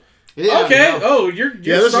 "Oh, Yeah, okay, no. oh, you're this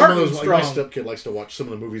is one starting of those. Like, strong." my stepkid likes to watch some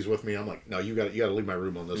of the movies with me. I'm like, no, you got to leave my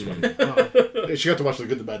room on this one. She got to watch The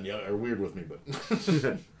Good, the Bad, and the Are Weird with me, but.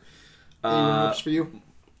 Any for you?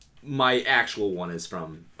 My actual one is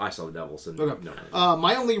from I Saw the Devil. So Okay. no.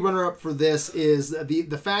 My only runner-up for this is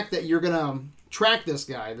the fact that you're gonna track this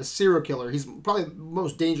guy, the serial killer. He's probably the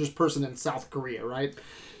most dangerous person in South Korea, right?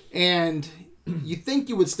 And you think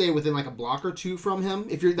you would stay within like a block or two from him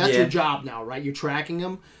if that's your job now, right? You're tracking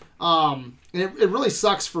him. And it really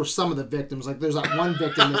sucks for some of the victims. Like there's that one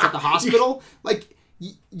victim that's at the hospital. Like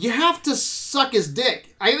you have to suck his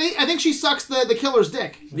dick. I think she sucks the killer's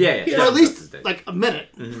dick. Yeah. For at least like a minute.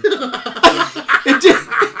 It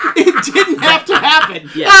didn't have to happen.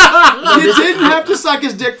 Yeah. You didn't have to suck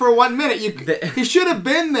his dick for 1 minute. He should have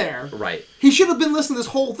been there. Right. He should have been listening to this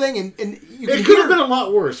whole thing, and you can It could hear, have been a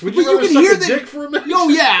lot worse. Would but you rather can suck hear a that, dick for a minute? Oh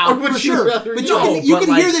yeah, Or would for you sure. rather But not? you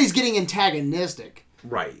can hear that he's getting antagonistic,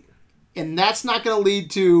 Right. and that's not going to lead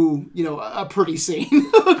to a pretty scene.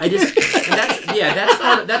 That's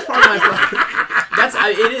part of my problem.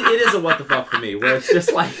 It is a what the fuck for me, where it's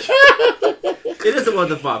just like it is a what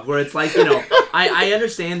the fuck, where it's like, I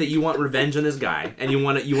understand that you want revenge on this guy and you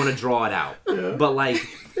want to draw it out, but like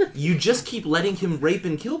you just keep letting him rape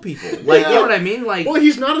and kill people, like you know what I mean, like. Well,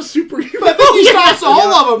 he's not a superhero. I think he stops all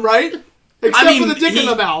of them, right? Except for the dick in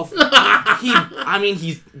the mouth. He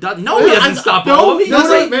doesn't stop all of them. He That's just,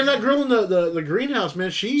 right, man. That girl in the greenhouse, man.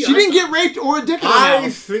 She didn't get raped or a dick in the I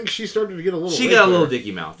mouth. think she started to get a little. She rape got a little there.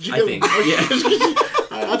 dicky mouth, She I got- think. Yeah.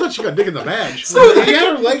 I thought she got dick in the badge. He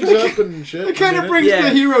had her legs up and shit. It kind of brings Yeah. the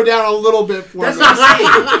hero down a little bit for That's me. what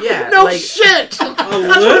I'm saying. Yeah. No like, shit. A little?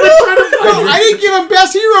 No, I didn't give him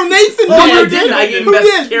best hero. Nathan No, did. I didn't. I gave him Who best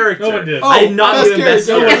did? character. No one did. I did not best give him best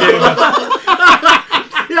character. character.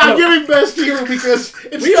 Yeah, I'm giving best hero because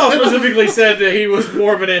it's We all specifically said that he was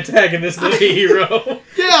more of an antagonist than a hero.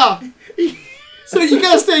 Yeah. So you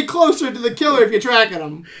gotta stay closer to the killer if you're tracking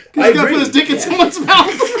him. Because I he's gonna agree. put his dick in someone's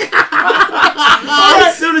mouth.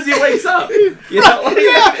 As soon as he wakes up. You know, like,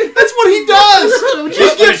 Yeah, that's what he does. He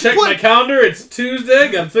Let me gives check my calendar. It's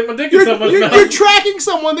Tuesday. Gotta stick my dick in you're, someone's you're, mouth. you're tracking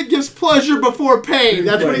someone that gives pleasure before pain.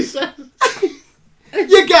 That's what he said.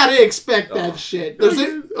 You gotta expect that shit.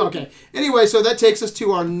 Okay. Anyway, so that takes us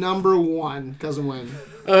to our number one, Cousin Wayne.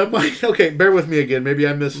 Okay, bear with me again. Maybe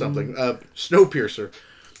I missed something. Snowpiercer.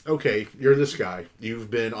 Okay, you're this guy. You've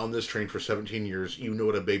been on this train for 17 years. You know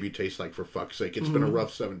what a baby tastes like, for fuck's sake. It's been a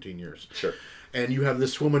rough 17 years. Sure. And you have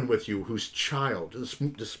this woman with you whose child,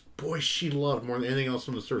 this boy she loved more than anything else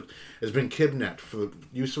on this earth, has been kidnapped for the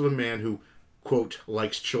use of a man who, quote,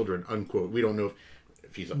 likes children, unquote. We don't know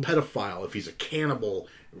if he's a pedophile, if he's a cannibal,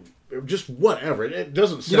 just whatever. It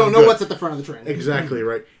doesn't sound You don't know good. what's at the front of the train. Exactly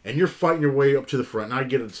right. And you're fighting your way up to the front. And I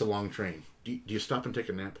get it, it's a long train. Do you stop and take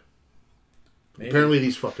a nap? Maybe. Apparently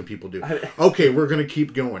these fucking people do. Okay, we're going to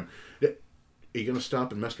keep going. Are you going to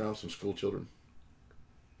stop and mess around with some school children?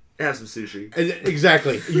 Have some sushi.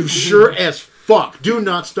 Exactly. You sure as fuck do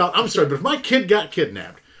not stop. I'm sorry, but if my kid got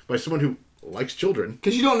kidnapped by someone who likes children,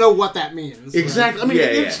 because you don't know what that means. Exactly. Right? I mean,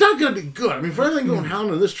 it's not going to be good. I mean, for everything going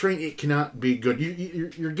down on this train, it cannot be good.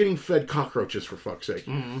 You're getting fed cockroaches, for fuck's sake.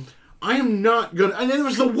 Mm-hmm. I am not going to... And then there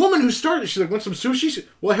was the woman who started. She's like, want some sushi?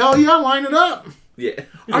 Well, hell yeah, line it up. Yeah.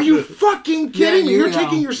 Are you fucking kidding me? You're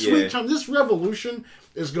taking your sweet Yeah. time. This revolution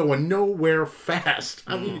is going nowhere fast.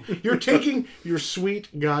 I mean, you're taking your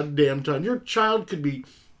sweet goddamn time. Your child could be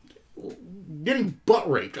getting butt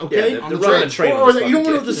raped, okay? Yeah, they're running a train or on that this you don't know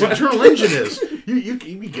fucking what this kid. internal engine is.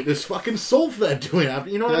 You get this fucking soul fed to it.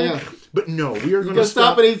 You know what I mean? Yeah. But no, we are going gonna to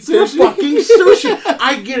stop and eat for sushi? fucking sushi.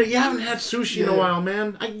 I get it. You haven't had sushi in a while,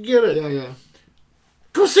 man. I get it. Yeah.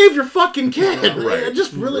 Go save your fucking kid. Right. It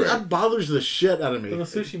just really that bothers the shit out of me. The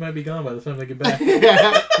sushi might be gone by the time they get back. You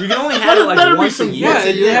can only have it better like be once a some- year. Yeah,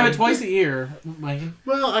 they have it twice a year. Wayne,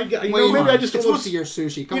 Well, maybe Wayne, I just it's don't once a year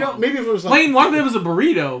sushi. Come on. maybe if it was like, Wayne, what if it was a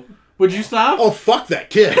burrito? Would you stop? oh fuck that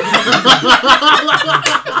kid.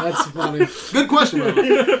 That's funny. Good question, by the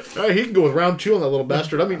way. All right, he can go with round 2 on that little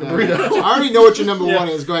bastard. I'm eating a burrito. I already know what your number one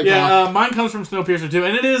is. Go ahead, Kyle. Mine comes from Snowpiercer 2,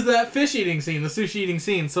 and it is that fish eating scene, the sushi eating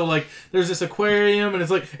scene. So, like, there's this aquarium, and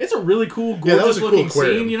it's a really cool, Yeah, that was gorgeous a cool looking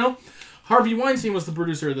aquarium. scene, you know? Harvey Weinstein was the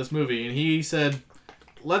producer of this movie, and he said,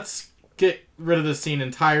 let's get rid of this scene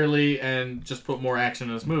entirely and just put more action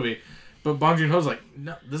in this movie. But Bong Joon-ho's like,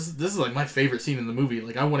 no, this is like my favorite scene in the movie.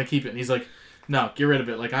 Like, I want to keep it. And he's like, no, get rid of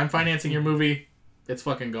it. Like, I'm financing your movie. It's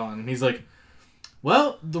fucking gone. And he's like,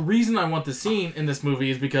 well, the reason I want the scene in this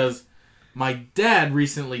movie is because my dad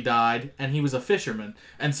recently died, and he was a fisherman.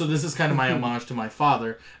 And so this is kind of my homage to my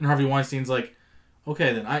father. And Harvey Weinstein's like,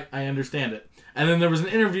 okay, then I understand it. And then there was an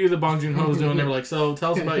interview that Bong Joon-ho was doing. They were like, so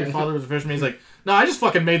tell us about your father was a fisherman. He's like, no, I just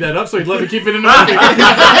fucking made that up so he'd let me keep it in the movie.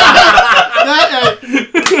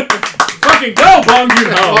 Fucking go, Bong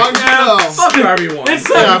Joon-ho. Bong Joon-ho. Fuck Harvey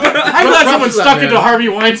Weinstein. I'm glad someone Props to that, stuck man. it to Harvey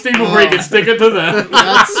Weinstein before he could stick it to them.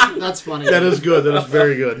 That's funny. That is good. That is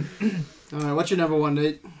very good. All right, what's your number one,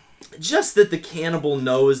 Nate? Just that the cannibal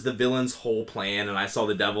knows the villain's whole plan, and I saw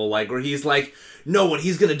the devil, like, where he's like, no, what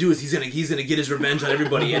he's gonna do is he's gonna get his revenge on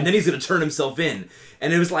everybody, and then he's gonna turn himself in.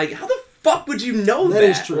 And it was like, how the fuck would you know that? That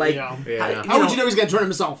is true, Like, How yeah. would you know he's gonna turn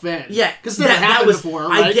himself in? Yeah, because it's never happened before,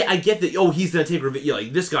 right? I get that. Oh, he's gonna take revenge.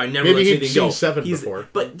 Like, this guy never Maybe lets he'd anything seen go. Seven before.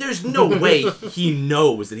 But there's no way he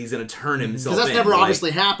knows that he's gonna turn himself in. Because that's never like, obviously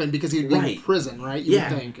happened because he'd be in Right. prison, right? You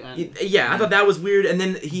Yeah, would think. I thought that was weird. And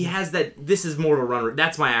then he has that. This is more of a runner.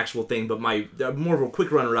 That's my actual thing. But my more of a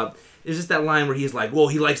quick runner up is just that line where he's like, "Well,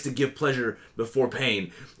 he likes to give pleasure before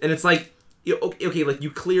pain," and it's like. Okay, like, you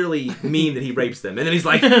clearly mean that he rapes them. And then he's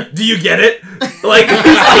like, do you get it? Like,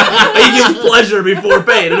 he's like, he gives pleasure before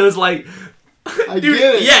pain. And it was like, I dude,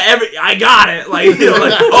 get it. yeah, I got it. Like, you know,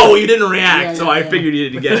 like, oh, well, you didn't react, so I figured you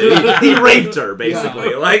didn't get it. He raped her, basically.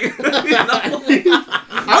 Yeah. Like, you know?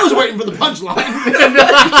 I was waiting for the punchline.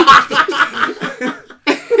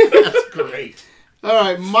 That's great. All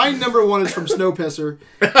right, my number one is from Snowpisser.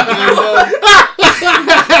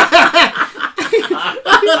 And,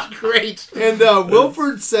 That's great. and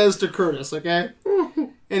Wilford says to Curtis, okay?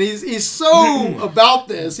 And he's so about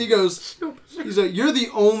this. He goes, you're the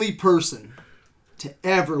only person to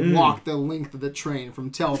ever walk the length of the train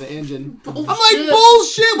from tail to engine. I'm like,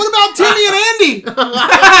 bullshit. What about Timmy and Andy? What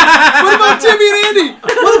about Timmy and Andy?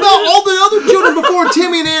 What about all the other children before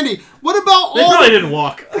Timmy and Andy? What about They all probably didn't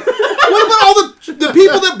walk. what about all the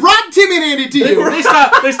people that brought Timmy and Andy to you? They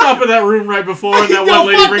stop in that room right before, and that No, one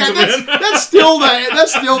lady fuck brings that. them in. That's still the engine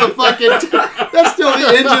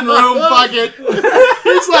room. Fuck it.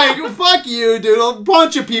 It's like, fuck you, dude. A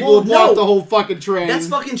bunch of people have walked the whole fucking train. That's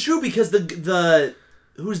fucking true, because the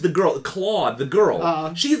who's the girl? Claude, the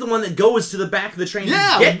girl. She's the one that goes to the back of the train to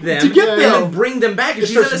get them, to get and them. then bring them back, and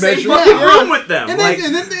she's in starts the same measuring. fucking Yeah. room with them. And Like,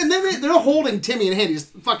 then they're holding Timmy and Andy's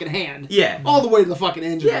fucking hand. Yeah. All the way to the fucking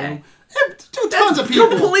engine Yeah. room. Tons of people.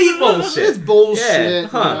 complete bullshit. It's bullshit. Yeah,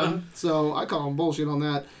 huh. man. So I call them bullshit on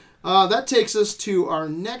that. That takes us to our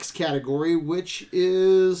next category, which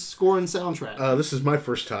is score and soundtrack. This is my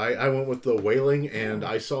first tie. I went with The Wailing and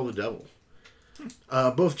I Saw the Devil.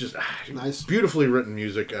 Both just Nice. beautifully written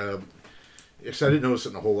music. Yes, I didn't notice it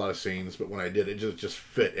in a whole lot of scenes, but when I did, it just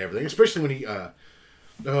fit everything. Especially when he,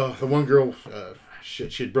 the one girl, she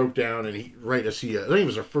had broke down, and he, right as he, I think it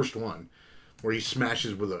was her first one, where he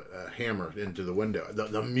smashes with a hammer into the window.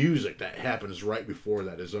 The music that happens right before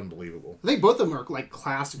that is unbelievable. I think both of them are like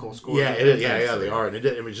classical scores. Yeah, they are, and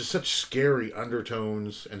it was just such scary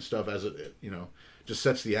undertones and stuff as it just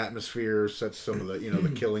sets the atmosphere, sets some of the the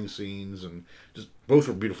killing scenes, and just both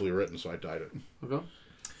were beautifully written. So I tied it. Okay.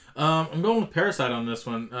 I'm going with Parasite on this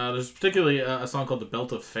one. There's particularly a song called "The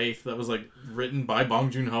Belt of Faith" that was like written by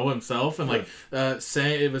Bong Joon-ho himself, and like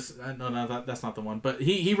say it was that's not the one, but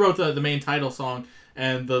he wrote the main title song,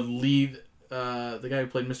 and the lead the guy who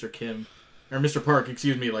played Mr. Kim or Mr. Park,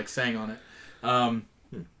 excuse me, like sang on it.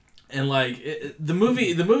 And like the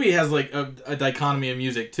movie has like a dichotomy of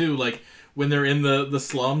music too, like. When they're in the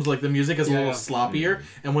slums, like the music is a little sloppier,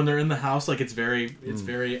 and when they're in the house, like it's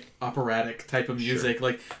very operatic type of music.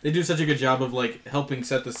 Sure. Like they do such a good job of like helping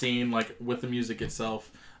set the scene, like with the music itself.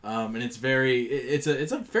 And it's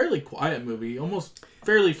a fairly quiet movie, almost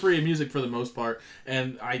fairly free of music for the most part.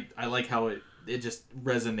 And I like how it just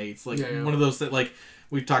resonates. Like one of those that like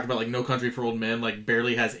we've talked about, like No Country for Old Men, like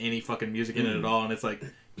barely has any fucking music in it at all, and it's like.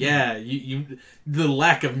 Yeah, you the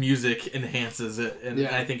lack of music enhances it, and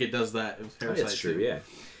I think it does that. That's true. Too. Yeah,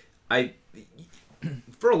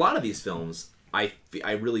 for a lot of these films, I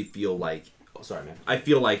really feel like I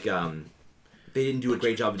feel like they didn't do a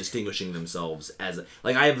great job of distinguishing themselves as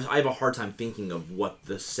like I have a hard time thinking of what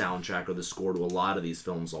the soundtrack or the score to a lot of these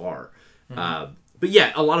films are. Mm-hmm. But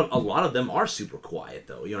yeah, a lot of them are super quiet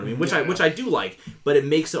though. You know what I mean? Which I do like, but it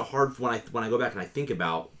makes it hard when I go back and I think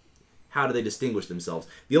about. How do they distinguish themselves?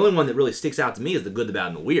 The only one that really sticks out to me is The Good, the Bad,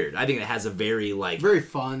 and the Weird. I think it has a very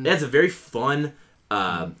fun. It has a very fun.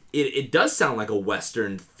 It does sound like a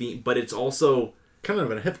Western theme, but it's also kind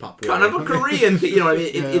of a hip hop. Kind of a Korean. You know, what I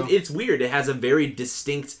mean, it's weird. It has a very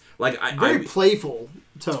distinct, like very playful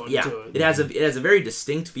tone. Yeah, to it. It has a very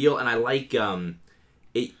distinct feel, and I like. I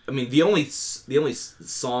mean, the only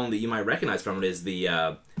song that you might recognize from it is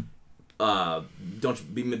the.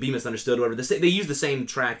 Don't be misunderstood. Whatever they use the same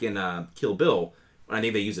track in Kill Bill. I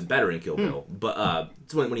think they use it better in Kill Bill. But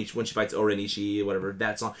it's when she fights Oren Ishii, whatever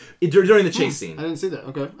that song during the chase scene. I didn't see that.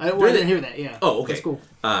 Okay, I didn't hear that. Yeah. Oh, okay. That's cool.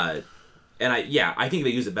 And I think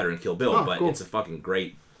they use it better in Kill Bill. But cool. It's a fucking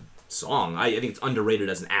great song. I think it's underrated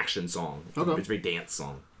as an action song. Okay. It's a very dance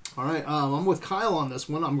song. All right. I'm with Kyle on this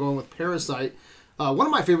one. I'm going with Parasite. One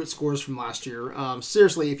of my favorite scores from last year.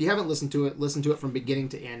 Seriously, if you haven't listened to it, listen to it from beginning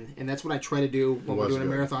to end. And that's what I try to do when we're doing a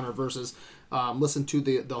marathon or versus. Listen to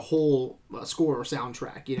the whole score or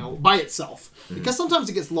soundtrack, by itself. Mm-hmm. Because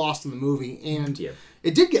sometimes it gets lost in the movie. And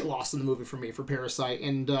it did get lost in the movie for me, for Parasite.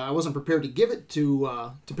 And I wasn't prepared to give it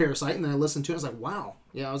to Parasite. And then I listened to it. I was like, wow.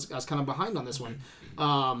 Yeah, I was kind of behind on this one.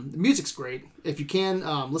 The music's great. If you can,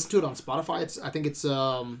 listen to it on Spotify. I think it's...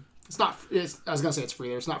 I was gonna say it's free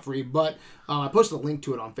there. It's not free, but I posted a link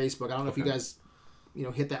to it on Facebook. I don't know if you guys,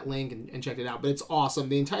 hit that link and checked it out, but it's awesome.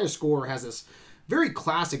 The entire score has this very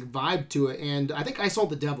classic vibe to it, and I think I Saw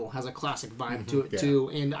the Devil has a classic vibe to it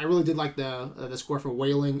too. And I really did like the score for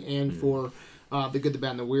Wailing and for The Good, the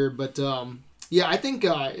Bad, and the Weird. But I think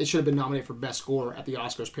it should have been nominated for Best Score at the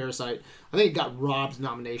Oscars. Parasite. I think it got robbed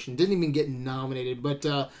nomination. Didn't even get nominated. But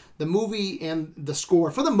the movie and the score,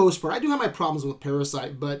 for the most part, I do have my problems with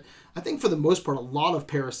Parasite, but I think for the most part, a lot of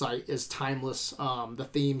Parasite is timeless. The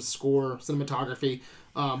themes, score, cinematography.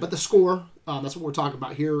 But the score, that's what we're talking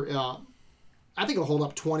about here. I think it'll hold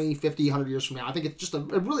up 20, 50, 100 years from now. I think it's just a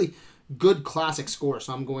really good classic score,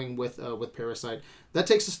 so I'm going with Parasite. That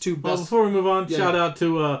takes us to best... Well, before we move on, shout out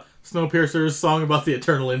to Snowpiercer's song about the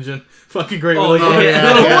eternal engine. Fucking great. Oh,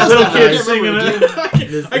 Little kids singing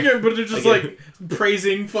it. I can't, but they're just like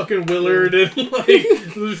praising fucking Willard and like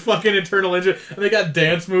the fucking eternal engine, and they got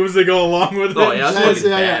dance moves that go along with it. Oh yeah, that's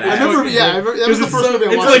I remember. That was the first movie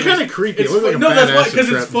I watched. It's like kind of creepy. That's why, because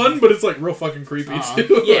it's fun, but it's like real fucking creepy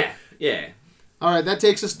too. Yeah. All right, that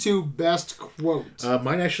takes us to best quote.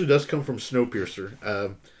 Mine actually does come from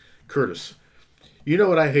Snowpiercer. Curtis, you know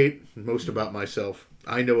what I hate most about myself?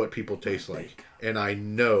 I know what people taste like, and I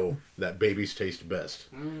know that babies taste best.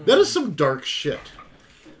 That is some dark shit.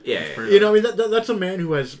 Yeah. I mean, that's a man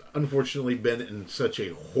who has unfortunately been in such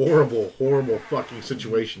a horrible, horrible fucking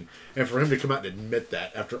situation, and for him to come out and admit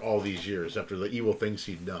that after all these years, after the evil things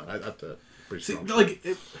he'd done, that's a pretty strong.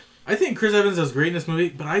 I think Chris Evans does great in this movie,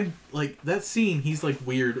 but I like that scene. He's like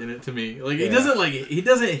weird in it to me. Like he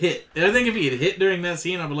doesn't hit. And I think if he had hit during that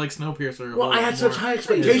scene, I would like Snowpiercer. Well, I had such high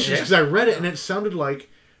expectations because I read it and it sounded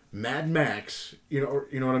like Mad Max. You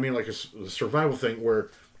know what I mean, like a survival thing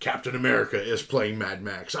where Captain America is playing Mad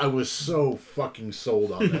Max. I was so fucking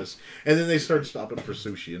sold on this, and then they started stopping for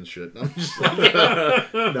sushi and shit. And I'm just like,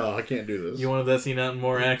 no, I can't do this. You wanted that scene out in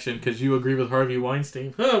more action because you agree with Harvey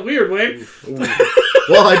Weinstein. Huh, weird, Wayne.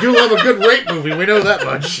 Well, I do love a good rape movie. We know that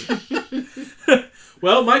much.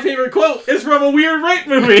 Well, my favorite quote is from a weird rape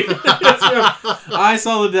movie. It's from I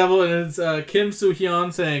Saw the Devil, and it's Kim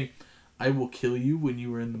Soo-hyun saying, I will kill you when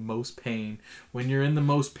you are in the most pain. When you're in the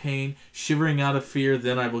most pain, shivering out of fear,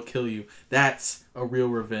 then I will kill you. That's a real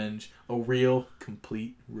revenge. A real,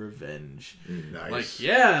 complete revenge. Nice. Like,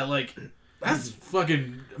 yeah, like, that's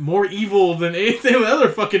fucking more evil than anything the other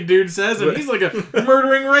fucking dude says, and he's like a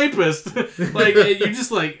murdering rapist. Like, you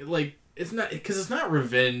just, like, it's not, because it's not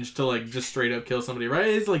revenge to, like, just straight up kill somebody, right?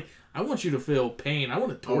 It's like, I want you to feel pain. I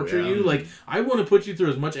want to torture you. Like, I want to put you through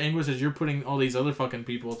as much anguish as you're putting all these other fucking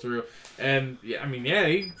people through. And, yeah, I mean, yeah,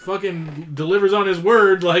 he fucking delivers on his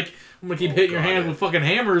word. Like, I'm going to keep hitting your hands with fucking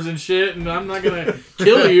hammers and shit, and I'm not going to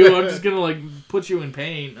kill you. I'm just going to, like, put you in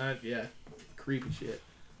pain. Yeah, creepy shit.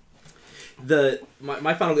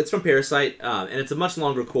 My final, it's from Parasite, and it's a much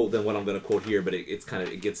longer quote than what I'm going to quote here, but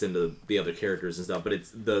it gets into the other characters and stuff. But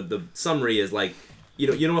it's the summary is like,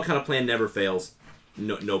 you know what kind of plan never fails?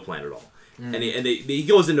 No plan at all. And he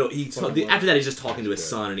goes into after that he's just talking to his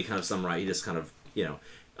son, and he kind of summarizes. He just kind of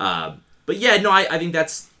but yeah, no, I think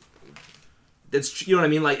that's you know what I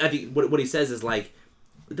mean. Like, I think what he says is like,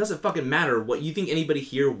 it doesn't fucking matter what you think. Anybody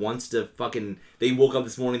here wants to fucking, they woke up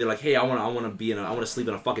this morning, they're like, hey, I want to sleep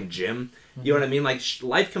in a fucking gym. You know what I mean? Like,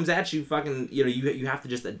 life comes at you fucking, you know, you have to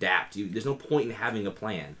just adapt. There's no point in having a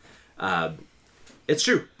plan. It's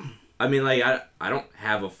true. I mean, like, I don't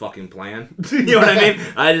have a fucking plan. You know what I mean?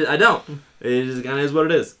 I don't. It just kind of is what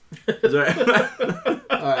it is. It's all right.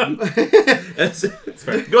 It's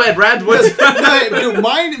fair. Go ahead, Brad.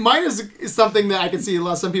 Mine is something that I can see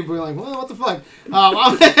some people being like, well, what the fuck?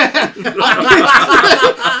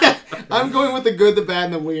 I'm going with the good, the bad,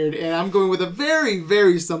 and the weird, and I'm going with a very,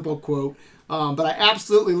 very simple quote, but I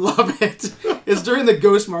absolutely love it. It's during the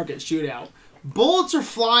Ghost Market shootout. Bullets are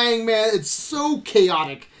flying, man. It's so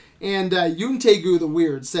chaotic. And Yoon Tae-gu, the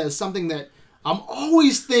weird, says something that I'm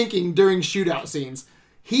always thinking during shootout scenes.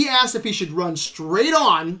 He asks if he should run straight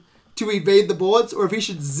on to evade the bullets, or if he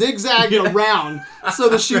should zigzag around so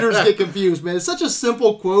the shooters get confused, man. It's such a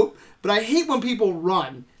simple quote, but I hate when people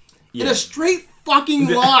run in a straight fucking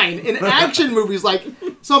line in action movies. Like,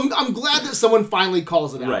 so I'm glad that someone finally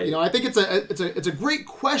calls it out. Right. You know, I think it's a great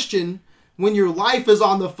question when your life is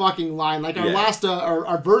on the fucking line. Like our last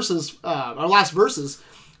verses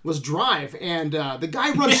was Drive, and the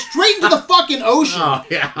guy runs straight into the fucking ocean. Oh,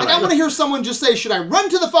 yeah. Like, I want to hear someone just say, should I run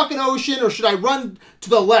to the fucking ocean, or should I run to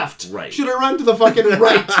the left? Right. Should I run to the fucking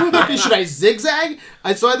right? Should I zigzag?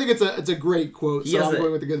 So I think it's a great quote. So I'm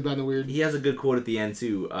going with the good, the bad, and the weird. He has a good quote at the end,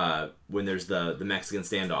 too, when there's the Mexican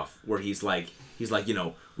standoff, where he's like, you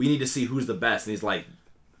know, we need to see who's the best, and he's like,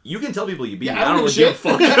 you can tell people you beat me. I don't really give a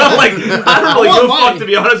fuck. Like, I don't really give a fuck, to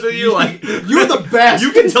be honest with you. Like, you're the best.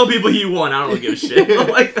 You can tell people you won. I don't really give a shit.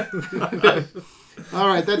 Like, all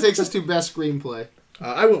right, that takes us to best screenplay.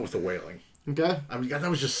 I went with The Wailing. Okay. I mean, God, that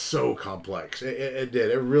was just so complex. It did.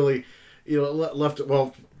 It really, you know, left it.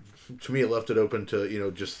 Well, to me, it left it open to, you know,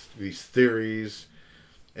 just these theories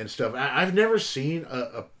and stuff. I've never seen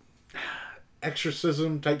a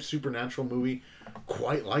exorcism type supernatural movie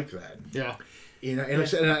quite like that. Yeah. You know,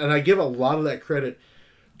 and I give a lot of that credit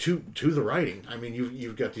to the writing. I mean,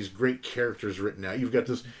 you've got these great characters written out. You've got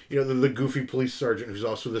this, you know, the goofy police sergeant who's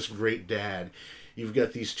also this great dad. You've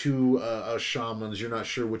got these two shamans. You're not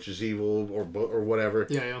sure which is evil or whatever.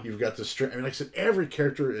 Yeah. You've got this. I mean, like I said, every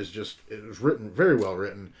character is just, it was written very well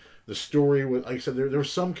written. The story, like I said, there were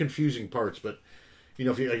some confusing parts, but you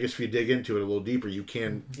know, if you dig into it a little deeper, you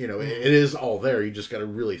can, you know, it is all there. You just got to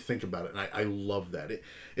really think about it, and I love that.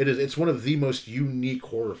 It's one of the most unique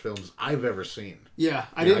horror films I've ever seen. Yeah,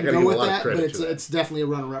 I didn't go with that, but it's definitely a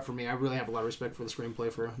runner-up for me. I really have a lot of respect for the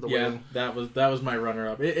screenplay for The Wailing. Yeah, that was my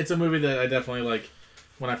runner-up. It's a movie that I definitely, like,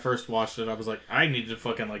 when I first watched it, I was like, I need to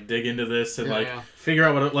fucking, like, dig into this and, figure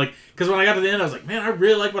out what it, like, because when I got to the end, I was like, man, I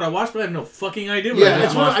really like what I watched, but I have no fucking idea what I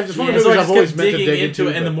just watched. So I just kept digging into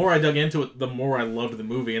it, and the more I dug into it, the more I loved the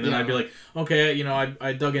movie. And then I'd be like, okay, you know,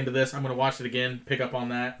 I dug into this, I'm going to watch it again, pick up on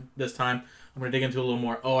that this time. I'm going to dig into it a little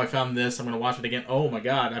more. Oh, I found this, I'm going to watch it again. Oh my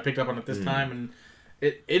god, I picked up on it this time. And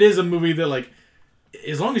it is a movie that, like,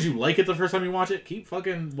 as long as you like it the first time you watch it, keep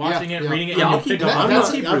fucking watching it, reading it. Yeah, I'll keep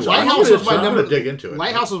Lighthouse was my number. Dig into it.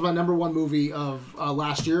 Lighthouse was my number one movie of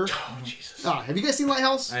last year. Oh Jesus! Have you guys seen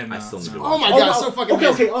Lighthouse? I still need to watch. Oh my god, so fucking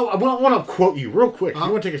okay. Oh, I want to quote you real quick. You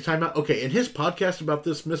want to take a time out? Okay, in his podcast about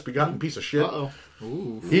this misbegotten piece of shit.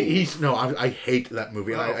 He's I hate that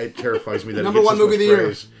movie. And it terrifies me that number one movie of the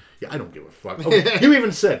year. Yeah, I don't give a fuck. Okay, you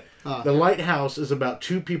even said The Lighthouse is about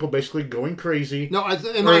two people basically going crazy. No,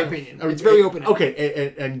 in my opinion, it's very open.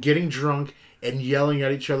 Okay, and getting drunk and yelling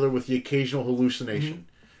at each other with the occasional hallucination.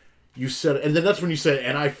 You said it, and then that's when you said,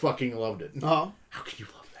 and I fucking loved it. How can you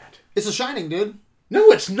love that? It's The Shining, dude.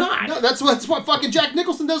 No, it's not. No, that's what fucking Jack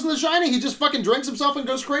Nicholson does in The Shining. He just fucking drinks himself and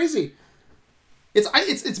goes crazy.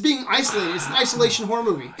 It's being isolated. It's an isolation horror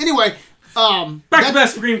movie. Anyway. Back to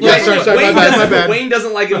best screenplay. Yeah, sorry, my bad. Wayne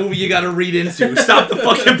doesn't like a movie you gotta read into. Stop the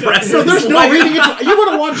fucking press. No, there's no reading into. You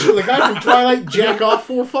want to watch the guy from Twilight jack off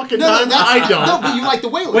 4 fucking times? I don't. No, but you like The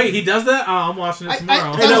Wailing. Wait, he does that? Oh, I'm watching it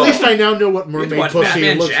tomorrow. And at least I now know what mermaid pussy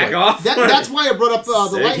Batman looks jack like. off. That's why I brought up The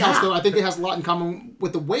Lighthouse, though. I think it has a lot in common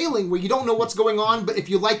with The Wailing, where you don't know what's going on, but if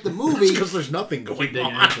you like the movie... because there's nothing going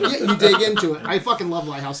on. Yeah, you dig into it. I fucking love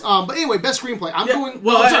Lighthouse. But anyway, best screenplay. I'm going...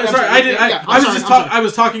 Well, I'm sorry. I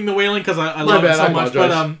was talking The Wailing because I love it so much,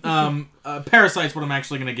 but Parasite's what I'm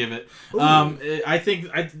actually going to give it. I think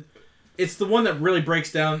it's the one that really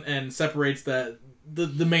breaks down and separates the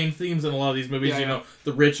main themes in a lot of these movies. Yeah.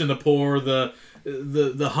 The rich and the poor,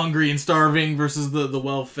 the hungry and starving versus the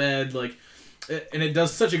well-fed. Like, and it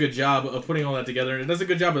does such a good job of putting all that together, and it does a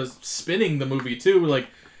good job of spinning the movie too. Like,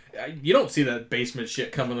 you don't see that basement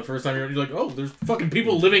shit coming the first time. You're like, oh, there's fucking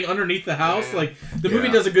people living underneath the house. Yeah. Like, the movie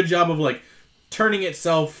does a good job of like turning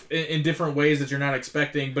itself in different ways that you're not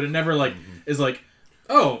expecting, but it never like is like,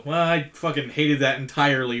 oh, well, I fucking hated that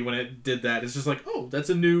entirely when it did that. It's just like, oh, that's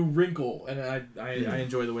a new wrinkle, and I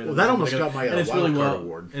enjoy the way that almost got my Wild Card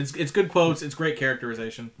award. It's good quotes, it's great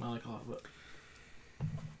characterization. I like a lot of it.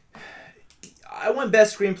 I went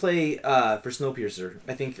best screenplay for Snowpiercer.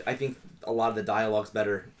 I think a lot of the dialogue's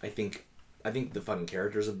better. I think the fucking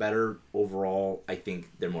characters are better overall. I think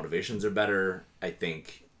their motivations are better. I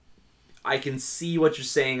think I can see what you're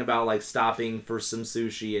saying about like stopping for some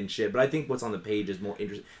sushi and shit, but I think what's on the page is more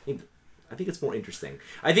interesting. I think it's more interesting.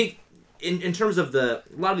 I think in terms of a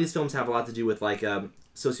lot of these films have a lot to do with like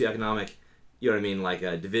socioeconomic, you know what I mean, like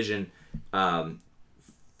division.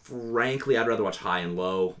 Frankly, I'd rather watch High and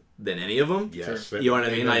Low than any of them. Yes, you know what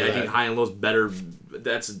I mean. I think High and Low's better.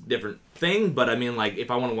 That's a different thing, but I mean, like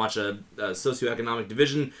if I want to watch a socioeconomic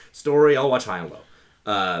division story, I'll watch High and Low.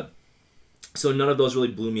 So none of those really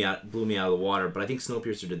blew me out of the water, but I think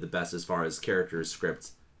Snowpiercer did the best as far as characters, script,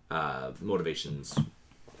 motivations,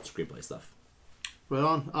 screenplay stuff. Right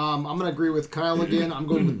on. I'm going to agree with Kyle again. I'm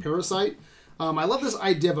going with Parasite. I love this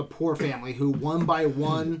idea of a poor family who, one by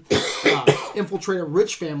one, infiltrate a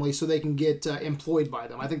rich family so they can get employed by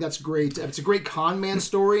them. I think that's great. It's a great con man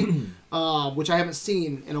story, which I haven't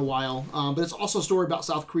seen in a while. But it's also a story about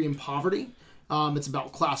South Korean poverty. It's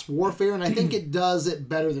about class warfare, and I think it does it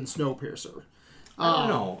better than Snowpiercer. I don't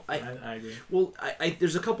know. I agree. Well,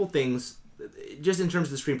 there's a couple things, just in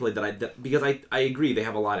terms of the screenplay, because I agree they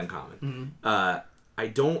have a lot in common. I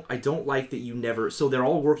don't like that you never. So they're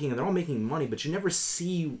all working and they're all making money, but you never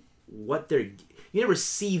see you never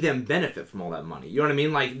see them benefit from all that money. You know what I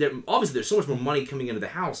mean? Like, obviously there's so much more money coming into the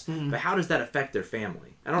house, but how does that affect their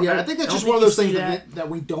family? I think that's just one of those things that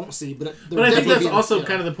we don't see. But I think that's also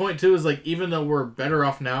kind of the point too. Is like, even though we're better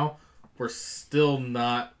off now, we're still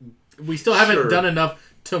not. We still haven't done enough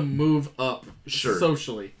to move up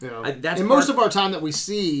socially. Yeah. Most of our time that we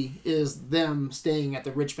see is them staying at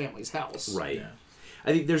the rich family's house. Right. Yeah.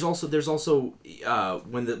 I think there's also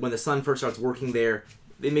when the son first starts working there,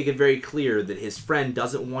 they make it very clear that his friend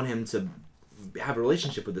doesn't want him to have a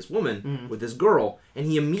relationship with this woman, with this girl, and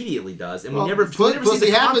he immediately does, and we never see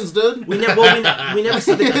the happens, dude. We never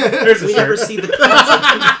see the we never see the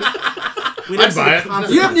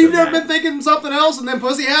concept. You've never been thinking something else, and then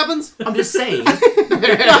pussy happens. I'm just saying.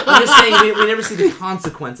 We never see the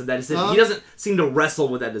consequence of that decision. He doesn't seem to wrestle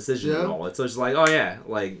with that decision at all. It's just like, oh yeah,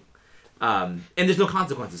 like. And there's no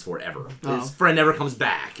consequences for it ever. His friend never comes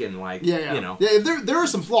back, and like, you know. Yeah, there are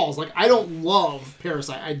some flaws. Like, I don't love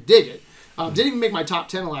Parasite. I dig it. Didn't even make my top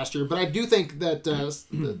 10 last year, but I do think that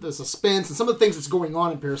the suspense and some of the things that's going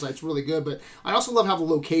on in Parasite is really good. But I also love how the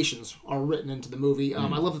locations are written into the movie. I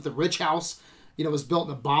love that the rich house, was built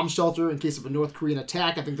in a bomb shelter in case of a North Korean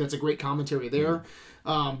attack. I think that's a great commentary there.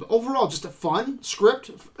 But overall, just a fun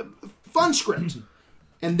script.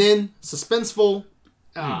 And then suspenseful.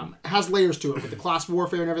 Has layers to it with the class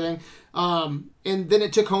warfare and everything. And then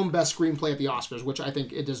it took home Best Screenplay at the Oscars, which I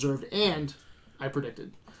think it deserved, and I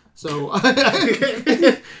predicted. So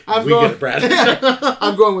I'm going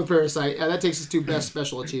with Parasite. That takes us to Best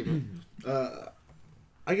Special Achievement.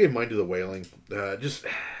 I gave mine to The Wailing. Just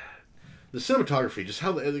the cinematography, just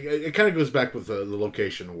how it kind of goes back with the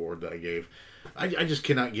location award that I gave. I just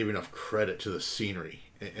cannot give enough credit to the scenery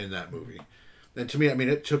in that movie. And to me, I mean,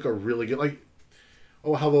 it took a really good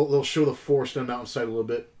how they'll show the forest and the mountainside a little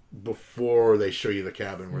bit before they show you the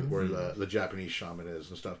cabin where the Japanese shaman is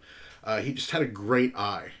and stuff. He just had a great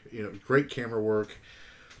eye, great camera work.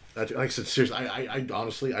 Like I said, seriously, I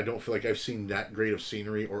honestly, I don't feel like I've seen that great of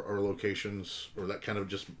scenery or locations or that kind of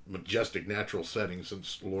just majestic natural setting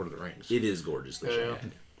since Lord of the Rings. It is gorgeous.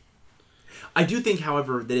 I do think,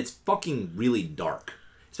 however, that it's fucking really dark,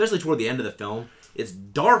 especially toward the end of the film. It's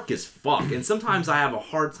dark as fuck, and sometimes I have a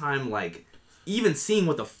hard time like even seeing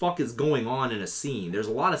what the fuck is going on in a scene. There's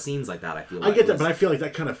a lot of scenes like that. I feel. I get that, but I feel like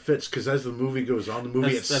that kind of fits because as the movie goes on, the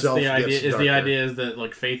movie itself the idea, gets darker. The idea is that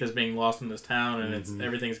like faith is being lost in this town, and it's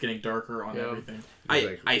everything's getting darker on everything.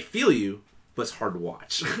 I feel you, but it's hard to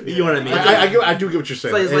watch. You know what I mean? I do get what you're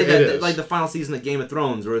saying. It's like the final season of Game of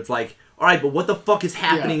Thrones, where it's like, all right, but what the fuck is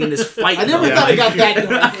happening in this fight? I never thought it got that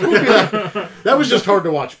dark. That was just hard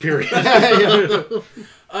to watch. Period.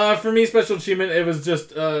 For me, special achievement, it was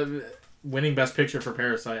just winning Best Picture for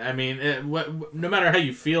Parasite. I mean, no matter how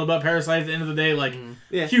you feel about Parasite, at the end of the day, like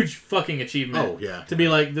huge fucking achievement. Oh yeah. To be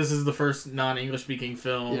like, this is the first non-English speaking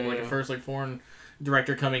film, the first like foreign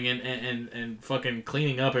director coming in and fucking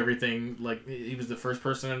cleaning up everything. Like he was the first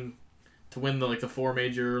person to win the four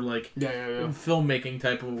major filmmaking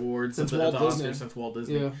type of awards since Walt Disney. Since Walt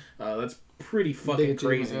Disney. That's pretty fucking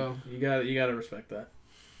crazy. You gotta respect that.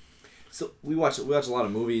 So we watch a lot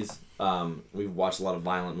of movies. We've watched a lot of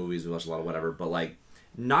violent movies. We watched a lot of whatever, but like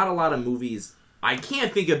not a lot of movies. I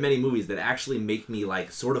can't think of many movies that actually make me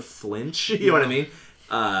like sort of flinch. You know what I mean?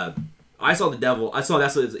 I saw The Devil. That's what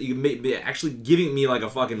actually giving me like a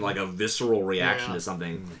fucking like a visceral reaction to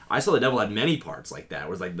something. I saw The Devil had many parts like that. It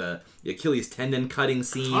was like the Achilles tendon cutting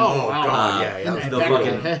scene. Oh god,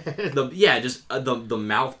 the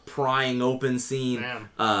mouth prying open scene.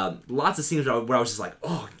 Lots of scenes where I was just like,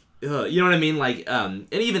 oh. You know what I mean? Like, and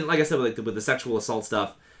even like I said, with the sexual assault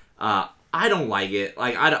stuff, I don't like it.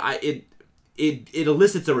 Like, it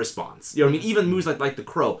elicits a response. You know what I mean? Even movies like The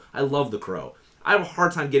Crow. I love The Crow. I have a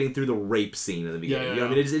hard time getting through the rape scene in the beginning. You know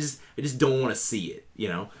what I mean? I just don't want to see it. You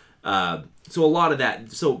know. So a lot of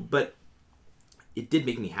that. But it did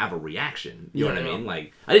make me have a reaction. You know what I mean?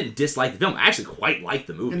 Like, I didn't dislike the film. I actually quite liked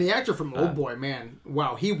the movie. And the actor from Oldboy, man,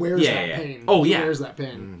 wow, he wears that pain. Oh he yeah, wears that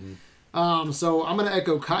pain. So I'm going to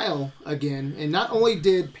echo Kyle again. And not only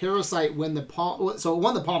did Parasite win the Palme... So it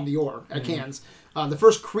won the Palme d'Or at Cannes. The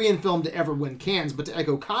first Korean film to ever win Cannes. But to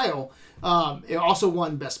echo Kyle, it also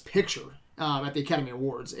won Best Picture at the Academy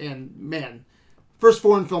Awards. And, man, first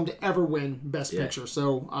foreign film to ever win Best Picture.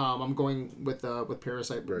 So I'm going with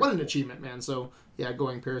Parasite. What an achievement, man. So, yeah,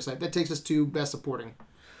 going Parasite. That takes us to Best Supporting.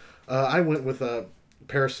 I went with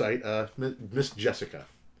Parasite, Miss Jessica.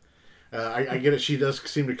 I get it. She does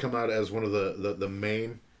seem to come out as one of the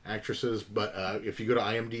main actresses, but if you go to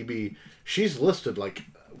IMDb, she's listed like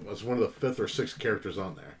as one of the 5th or 6th characters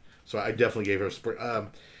on there. So I definitely gave her a support.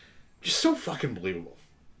 Just so fucking believable.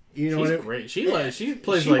 You know, she's great. She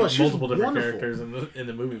plays multiple different characters in the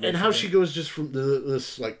movie. Basically. And how she goes just from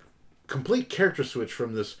this like complete character switch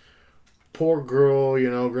from this poor girl,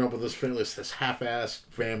 you know, growing up with this half-assed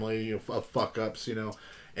family of fuck-ups, you know,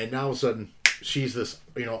 and now all of a sudden she's this,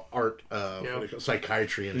 you know, art,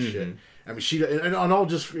 psychiatry and shit. I mean, she and all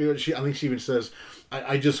just, you know, I think she even says,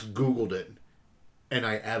 I just Googled it, and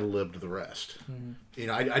I ad-libbed the rest. You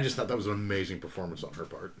know, I just thought that was an amazing performance on her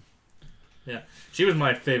part. Yeah, she was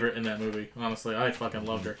my favorite in that movie. Honestly, I fucking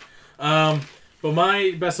loved her. But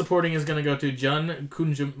my best supporting is gonna go to Jun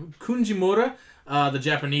Kunjimura, the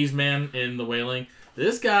Japanese man in The Wailing.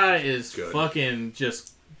 This guy is fucking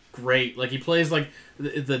just great. Like, he plays like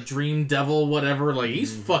the dream devil, whatever. Like,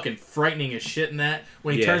 he's fucking frightening as shit in that.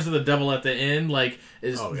 When he turns to the devil at the end, like,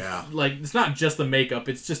 like, it's not just the makeup,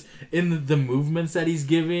 it's just in the movements that he's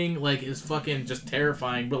giving, like, is fucking just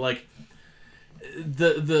terrifying. But like,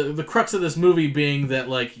 the crux of this movie being that,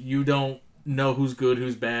 like, you don't know who's good,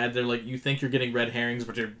 who's bad. They're like, you think you're getting red herrings,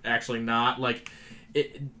 but you're actually not. Like,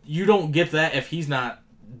 you don't get that if he's not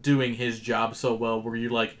doing his job so well, where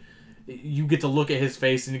you're like, you get to look at his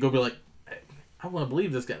face and you go be like, I want to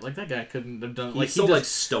believe this guy. Like, that guy couldn't have done it. Like, he's so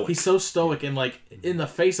stoic. He's so stoic, and like in the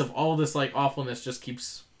face of all this like awfulness, just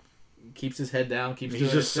keeps his head down. He's doing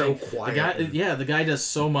just so quiet. The guy does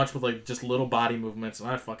so much with like just little body movements, and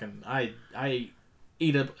I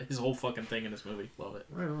eat up his whole fucking thing in this movie. Love it.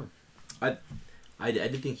 Right on. I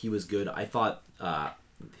did think he was good. I thought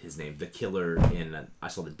his name, the killer in I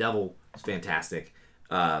Saw the Devil, was fantastic.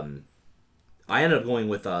 I ended up going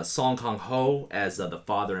with Song Kang-ho as the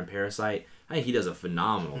father in Parasite. I think he does a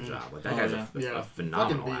phenomenal job. Like, that guy's a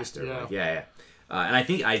phenomenal actor. Yeah. And I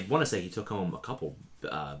think I want to say he took home a couple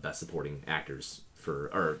best supporting actors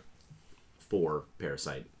for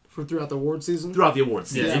Parasite. Throughout the award season? Throughout the awards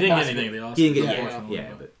season. Yeah, he didn't get anything in the Oscars. He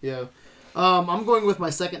didn't get Yeah. I'm going with my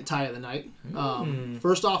second tie of the night.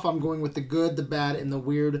 First off, I'm going with the good, the bad, and the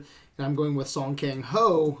weird. And I'm going with Song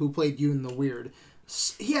Kang-ho, who played Yoon in The Weird.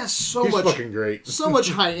 He has he's fucking great. So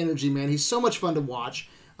much high energy, man. He's so much fun to watch.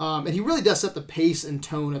 And he really does set the pace and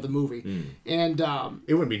tone of the movie. And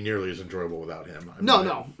it wouldn't be nearly as enjoyable without him.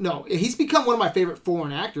 No. He's become one of my favorite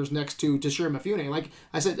foreign actors next to Toshiro Mifune. Like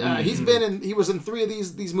I said, he was in 3 of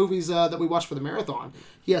these movies that we watched for the marathon.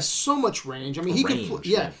 He has so much range. I mean, he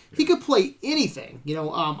could play anything. You know,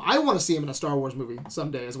 I want to see him in a Star Wars movie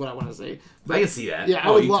someday. Is what I want to say. But, I can see that. Yeah,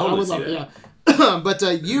 I would love it. Yeah. But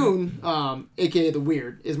Yoon, aka The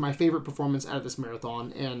Weird, is my favorite performance out of this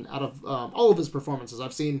marathon, and out of all of his performances.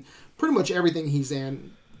 I've seen pretty much everything he's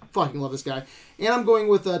in. Fucking love this guy. And I'm going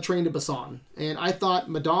with Train to Busan. And I thought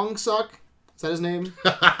Madong Suk, is that his name?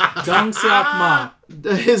 Dong Seok Ma.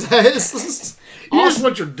 You just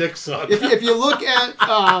want your dick sucked. If you look at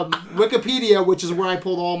Wikipedia, which is where I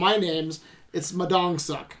pulled all my names, it's Madong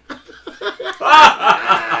Suk.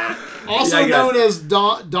 Also known as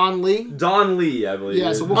Don Lee. Don Lee, I believe.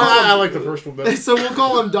 Yeah, so we'll I like the first one better. So we'll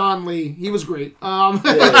call him Don Lee. He was great.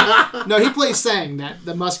 No, he plays Sang,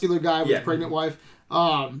 the muscular guy with the pregnant wife.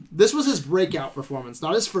 This was his breakout performance.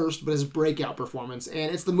 Not his first, but his breakout performance.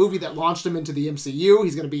 And it's the movie that launched him into the MCU.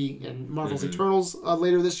 He's going to be in Marvel's Eternals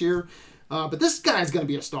later this year. But this guy's going to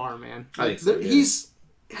be a star, man. I think so, He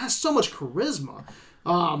has so much charisma.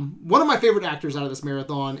 One of my favorite actors out of this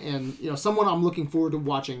marathon, and someone I'm looking forward to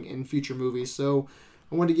watching in future movies. So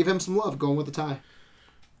I wanted to give him some love, going with the tie.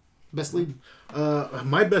 Best lead.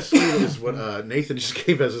 My best lead is what Nathan just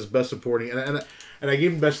gave as his best supporting, and I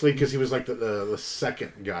gave him best lead because he was like the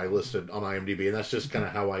second guy listed on IMDb, and that's just kind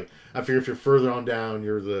of how I figure if you're further on down,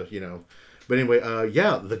 you're the But anyway,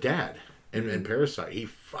 the dad and Parasite, he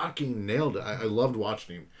fucking nailed it. I loved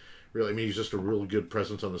watching him. Really, I mean, he's just a real good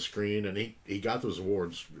presence on the screen, and he got those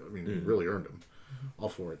awards. I mean, he really earned them. All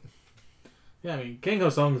for it. Yeah, I mean, Kang Ho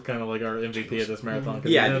Song is kind of like our MVP at this marathon.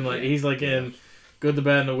 Yeah, he's like in Good, the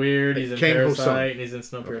Bad, and the Weird. He's in Parasite, and he's in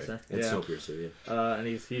Snowpiercer. Okay. And Snowpiercer, and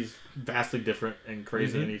he's vastly different and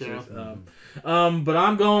crazy in each of these. But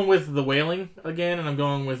I'm going with The Wailing again, and I'm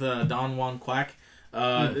going with Don Wan Quack,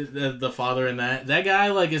 the father in that. That guy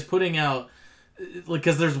is putting out.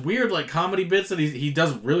 Because there's weird comedy bits that he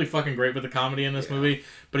does really fucking great with the comedy in this movie,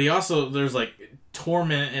 but he also there's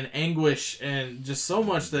torment and anguish and just so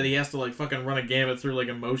much that he has to fucking run a gamut through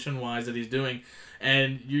emotion wise that he's doing,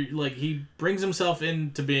 and he brings himself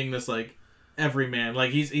into being this everyman.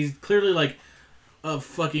 He's clearly a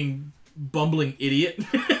fucking bumbling idiot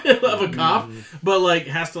of a cop, but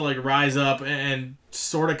has to rise up and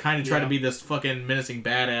sort of kind of try to be this fucking menacing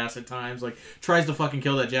badass at times, tries to fucking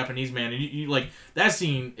kill that Japanese man, and you that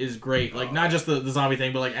scene is great, not just the zombie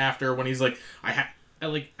thing, but after when he's I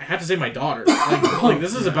have to save my daughter,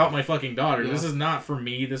 this is about my fucking daughter, this is not for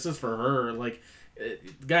me, this is for her, the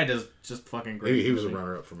guy does just fucking great. He was a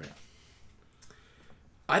runner-up for me.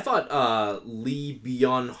 I thought Lee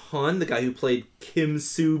Byung-hun, the guy who played Kim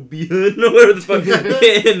Soo-byun, or whatever the fuck,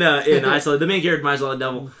 in Isolate, the main character in Isolate the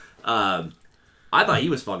Devil, I thought he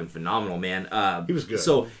was fucking phenomenal, man. He was good.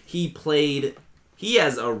 So he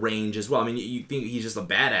has a range as well. I mean, you think he's just a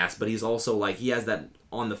badass, but he's also he has that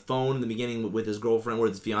on the phone in the beginning with his girlfriend or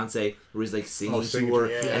his fiance, where he's singing to her,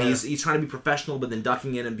 and he's trying to be professional, but then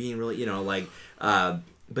ducking in and being really,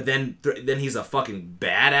 but then he's a fucking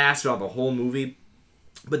badass throughout the whole movie.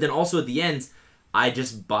 But then also at the end, I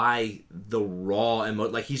just buy the raw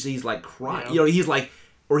he's crying,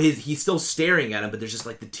 he's he's still staring at him, but there's just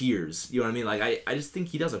the tears, you know what I mean? I just think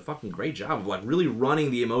he does a fucking great job of really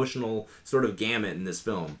running the emotional sort of gamut in this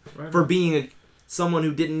film, for being someone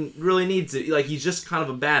who didn't really need to, he's just kind of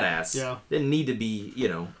a badass. Yeah, didn't need to be,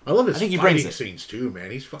 I love his fighting scenes too,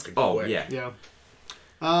 man. He's fucking quick. Yeah.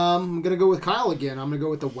 I'm gonna go with Kyle again. I'm gonna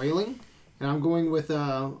go with The Wailing. And I'm going with,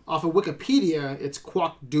 off of Wikipedia, it's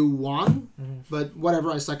Kwok Do-won, but whatever,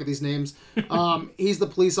 I suck at these names. He's the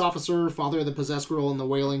police officer, father of the possessed girl in The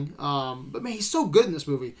Wailing. But man, he's so good in this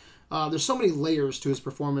movie. There's so many layers to his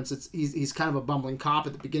performance. He's kind of a bumbling cop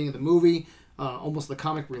at the beginning of the movie, almost the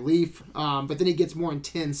comic relief. But then he gets more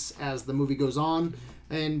intense as the movie goes on.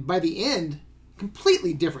 And by the end,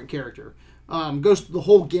 completely different character. Goes through the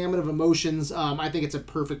whole gamut of emotions. I think it's a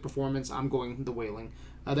perfect performance. I'm going The Wailing.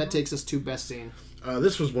 That takes us to best scene.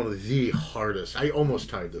 This was one of the hardest. I almost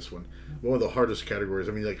tied this one. One of the hardest categories.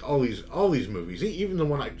 I mean, all these movies, even the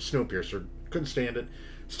one Snowpiercer, couldn't stand it.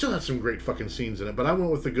 Still had some great fucking scenes in it. But I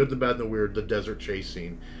went with The Good, the Bad, and the Weird, the desert chase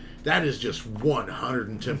scene. That is just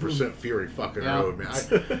 110% Fury fucking road,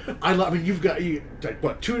 man. I mean, you've got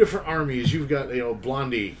two different armies. You've got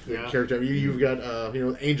Blondie character. You've got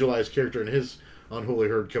Angel Eyes character and his unholy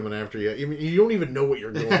herd coming after you. I mean, you don't even know what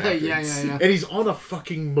you're going after. Yeah. And he's on a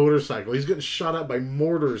fucking motorcycle. He's getting shot at by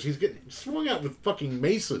mortars. He's getting swung out with fucking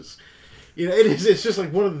maces. You know, it is. It's just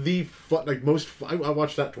like one of the fun, like most. I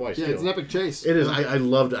watched that twice. Yeah, too. it's an epic chase. It is. I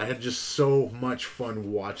loved it. I had just so much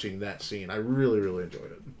fun watching that scene. I really, really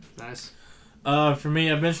enjoyed it. Nice. For me,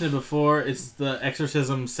 I've mentioned it before. It's the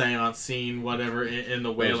exorcism seance scene, whatever, in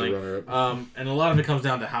The Wailing. And a lot of it comes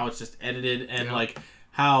down to how it's just edited and like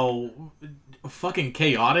how fucking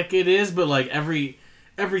chaotic it is. But like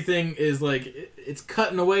everything is like it's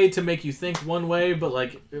cut in a way to make you think one way, but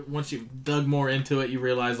like once you dug more into it, you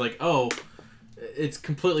realize like, oh, it's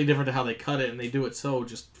completely different to how they cut it, and they do it so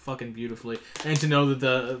just fucking beautifully. And to know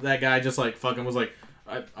that that guy just like fucking was like,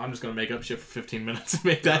 I'm just gonna make up shit for 15 minutes and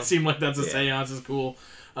make that seem like that's a seance is cool.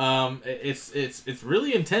 It's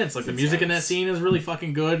really intense. Like the music in that scene is really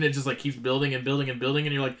fucking good, and it just like keeps building and building and building,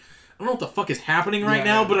 and you're like, I don't know what the fuck is happening right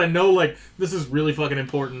now, but I know like this is really fucking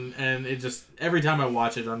important, and it just every time I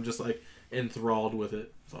watch it, I'm just like enthralled with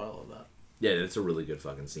it. So I love that. Yeah, it's a really good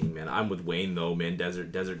fucking scene, man. I'm with Wayne though, man.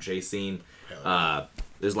 Desert chase scene.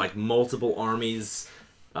 There's like multiple armies.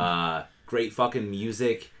 Great fucking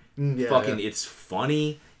music. It's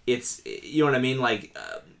funny. It's, you know what I mean? Like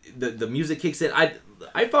the music kicks in. I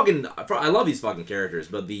love these fucking characters,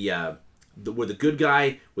 but where the good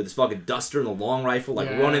guy with his fucking duster and the long rifle, like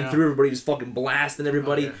running through everybody, just fucking blasting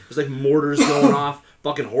everybody. There's like mortars going off.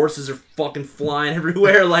 Fucking horses are fucking flying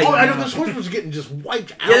everywhere. Like, I know this horse was getting just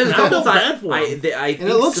wiped out. Yeah, there's a couple times. I think and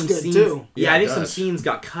it looks some good scenes, too. Yeah, I think some scenes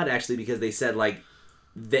got cut actually because they said like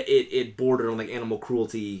that it bordered on like animal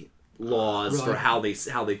cruelty laws for how they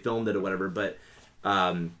filmed it or whatever. But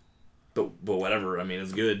whatever. I mean,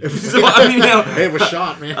 it's good. So I mean, you know, it was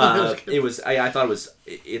shot, man. It was. I thought it was.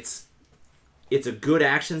 It's a good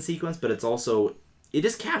action sequence, but it's also it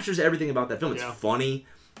just captures everything about that film. It's funny.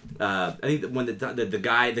 I think that when the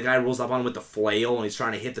guy rolls up on him with the flail and he's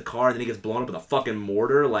trying to hit the car and then he gets blown up with a fucking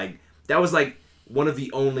mortar, like that was like one of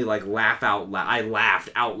the only like I laughed out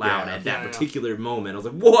loud at that particular moment. I was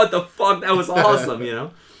like, what the fuck? That was awesome, you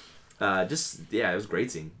know? It was a great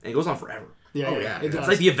scene. And it goes on forever. It's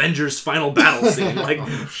like the Avengers final battle scene. Like,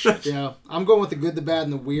 I'm going with the good, the bad,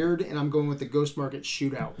 and the weird, and I'm going with the Ghost Market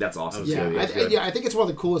shootout. That's awesome. I think it's one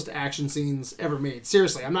of the coolest action scenes ever made.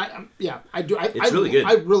 Seriously, it's really good.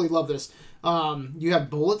 I really love this. You have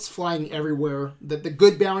bullets flying everywhere. The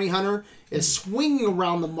good bounty hunter is swinging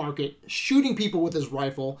around the market, shooting people with his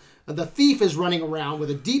rifle. The thief is running around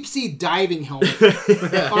with a deep sea diving helmet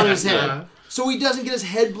on his head. So he doesn't get his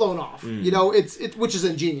head blown off, you know. Which is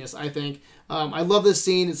ingenious, I think. I love this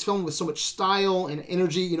scene. It's filmed with so much style and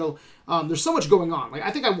energy. You know, there's so much going on. Like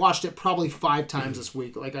I think I watched it probably 5 times this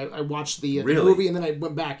week. Like I watched the movie and then I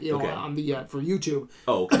went back, you know, on the for YouTube.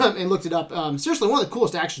 And looked it up. Seriously, one of the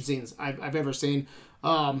coolest action scenes I've ever seen.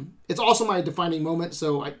 It's also my defining moment,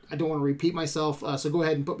 so I don't want to repeat myself. So go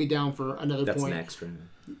ahead and put me down for another point. That's next, right?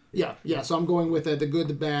 Yeah. So I'm going with the good,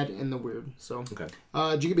 the bad, and the weird. So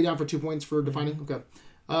did you get me down for 2 points for defining? Okay.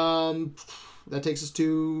 That takes us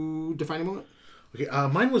to defining moment. Okay,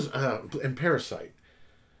 mine was in Parasite.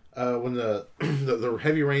 When the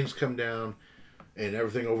heavy rains come down and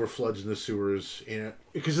everything overfloods in the sewers, you know,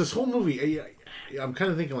 because this whole movie, I'm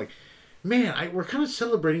kind of thinking like, man, we're kind of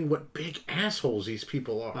celebrating what big assholes these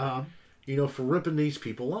people are, you know, for ripping these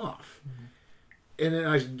people off. And then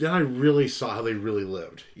I really saw how they really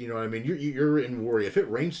lived. You know what I mean? You're in worry. If it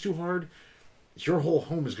rains too hard, your whole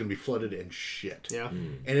home is going to be flooded in shit. Yeah.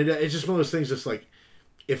 And it's just one of those things that's like,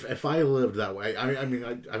 if I lived that way, I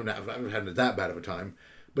haven't had that bad of a time,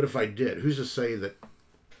 but if I did, who's to say that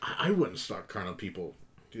I wouldn't start crying on people,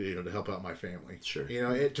 you know, to help out my family? Sure. You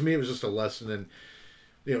know, to me, it was just a lesson, and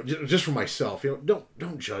you know, just for myself, you know,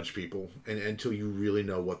 don't judge people until you really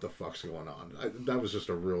know what the fuck's going on. That was just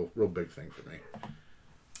a real big thing for me.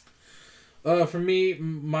 For me,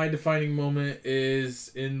 my defining moment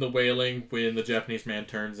is in The Wailing when the Japanese man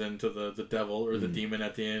turns into the devil or the demon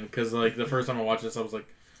at the end. Because like the first time I watched this, I was like,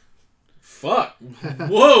 "Fuck,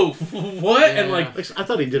 whoa, what?" And like, I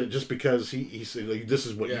thought he did it just because he said, like, "This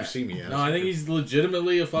is what you see me as." No, I think he's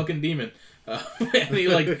legitimately a fucking demon. And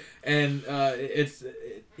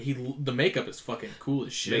he the makeup is fucking cool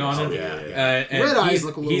as shit on him. And red eyes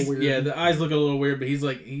look a little weird. Yeah, the eyes look a little weird, but he's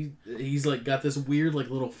like got this weird like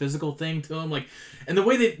little physical thing to him, like, and the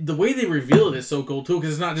way they reveal it is so cool too,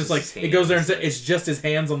 because it's not just like it goes there and it's just his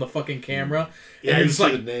hands on the fucking camera. Yeah, and it's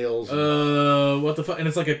like the nails. What the fuck? And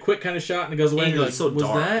it's like a quick kind of shot, and it goes away. And you're like, so was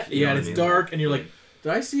dark, that? Yeah, and it's dark, and you're like,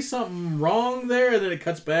 did I see something wrong there? And then it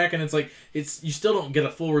cuts back, and it's like you still don't get a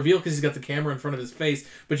full reveal because he's got the camera in front of his face,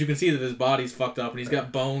 but you can see that his body's fucked up, and he's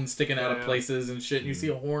got bones sticking out of places and shit. And you see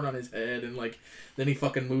a horn on his head, and like then he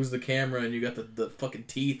fucking moves the camera, and you got the fucking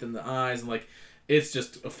teeth and the eyes, and like it's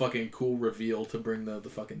just a fucking cool reveal to bring the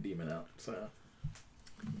fucking demon out. So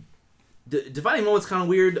Defining Moment's kind of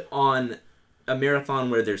weird on a marathon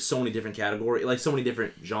where there's so many different categories, like so many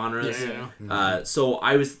different genres. Yeah. So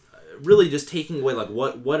I was really just taking away, like,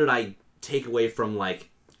 what did I take away from, like,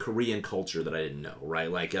 Korean culture that I didn't know,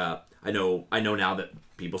 right? Like, I know now that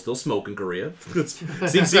people still smoke in Korea.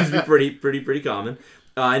 seems to be pretty common.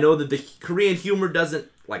 I know that the Korean humor doesn't,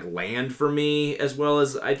 like, land for me as well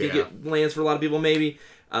as I think it lands for a lot of people, maybe.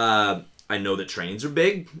 I know that trains are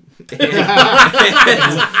big. For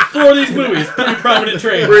these movies, pretty prominent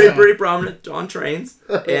trains. Pretty prominent on trains.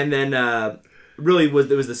 And then really it was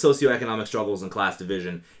the socioeconomic struggles and class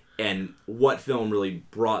division, and what film really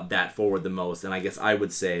brought that forward the most. And I guess I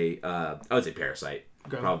would say Parasite.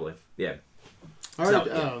 Okay. Probably. Yeah. All right.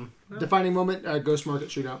 So, defining moment, Ghost Market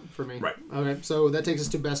Shootout for me. Right. Okay, so that takes us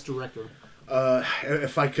to Best Director.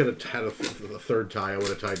 If I could have had a third tie, I would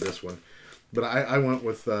have tied this one. But I went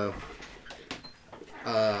with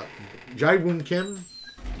Jae-woon Kim.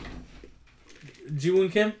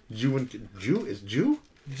 Ji-woon Kim? Ji-woon.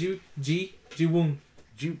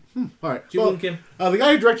 All right. Ji-woon Kim. The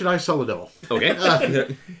guy who directed I Saw the Devil. Okay.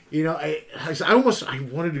 I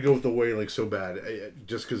wanted to go with The Wailing so bad,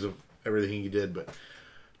 just because of everything he did, but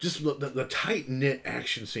just the tight-knit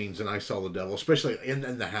action scenes in I Saw the Devil, especially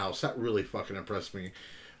in the house, that really fucking impressed me.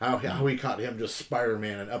 How he caught him just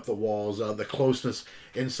Spider-Man up the walls, the closeness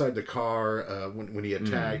inside the car when he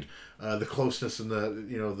attacked, the closeness in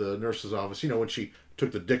the nurse's office. When she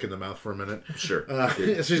took the dick in the mouth for a minute. Sure.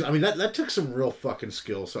 That took some real fucking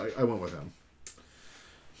skill. So I went with him.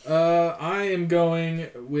 I am going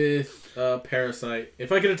with Parasite.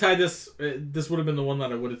 If I could have tied this, this would have been the one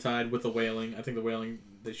that I would have tied with The Wailing. I think The Wailing,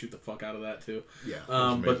 they shoot the fuck out of that too. Yeah.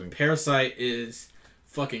 But Parasite is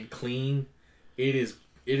fucking clean. It is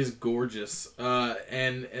gorgeous.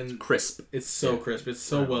 And crisp. It's so crisp. It's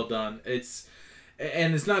so well done. It's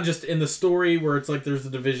not just in the story where it's like there's the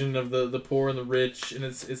division of the poor and the rich, and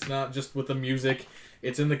it's not just with the music.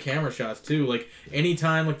 It's in the camera shots too. Like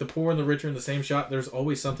anytime like the poor and the rich are in the same shot, there's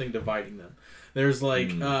always something dividing them. There's like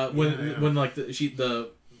when like the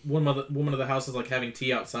woman of the house is like having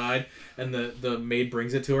tea outside, and the maid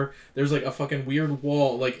brings it to her. There's like a fucking weird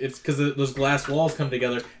wall, like it's because those glass walls come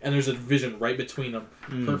together, and there's a division right between them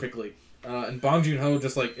perfectly. And Bong Joon-ho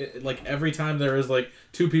just like every time there is like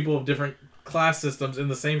two people of different class systems in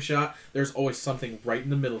the same shot, there's always something right in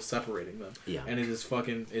the middle separating them. Yeah. And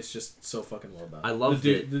it's just so fucking well done. I love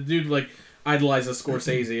the dude like idolizes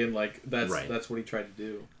Scorsese, and like that's what he tried to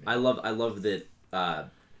do. I love that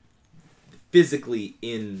physically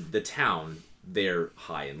in the town they're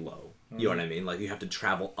high and low. You know what I mean? Like you have to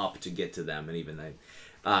travel up to get to them, and even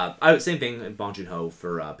same thing Bong Joon-ho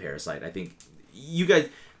for Parasite. I think you guys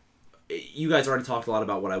already talked a lot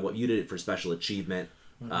about what you did for special achievement.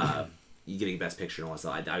 You getting Best Picture and all that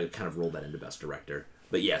stuff. I kind of rolled that into Best Director.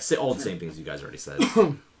 But yeah, all the same things you guys already said.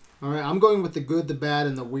 All right, I'm going with the good, the bad,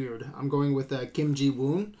 and the weird. I'm going with Kim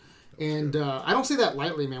Ji-woon. And I don't say that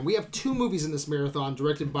lightly, man. We have 2 movies in this marathon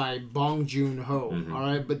directed by Bong Joon-ho. Mm-hmm. All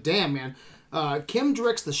right, but damn, man. Kim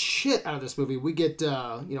directs the shit out of this movie. We get,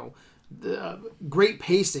 great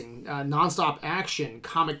pacing, nonstop action,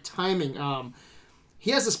 comic timing.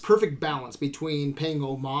 He has this perfect balance between paying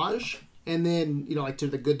homage and then, like to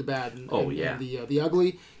the good, the bad, and the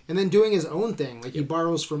ugly, and then doing his own thing. Like he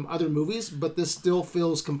borrows from other movies, but this still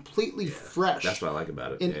feels completely fresh. That's what I like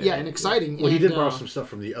about it. And, and exciting. Well, he did borrow some stuff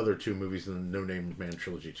from the other 2 movies in the No Name Man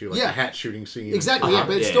trilogy too, like the hat shooting scene. Exactly,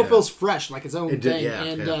 but it still feels fresh, like its own thing.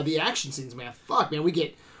 And the action scenes, man, we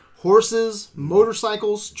get horses,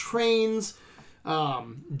 motorcycles, trains,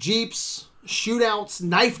 jeeps, shootouts,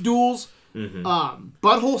 knife duels,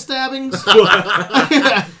 butthole stabbings.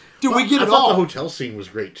 Dude, we get it all. I thought the hotel scene was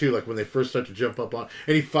great too. Like when they first start to jump up on,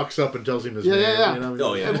 and he fucks up and tells him his name. Yeah. You know?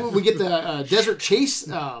 Oh yeah. And we get the desert chase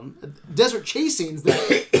scenes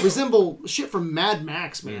that resemble shit from Mad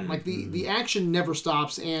Max, man. Like the action never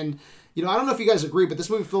stops, and I don't know if you guys agree, but this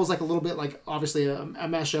movie feels like a little bit like obviously a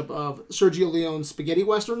mashup of Sergio Leone's spaghetti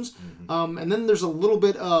westerns, and then there's a little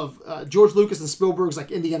bit of George Lucas and Spielberg's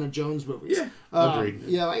like Indiana Jones movies. Yeah, agreed.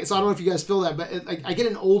 So I don't know if you guys feel that, but I get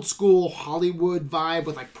an old school Hollywood vibe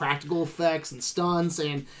with like practical effects and stunts,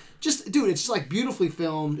 and it's just like beautifully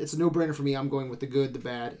filmed. It's a no-brainer for me. I'm going with the good, the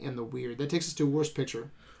bad, and the weird. That takes us to worst picture.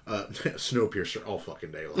 Snowpiercer all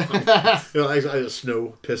fucking day long. I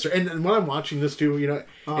Snowpiercer, and when I'm watching this too,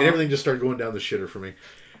 and everything just started going down the shitter for me.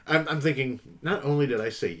 I'm thinking, not only did I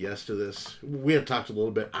say yes to this, we had talked a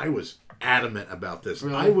little bit. I was adamant about this.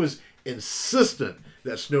 Really? I was insistent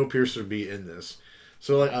that Snowpiercer be in this.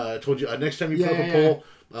 So I told you next time you put up a poll,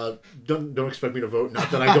 Don't expect me to vote. Not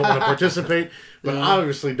that I don't want to participate, but I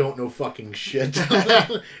obviously don't know fucking shit.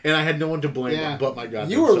 And I had no one to blame but my goddamn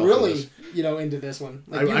You were self really, into this one.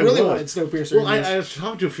 Like, you really wanted Snowpiercer. Well, I was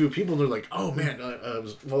talking to a few people, and they're like, "Oh man,"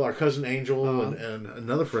 our cousin Angel and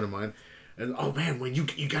another friend of mine, and oh man, when you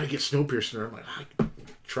got to get Snowpiercer, and I'm like,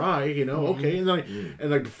 try, okay, and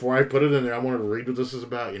then before I put it in there, I wanted to read what this is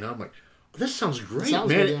about, I'm like. This sounds great, man.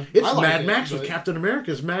 Good, yeah. It's Mad Max with Captain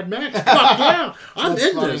America's Mad Max. Fuck yeah. I'm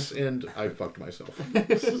in this. And I fucked myself.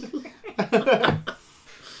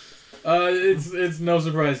 It's no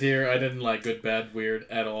surprise here. I didn't like Good, Bad, Weird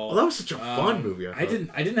at all. Well, that was such a fun movie. I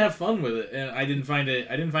didn't have fun with it, and I didn't find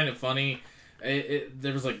it funny.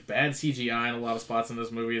 There was like bad CGI in a lot of spots in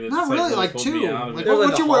this movie. That not just, really, like two. Like,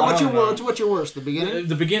 what's your worst? The beginning.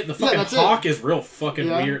 The fucking hawk is real fucking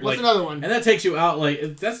weird. What's another one? And that takes you out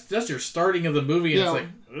like that's your starting of the movie, and it's like,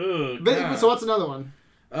 ugh. So what's another one?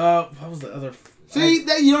 What was the other? See,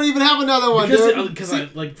 you don't even have another one. Because I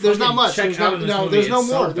like. There's not much. There's no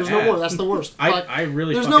more. There's no more. That's the worst. I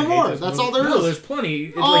really. There's no more. That's all there is. No, there's plenty.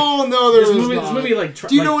 It's no, there is not. This movie like.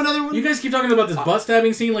 Do you know another one? You guys keep talking about this butt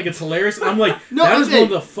stabbing scene like it's hilarious. And I'm like, no, that is one of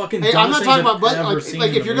the fucking. Dumbest I'm not talking about butt.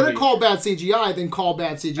 Like if you're gonna call bad CGI, then call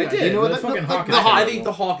bad CGI. I did. You know the fucking hawk. I think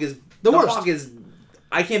the hawk is the worst. Hawk is.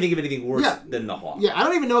 I can't think of anything worse than the hawk. Yeah, I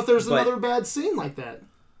don't even know if there's another bad scene like that.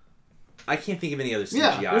 I can't think of any other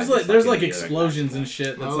CGI. Yeah, there's like explosions and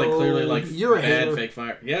shit that's like clearly like you're a bad hater. fake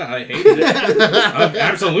fire. Yeah, I hated it.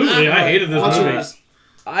 Absolutely, I hated this movie.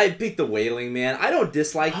 I picked The Wailing, man. I don't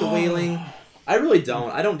dislike The Wailing. I really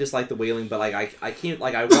don't. I don't dislike The Wailing, but like I can't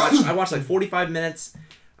like I watched like 45 minutes.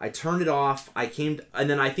 I turned it off. And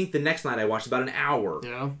then I think the next night I watched about an hour.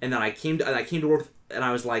 Yeah. And then I came to work and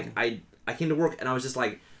I was like I came to work and I was just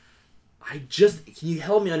like. Can you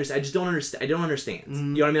help me understand? I just don't understand. I don't understand.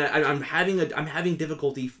 You know what I mean? I'm having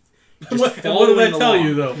difficulty. What did I tell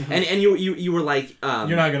you though? And you were like,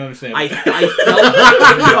 you're not gonna understand. I felt.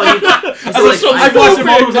 I've watched it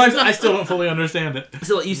multiple times. I still don't fully understand it.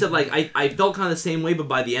 So you said like I felt kind of the same way, but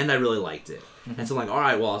by the end I really liked it. And so I'm like, all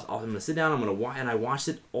right, well I'm gonna sit down. I'm gonna watch, and I watched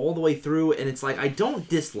it all the way through, and it's like I don't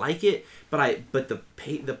dislike it, but the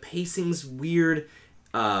pacing's weird.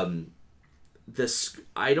 I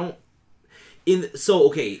don't.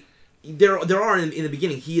 There are in the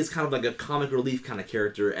beginning he is kind of like a comic relief kind of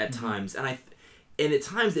character at times, and at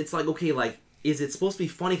times it's like, okay, like is it supposed to be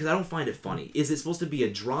funny? Because I don't find it funny. Is it supposed to be a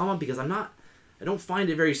drama? Because I don't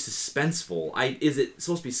find it very suspenseful. Is it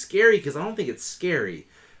supposed to be scary? Because I don't think it's scary.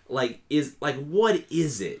 What is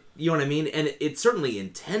it? You know what I mean? And it's certainly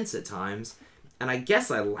intense at times, and I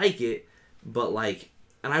guess I like it, but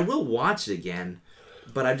and I will watch it again.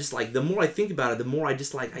 But I just the more I think about it, the more I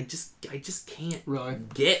just can't really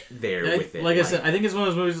get there with it. Like I said, I think it's one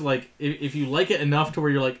of those movies if you like it enough to where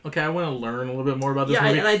you're like, okay, I want to learn a little bit more about this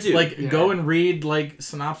movie. Yeah, and I do. Go and read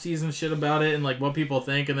synopses and shit about it and what people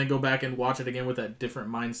think, and then go back and watch it again with that different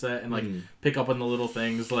mindset and pick up on the little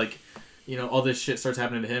things all this shit starts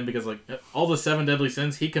happening to him because all the 7 deadly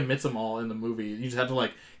sins, he commits them all in the movie. You just have to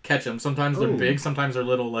catch them. Sometimes they're big, sometimes they're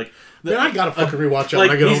little. Man, I gotta fucking rewatch it. When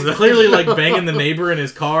I get he's over clearly banging the neighbor in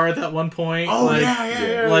his car at that one point. Oh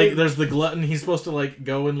yeah. There's the glutton. He's supposed to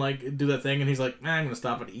go and do that thing, and he's like, I'm gonna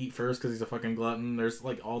stop and eat first because he's a fucking glutton. There's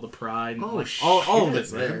all the pride. And, all of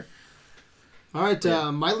it's there. All right,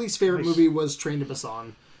 my least favorite movie was Train to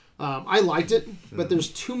Busan. I liked it, but there's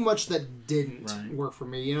too much that didn't work for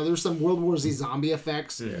me. There's some World War Z zombie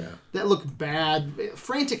effects that look bad,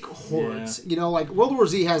 frantic hordes. Yeah. World War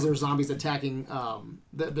Z has their zombies attacking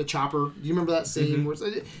the chopper. Do you remember that scene?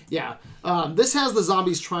 Mm-hmm. This has the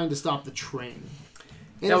zombies trying to stop the train.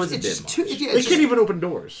 And that was a bit much. They can't even open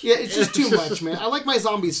doors. Yeah, it's just too much, man. I like my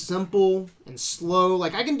zombies simple and slow.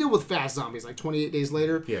 I can deal with fast zombies, 28 Days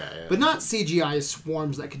Later. Yeah. But not CGI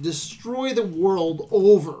swarms that could destroy the world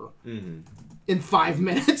over in 5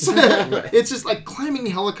 minutes. It's just climbing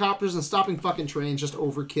helicopters and stopping fucking trains, just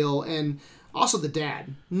overkill. And also the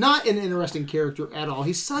dad. Not an interesting character at all.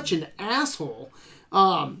 He's such an asshole.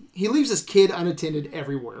 He leaves his kid unattended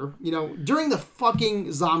everywhere. During the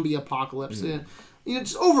fucking zombie apocalypse.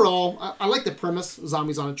 Just overall, I like the premise,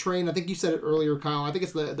 zombies on a train. I think you said it earlier, Kyle. I think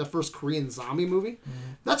it's the first Korean zombie movie.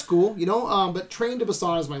 That's cool, but Train to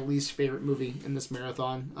Busan is my least favorite movie in this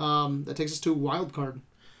marathon. That takes us to a wild card.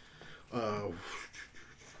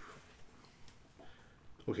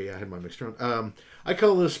 Okay, I had my mixed around. I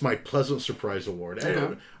call this my pleasant surprise award.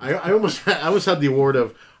 Okay. I almost had the award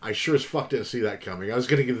of I sure as fuck didn't see that coming. I was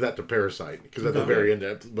going to give that to Parasite because at the very end,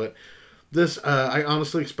 but this I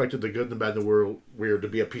honestly expected The Good, the Bad, and the Weird to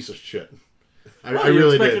be a piece of shit. I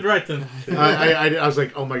really did. Right then. I was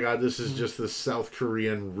like, oh my god, this is just the South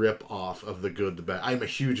Korean rip off of the Good, the Bad. I'm a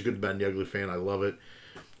huge Good, the Bad, and the Ugly fan. I love it.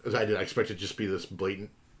 As I expected it to just be this blatant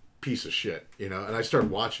piece of shit, you know. And I started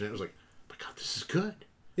watching it. I was like, my god, this is good.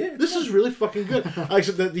 Yeah, this is really fucking good. I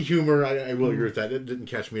accept that the humor. I will agree with that. It didn't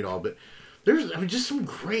catch me at all, but there's just some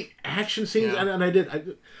great action scenes. Yeah. And I did.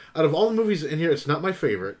 Out of all the movies in here, it's not my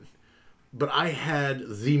favorite. But I had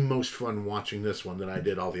the most fun watching this one than I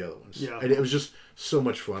did all the other ones. Yeah. It was just so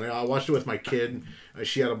much fun. I watched it with my kid.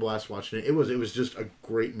 She had a blast watching it. It was just a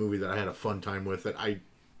great movie that I had a fun time with. That I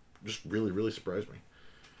just really, really surprised me.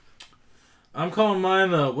 I'm calling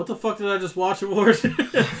mine the "What the fuck did I just watch" award.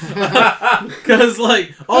 Because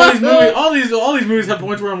like all these movies have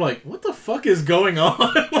points where I'm like, what the fuck is going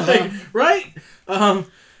on? Like, right?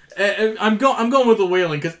 And I'm going with The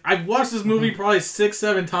Wailing because I've watched this movie probably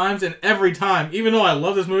 6-7 times, and every time, even though I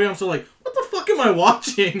love this movie, I'm still like, what the fuck am I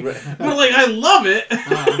watching? But like, I love it,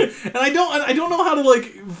 and I don't know how to like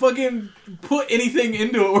fucking put anything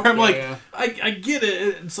into it. Where I'm I get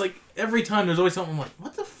it. It's like every time there's always something I'm like,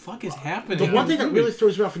 what the fuck is happening? The one thing that really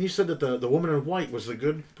throws me off when you said that the woman in white was the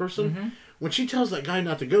good person, when she tells that guy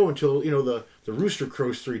not to go until the rooster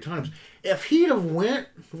crows 3 times. If he'd have went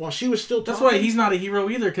while she was still talking... That's why he's not a hero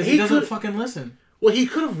either, because he doesn't fucking listen. Well, he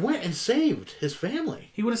could have went and saved his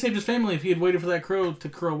family. He would have saved his family if he had waited for that crow to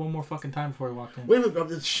crow one more fucking time before he walked in. Wait a minute,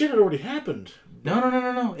 the shit had already happened.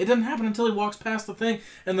 No. It doesn't happen until he walks past the thing,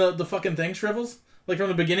 and the fucking thing shrivels. Like from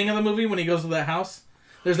the beginning of the movie when he goes to that house.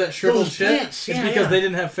 There's that shriveled shit. It's because they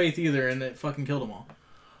didn't have faith either, and it fucking killed them all.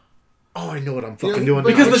 Oh, I know what I'm fucking doing.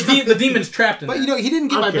 Because the demon's trapped in But there. he didn't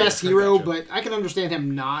get my best hero, but I can understand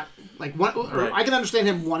him not I can understand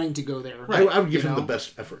him wanting to go there. Right. I would give him the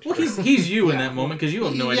best effort. Well, he's you in that moment because you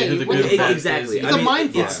have no idea who the good is. Exactly. It's a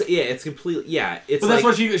mind fuck. It's completely It's but that's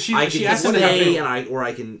what she asked him to have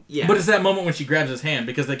I can But it's that moment when she grabs his hand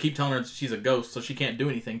because they keep telling her she's a ghost, so she can't do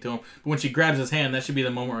anything to him. But when she grabs his hand, that should be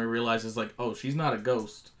the moment where he realizes like, oh, she's not a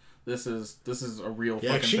ghost. This is a real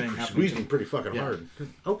fucking thing. Yeah, she squeezed him pretty fucking hard.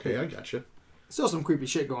 Okay, I gotcha. Still some creepy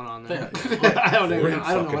shit going on there. I don't know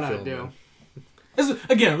what I would do. These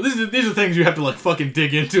are things you have to like fucking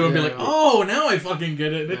dig into and be like, oh, now I fucking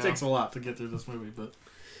get it. And it takes a lot to get through this movie, but.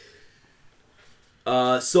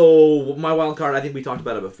 So my wild card, I think we talked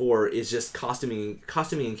about it before, is just costuming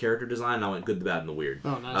and character design. And I went good, the bad, and the weird.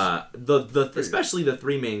 Oh, nice. Especially the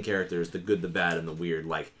 3 main characters, the good, the bad, and the weird.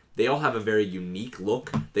 Like they all have a very unique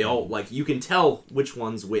look. They all like you can tell which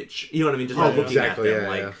one's which. You know what I mean? Just by looking at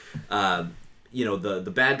them.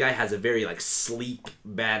 The bad guy has a very like sleek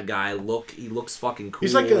bad guy look. He looks fucking cool.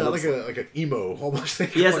 He's like an emo almost.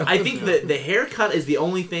 Yes, I think the haircut is the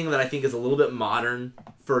only thing that I think is a little bit modern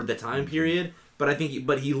for the time period. But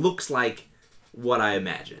he looks like what I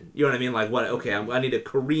imagine. You know what I mean? Like what? Okay, I need a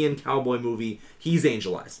Korean cowboy movie. He's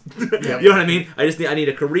Angel Eyes. You know what I mean? I need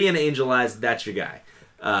a Korean Angel Eyes. That's your guy.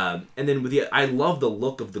 And then I love the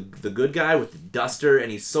look of the good guy with the duster,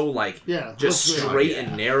 and he's so like just straight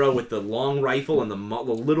and narrow with the long rifle and the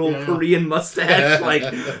little Korean mustache, like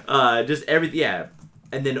just everything. Yeah,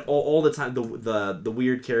 and then all the time the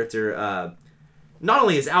weird character, not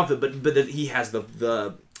only his outfit, but he has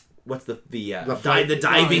the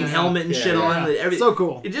diving helmet and shit on. Everything. So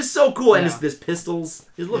cool. It's just so cool, and this pistols.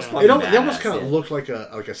 It looks fucking badass. It almost kind of looked like a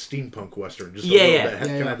steampunk western. Just a little bit.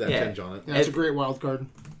 Kind of had that tinge on it. Yeah, it's a great wild card.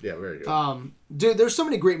 Yeah, very good. Dude, there's so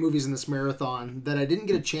many great movies in this marathon that I didn't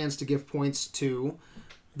get a chance to give points to.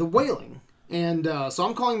 The Wailing. And so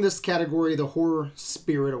I'm calling this category the Horror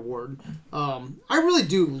Spirit Award. I really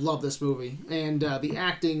do love this movie. And the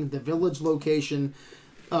acting, the village location,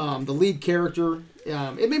 the lead character.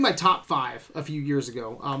 It made my top 5 a few years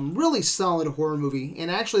ago. Really solid horror movie. And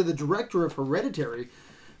actually the director of Hereditary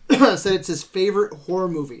said it's his favorite horror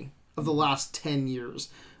movie of the last 10 years.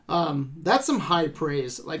 That's some high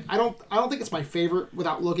praise. Like I don't think it's my favorite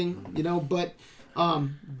without looking, but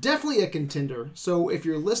definitely a contender. So if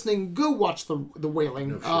you're listening, go watch the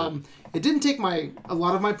Wailing. No, it didn't take a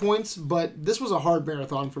lot of my points, but this was a hard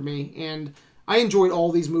marathon for me, and I enjoyed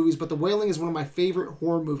all these movies. But the Wailing is one of my favorite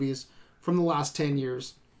horror movies from the last 10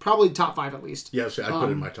 years. Probably top 5 at least. Yes, I put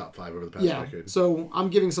it in my top 5 over the past decade. So I'm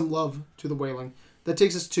giving some love to the Wailing. That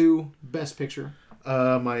takes us to Best Picture.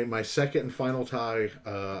 My second and final tie,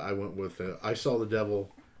 I went with I Saw the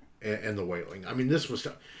Devil and The Wailing. I mean,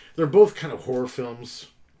 they're both kind of horror films.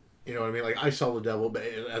 You know what I mean? Like I Saw the Devil, but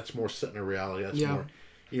that's more set in a reality. That's more,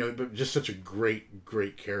 but just such a great,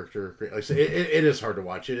 great character. Like I say, it is hard to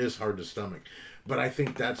watch. It is hard to stomach, but I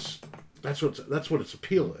think that's what its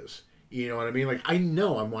appeal is. You know what I mean? Like I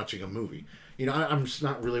know I'm watching a movie. I'm just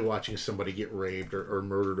not really watching somebody get raped or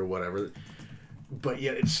murdered or whatever. but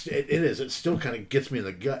yet it still kind of gets me in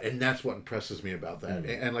the gut, and that's what impresses me about that.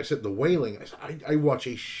 And like I said, The Wailing, I watch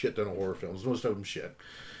a shit ton of horror films, most of them shit.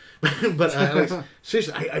 But like,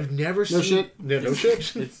 seriously, I've never seen shit. No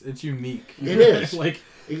shit. It's unique. It is. Like,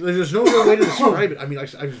 there's no real way to describe it. I mean,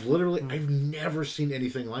 I've never seen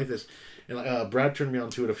anything like this. And Brad turned me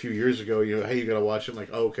onto it a few years ago. You know, hey, you gotta watch it. I'm like,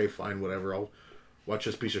 oh, okay, fine, whatever. I'll watch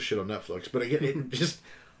this piece of shit on Netflix. But again, it just,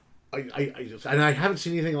 and I haven't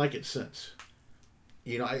seen anything like it since.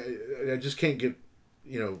 You know, I just can't get,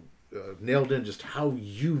 nailed in just how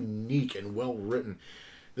unique and well written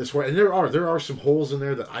this way. And there are some holes in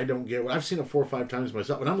there that I don't get. I've seen it 4 or 5 times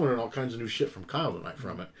myself, and I'm learning all kinds of new shit from Kyle tonight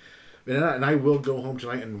from it. And I will go home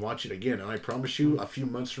tonight and watch it again. And I promise you, a few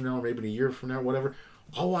months from now, or maybe a year from now, whatever,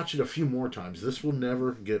 I'll watch it a few more times. This will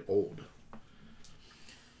never get old.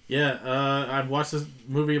 Yeah, I've watched this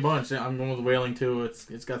movie a bunch. I'm going with Wailing too.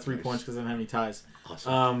 It's got 3 points because I don't have any ties.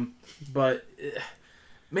 Awesome. But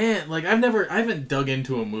man, like I haven't dug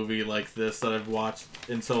into a movie like this that I've watched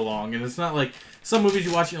in so long. And it's not like some movies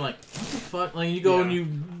you watch and you're like, what the fuck? Like you go and you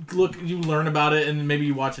learn about it, and maybe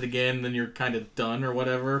you watch it again, and then you're kind of done or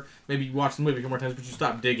whatever. Maybe you watch the movie a few more times, but you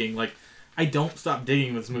stop digging. Like I don't stop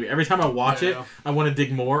digging this movie. Every time I watch it, I want to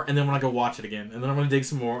dig more, and then when I go watch it again, and then I want to dig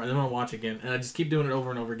some more, and then I want to watch it again, and I just keep doing it over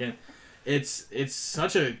and over again. It's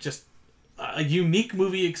such a unique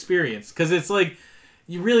movie experience because it's like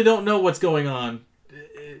you really don't know what's going on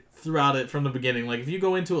throughout it from the beginning. Like if you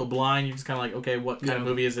go into it blind, you're just kind of like, okay, what kind of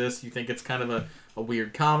movie is this? You think it's kind of a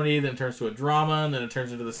weird comedy, then it turns to a drama, and then it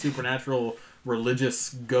turns into the supernatural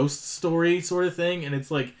religious ghost story sort of thing, and it's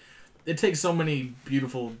like it takes so many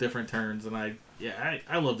beautiful different turns, and I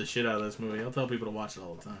love the shit out of this movie. I'll tell people to watch it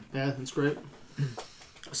all the time. Yeah, that's great.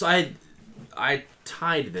 So I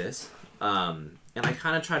tied this, and I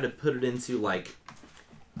kind of tried to put it into like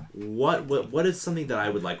what is something that I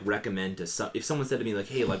would like recommend to if someone said to me like,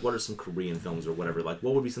 hey, like what are some Korean films or whatever, like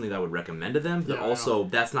what would be something that I would recommend to them, but also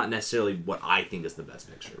that's not necessarily what I think is the best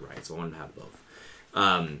picture, right? So I wanted to have both.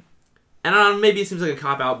 And maybe it seems like a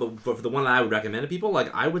cop out, but for the one that I would recommend to people,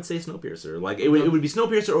 like I would say Snowpiercer. Like it would be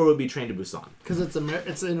Snowpiercer or it would be Train to Busan. Because it's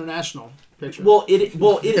an international picture. But if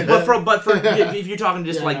you're talking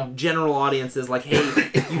just general audiences, like hey,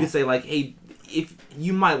 you could say like hey, if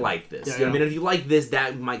you might like this, you know what I mean? If you like this,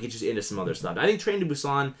 that might get you into some other stuff. I think Train to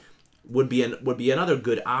Busan would be another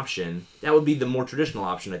good option. That would be the more traditional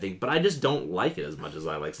option, I think. But I just don't like it as much as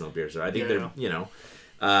I like Snowpiercer. I think they're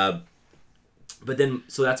but then,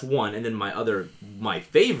 so that's one, and then my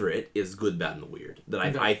favorite is Good, Bad, and the Weird.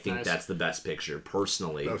 That I think that's the best picture,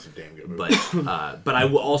 personally. That was a damn good movie. But I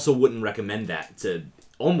also wouldn't recommend that to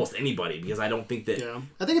almost anybody, because I don't think that... Yeah.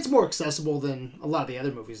 I think it's more accessible than a lot of the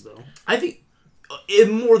other movies, though. I think...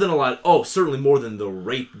 more than a lot... certainly more than the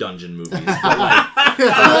Rape Dungeon movies. But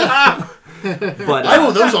but I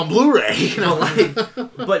own those on Blu-ray.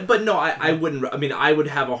 But no, I wouldn't... I mean, I would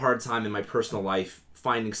have a hard time in my personal life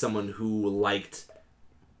finding someone who liked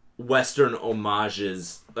Western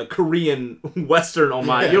homages, like Korean Western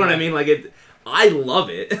homage. You know what I mean? Like it, I love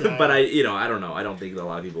it, but I don't know. I don't think that a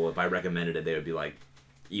lot of people, if I recommended it, they would be like,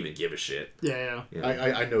 even give a shit. Yeah.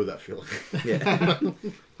 I know that feeling. Yeah.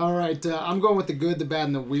 All right, I'm going with The Good, the Bad,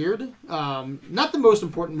 and the Weird. Not the most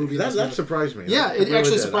important movie. That surprised me. Yeah, it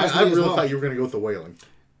actually surprised me. I really thought you were going to go with The Wailing.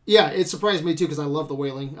 Yeah, it surprised me too because I love The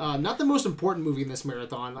Wailing. Not the most important movie in this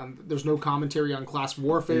marathon. There's no commentary on class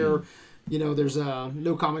warfare. There's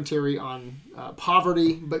no commentary on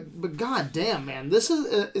poverty. But god damn, man, this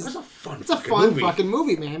is a fun. It's a fun fucking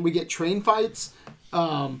movie, man. We get train fights.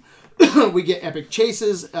 We get epic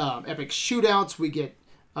chases, epic shootouts. We get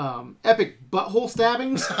epic butthole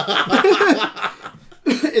stabbings.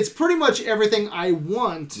 It's pretty much everything I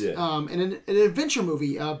want in an adventure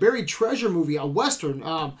movie, a buried treasure movie, a western.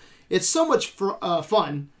 It's so much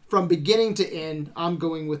fun from beginning to end. I'm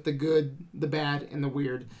going with The Good, the Bad, and the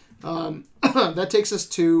Weird. That takes us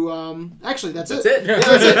to... actually, that's it. Yeah,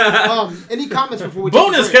 that's it. Any comments before we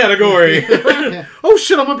bonus category? Oh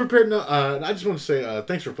shit, I'm unprepared. No, I just want to say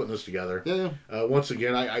thanks for putting this together. Yeah. Once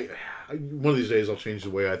again, I one of these days I'll change the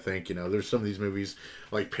way I think. There's some of these movies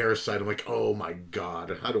like Parasite. I'm like, oh my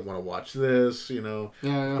god, I don't want to watch this.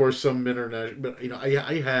 Of course, some international, but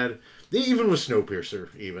I had even with Snowpiercer,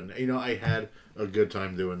 I had a good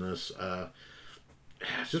time doing this.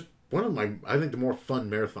 Just one of I think the more fun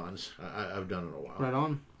marathons I've done in a while. Right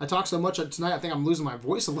on. I talk so much tonight, I think I'm losing my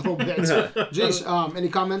voice a little bit. Jeez, any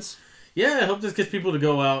comments? Yeah, I hope this gets people to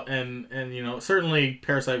go out and certainly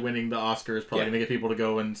Parasite winning the Oscar is probably going to get people to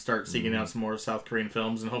go and start seeking out some more South Korean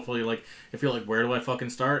films. And hopefully, if you're like, where do I fucking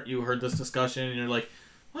start? You heard this discussion and you're like,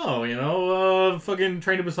 fucking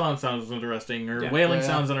Train to Busan sounds interesting, or Wailing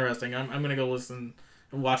sounds interesting. I'm gonna go listen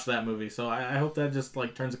and watch that movie. So I hope that just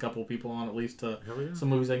like turns a couple of people on at least to some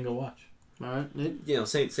movies they can go watch. All right.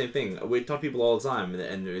 Same thing. We talk to people all the time,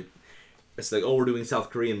 and it's like, we're doing South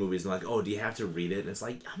Korean movies, and like, do you have to read it? And it's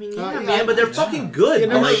like, I mean, man, but they're fucking good.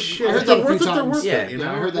 I heard that a few times. Yeah,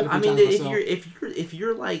 I heard that a few times. If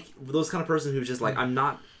you're like those kind of person who's just like, I'm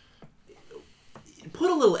not. Put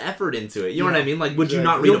a little effort into it. You know what I mean? Like, would you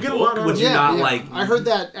not read a book? Would you not like? I heard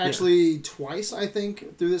that actually twice. I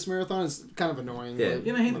think through this marathon. It's kind of annoying. Yeah,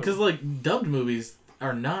 because like dubbed movies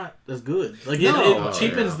are not as good. Like it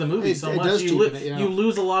cheapens the movie so much. You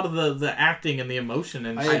lose a lot of the acting and the emotion.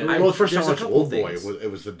 And the first time I watched Old Boy, it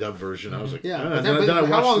was the dubbed version. I was like,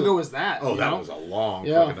 how long ago was that? Oh, that was a long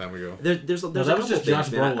fucking time ago. There's that was just Josh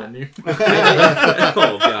Brolin.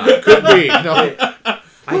 Oh god, could be. No.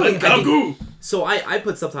 So I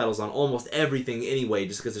put subtitles on almost everything anyway,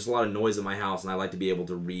 just because there's a lot of noise in my house and I like to be able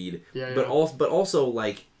to read. But also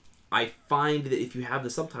like I find that if you have the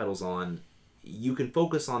subtitles on, you can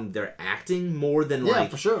focus on their acting more than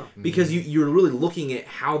for sure, because you're really looking at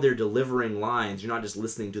how they're delivering lines. You're not just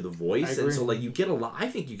listening to the voice, and so like you get a lot. I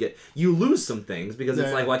think you lose some things because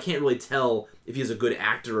it's like, well, I can't really tell if he's a good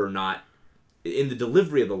actor or not. In the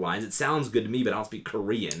delivery of the lines, it sounds good to me, but I don't speak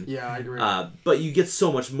Korean. Yeah, I agree. But you get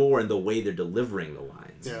so much more in the way they're delivering the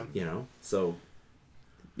lines. Yeah. So,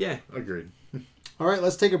 yeah. Agreed. All right,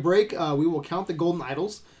 let's take a break. We will count the golden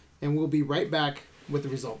idols, and we'll be right back with the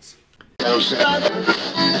results.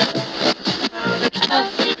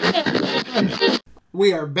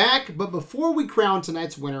 We are back, but before we crown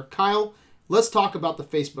tonight's winner, Kyle, let's talk about the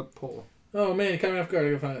Facebook poll. Oh man, coming off guard.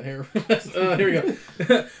 I gotta find it here. Here we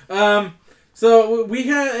go. So we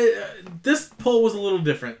had this poll was a little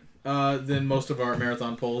different than most of our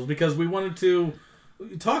marathon polls because we wanted to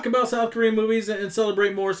talk about South Korean movies and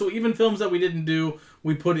celebrate more. So even films that we didn't do,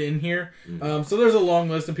 we put in here. So there's a long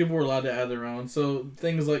list, and people were allowed to add their own. So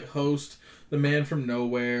things like Host, The Man from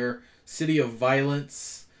Nowhere, City of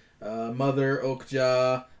Violence, Mother,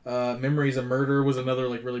 Okja, Memories of Murder was another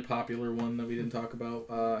like really popular one that we didn't talk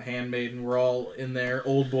about. Handmaiden were all in there.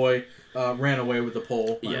 Old Boy ran away with the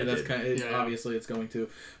poll. I mean, that's kind of obviously it's going to.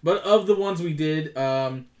 But of the ones we did,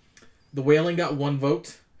 The Wailing got 1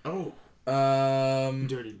 vote. Oh.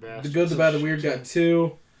 Dirty bastard. The Good, the Bad, the Weird got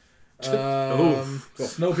 2.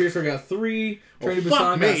 Snowpiercer got 3. Train to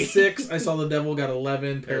Busan got 6. I Saw the Devil got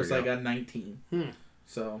 11. Parasite got 19.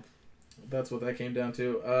 So that's what that came down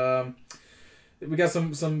to. We got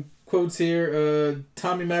some quotes here.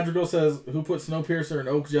 Tommy Madrigal says, "Who put Snowpiercer and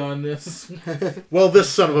Okja in this?" Well, this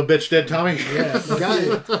son of a bitch did, Tommy. Yeah, got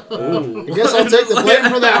it. I guess I'll take the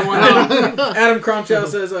blame for that one. Adam Cromchow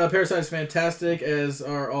says, "Parasite's fantastic, as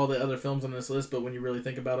are all the other films on this list. But when you really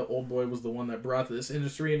think about it, Old Boy was the one that brought this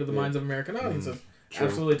industry into the minds of American audiences."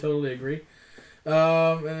 Absolutely, totally agree.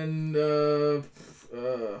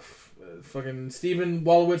 Fucking Steven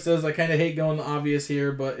Wallowitz says, "I kind of hate going the obvious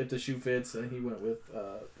here, but if the shoe fits," and he went with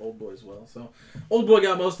Old Boy as well. So Old Boy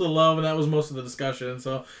got most of the love, and that was most of the discussion.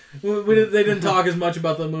 So they didn't talk as much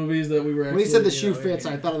about the movies that we were. When he said the shoe fits,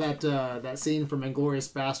 I thought of that scene from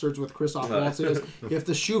Inglourious Bastards with Christoph Waltz. He goes, "If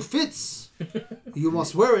the shoe fits, you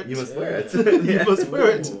must wear it. You must wear it. You must wear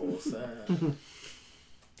it."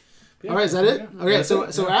 All right, is that it? Okay,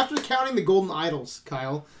 so after counting the golden idols,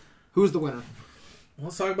 Kyle, who's the winner?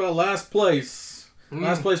 Let's talk about last place.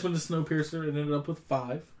 Last place went to Snowpiercer. It ended up with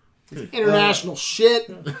 5. International shit.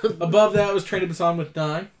 Above that was Train to Busan with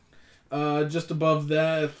 9. Just above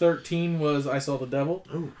that, 13 was I Saw the Devil.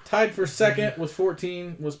 Ooh. Tied for second with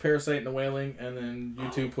 14 was Parasite and The Wailing, and then you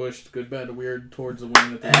two pushed Good, Bad, and Weird towards the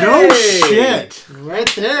win at the end. No shit!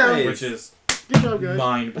 Right there. Nice. Which is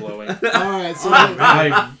mind blowing. All right, so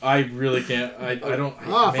I really can't. I don't.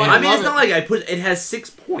 I mean, it's not like it has 6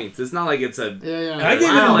 points. It's not like it's a. Yeah. I gave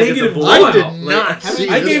it a negative 1. I did not.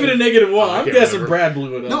 I gave it a negative 1. I'm guessing Brad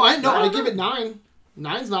blew it up. No, I give it 9.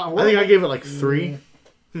 9's not horrible. I think I gave it like 3.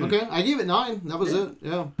 Okay, I gave it 9. That was it.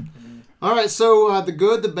 Yeah. All right, so The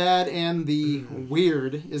Good, the Bad, and the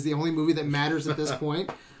Weird is the only movie that matters at this point.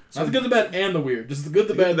 Not the Good, the Bad, and the Weird. Just the Good,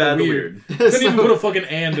 the Bad, the Weird. Couldn't even put a fucking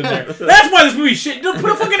and in there. That's why this movie's shit. Don't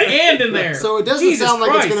put a fucking and in there. So it doesn't sound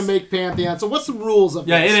like it's going to make Pantheon. So what's the rules of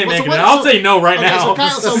this? Yeah, it ain't making it. I'll say no right now. So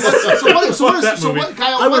Kyle, what,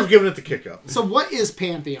 I would have given it the kick up. So what is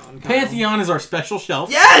Pantheon, Kyle? Pantheon is our special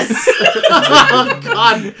shelf. Yes!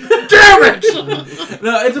 God damn it!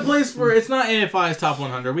 No, it's a place where it's not AFI's top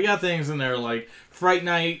 100. We got things in there like Fright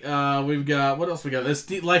Night. We've got, what else we got?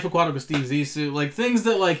 This Life Aquatic with Steve Zissou. Like things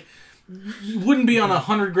that like wouldn't be on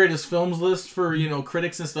 100 greatest films list for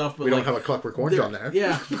critics and stuff. But we don't have a Clockwork Orange on there.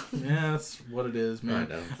 Yeah, that's what it is, man.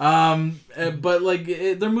 But like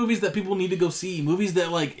they're movies that people need to go see. Movies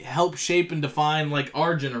that like help shape and define like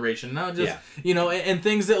our generation, not just and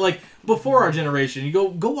things that like before our generation. You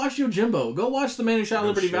go watch Yojimbo. Go watch The Man Who Shot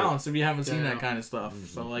Liberty Valance if you haven't seen that kind of stuff. Mm-hmm.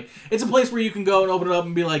 So like it's a place where you can go and open it up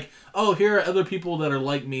and be like, oh, here are other people that are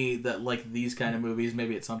like me that like these kind of movies.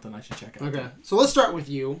 Maybe it's something I should check out. Okay, so let's start with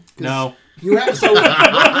you. No. You have, so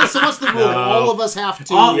what's the rule? No. All of us have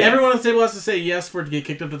to. Everyone at the table has to say yes for it to get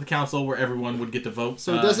kicked up to the council, where everyone would get to vote.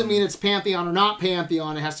 So it doesn't mean it's Pantheon or not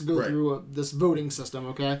Pantheon. It has to go through this voting system.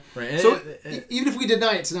 Okay. Right. So even if we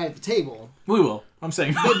deny it tonight at the table, we will. I'm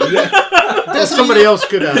saying. Somebody else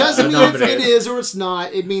could doesn't mean if it is or it's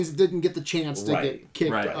not. It means it didn't get the chance to get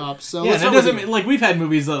kicked up. So yeah, it doesn't mean, like we've had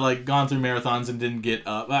movies that like gone through marathons and didn't get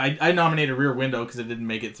up. I nominated Rear Window because it didn't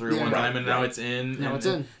make it through one time, and now it's in. Now it's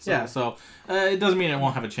in. So it doesn't mean it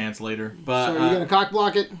won't have a chance later. But so you're gonna cock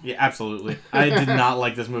block it? Yeah, absolutely. I did not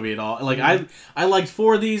like this movie at all. Like I liked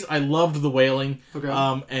 4 of these. I loved The Wailing. Okay.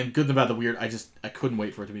 And Good, the Bad, the Weird. I couldn't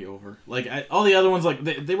wait for it to be over. Like all the other ones, like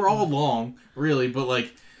they were all long, really, but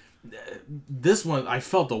like. This one, I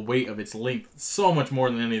felt the weight of its length so much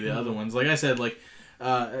more than any of the other ones. Like I said, like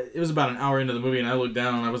it was about an hour into the movie, and I looked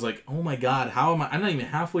down and I was like, "Oh my god, how am I? I'm not even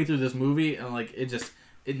halfway through this movie, and like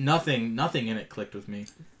nothing in it clicked with me."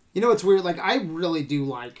 You know, it's weird. Like I really do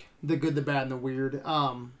like The Good, the Bad, and the Weird.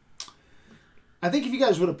 I think if you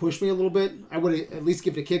guys would have pushed me a little bit, I would have at least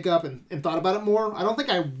given it a kick up and thought about it more. I don't think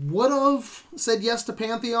I would have said yes to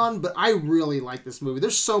Pantheon, but I really like this movie.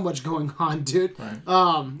 There's so much going on, dude. Right.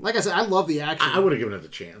 Like I said, I love the action. I would have given it a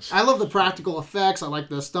chance. I love the practical effects. I like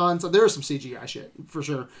the stunts. There is some CGI shit, for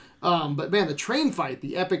sure. But man, the train fight,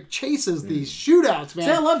 the epic chases, these shootouts, man.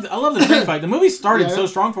 See, I love the train fight. The movie started so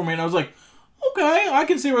strong for me, and I was like, okay, I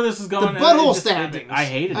can see where this is going. The butthole stabbing. I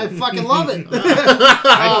hated it. I fucking love it.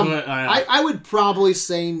 I would probably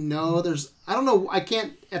say no. I don't know.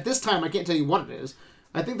 At this time, I can't tell you what it is.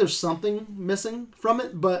 I think there's something missing from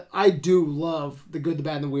it, but I do love The Good, the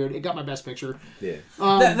Bad, and the Weird. It got my best picture. Yeah.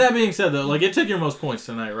 That being said, though, like it took your most points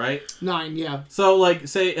tonight, right? 9, yeah. So, like,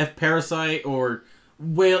 say if Parasite or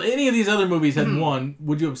Whale, any of these other movies had won,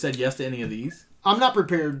 would you have said yes to any of these? I'm not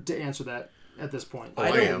prepared to answer that at this point.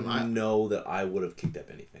 I don't know that I would have kicked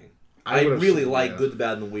up anything. I really like Good, the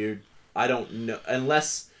Bad, and the Weird. I don't know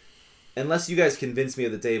unless you guys convinced me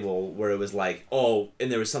at the table where it was like, oh,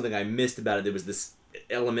 and there was something I missed about it. There was this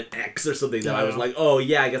element X or something that I was like, oh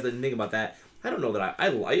yeah, I guess I didn't think about that. I don't know that I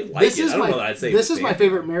like it. I don't know that I'd say this is my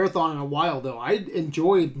favorite marathon in a while, though. I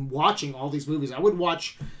enjoyed watching all these movies. I would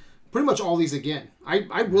watch pretty much all these again.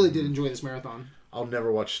 I really did enjoy this marathon. I'll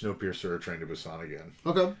never watch Snowpiercer or Train to Busan again.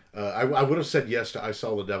 Okay. I would have said yes to I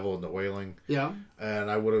Saw the Devil and The Wailing. Yeah.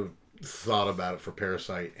 And I would have thought about it for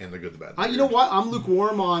Parasite and The Good, the Bad, the Weird. You know what? I'm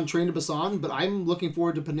lukewarm on Train to Busan, but I'm looking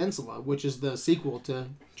forward to Peninsula, which is the sequel to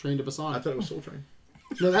Train to Busan. I thought it was Soul Train.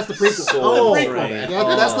 No, that's the prequel. Soul Train. Train.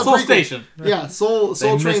 That's the Soul prequel. Station. Yeah, Soul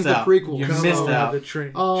Train's the prequel. You missed out. The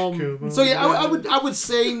train. So yeah, I would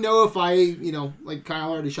say no if I like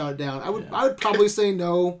Kyle already shot it down. I would probably say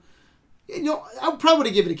no. I would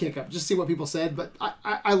probably give it a kick up, just see what people said. But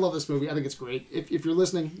I love this movie. I think it's great. If you're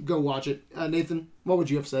listening, go watch it. Nathan, what would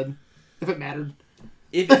you have said if it mattered?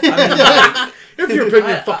 If your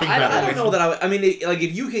opinion fucking mattered. I don't know that I mean,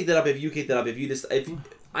 if you kicked it up,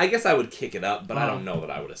 I guess I would kick it up, but I don't know that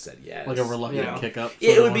I would have said yes. Like a reluctant kick up.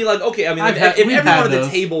 It would be like, okay, I mean, if everyone at the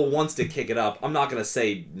table wants to kick it up, I'm not going to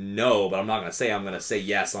say no, but I'm not going to say I'm going to say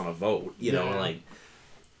yes on a vote. But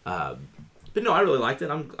no, I really liked it.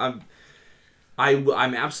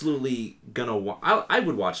 I'm absolutely gonna. I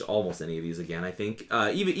would watch almost any of these again. I think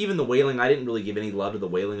even The Wailing. I didn't really give any love to The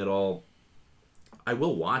Wailing at all. I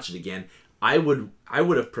will watch it again. I would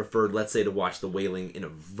have preferred, let's say, to watch The Wailing in a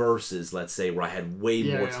versus, let's say, where I had way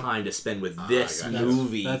more time to spend with this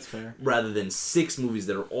movie, that's fair, rather than 6 movies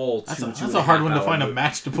that are all that's a hard one to find a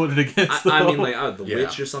match to put it against. I mean, like The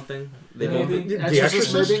Witch or something. The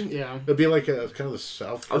Exorcist, maybe. Yeah, it'd be like a kind of the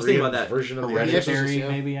South Korean I was thinking about that version of Hereditary,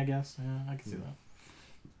 maybe. I guess. Yeah, I can see that.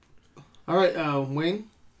 All right, Wayne,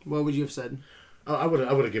 what would you have said? I would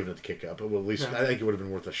have given it the kick up. Well, at least I think it would have been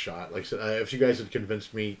worth a shot. Like if you guys had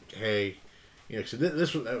convinced me, hey. So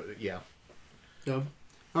this was, yeah. All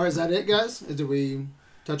right, is that it, guys? Did we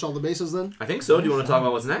touch all the bases then? I think so. Do you want to talk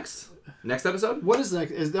about what's next? Next episode? What is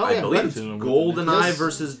next? I believe it's GoldenEye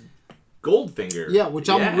versus Goldfinger. Yeah, which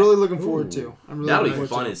I'm really looking forward to. That'll be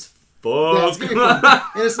fun as Yeah, it's fuck. gonna be fun.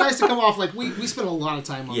 And it's nice to come off like we spent a lot of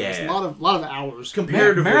time on this, a Yeah. lot of hours.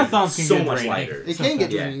 Comparatively, Marathons can so get much draining. lighter. It can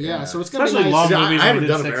get Yeah, draining, yeah. So it's gonna Especially be long nice. See, movies I when haven't we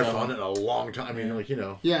done a did 6 of marathon them. in a long time. I mean, like, you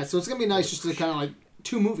know. Yeah, so it's gonna be nice just to kind of like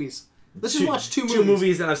 2 movies. Let's just watch 2 movies. 2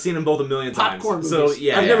 movies, and I've seen them both a million times. Popcorn So movies.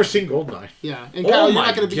 yeah, I've never seen Goldeneye. Yeah, and Oh Kyle, you're my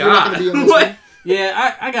not gonna be in this God. one.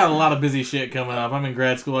 Yeah, I got a lot of busy shit coming up. I'm in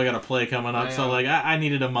grad school. I got a play coming up, Yeah. so like I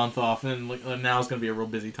needed a month off, and like, now it's gonna be a real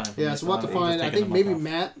busy time. For me, Yeah, so we'll have to I'm just find. I taking think a month maybe off.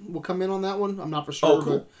 Matt will come in on that one. I'm not for sure. Oh,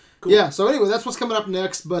 cool. But Cool. yeah. So anyway, that's what's coming up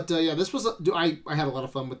next. But yeah, this was. I had a lot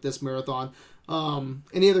of fun with this marathon.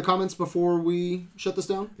 Any other comments before we shut this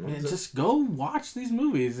down? Yeah, just go watch these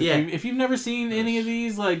movies. Yeah. If you've never seen any of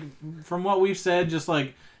these, like from what we've said, just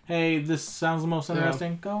like, hey, this sounds the most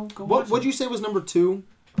interesting. Go watch. What'd you say was number 2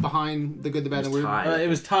 behind The Good, the Bad, and the Weird? tied. It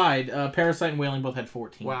was tied. Parasite and Wailing both had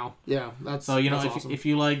 14. Wow. Yeah, that's So that's if awesome. if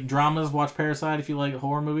you like dramas, watch Parasite. If you like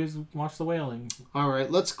horror movies, watch The Wailing. All right,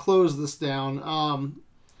 let's close this down.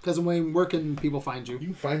 Cousin Wayne, where can people find you? You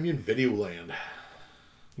can find me in Videoland.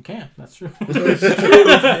 You can. That's true.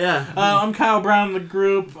 yeah. I'm Kyle Brown in the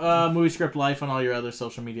group. Movie Script Life on all your other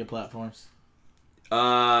social media platforms.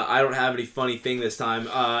 I don't have any funny thing this time.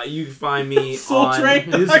 You can find me Soul on... Train.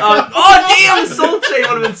 oh, damn! Soul Train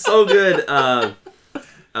would have been so good.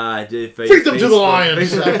 I did Feed them to the lions.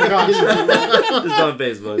 Just on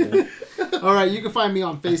Facebook. Yeah. All right, you can find me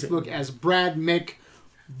on Facebook as Brad Mick.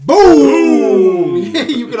 Boom!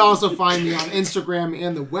 You can also find me on Instagram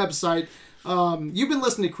and the website. You've been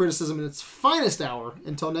listening to Criticism in its finest hour.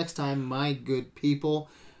 Until next time, my good people.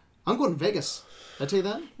 I'm going to Vegas. Did I tell you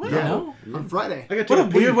that? No. On Friday. I got to What a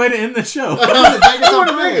weird way to end the show. I'm going to Vegas on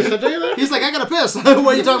Vegas. Friday. Did I tell you that? He's like, I gotta piss. What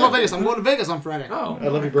are you talking about Vegas? I'm going to Vegas on Friday. Oh, I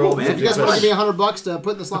love you, bro. Cool, man. If you guys want to give me $100 to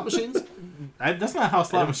put in the slot machines, That's not how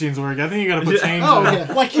slot machines work. I think you gotta put change oh in.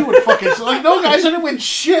 yeah. Like you would fucking like, no guys, I didn't win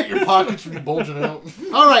shit. Your pockets would be bulging out.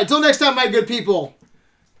 All right, till next time, my good people.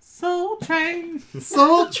 Soul Train.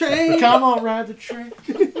 Soul Train. Come on, ride the train.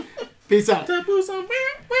 Peace out. That was on.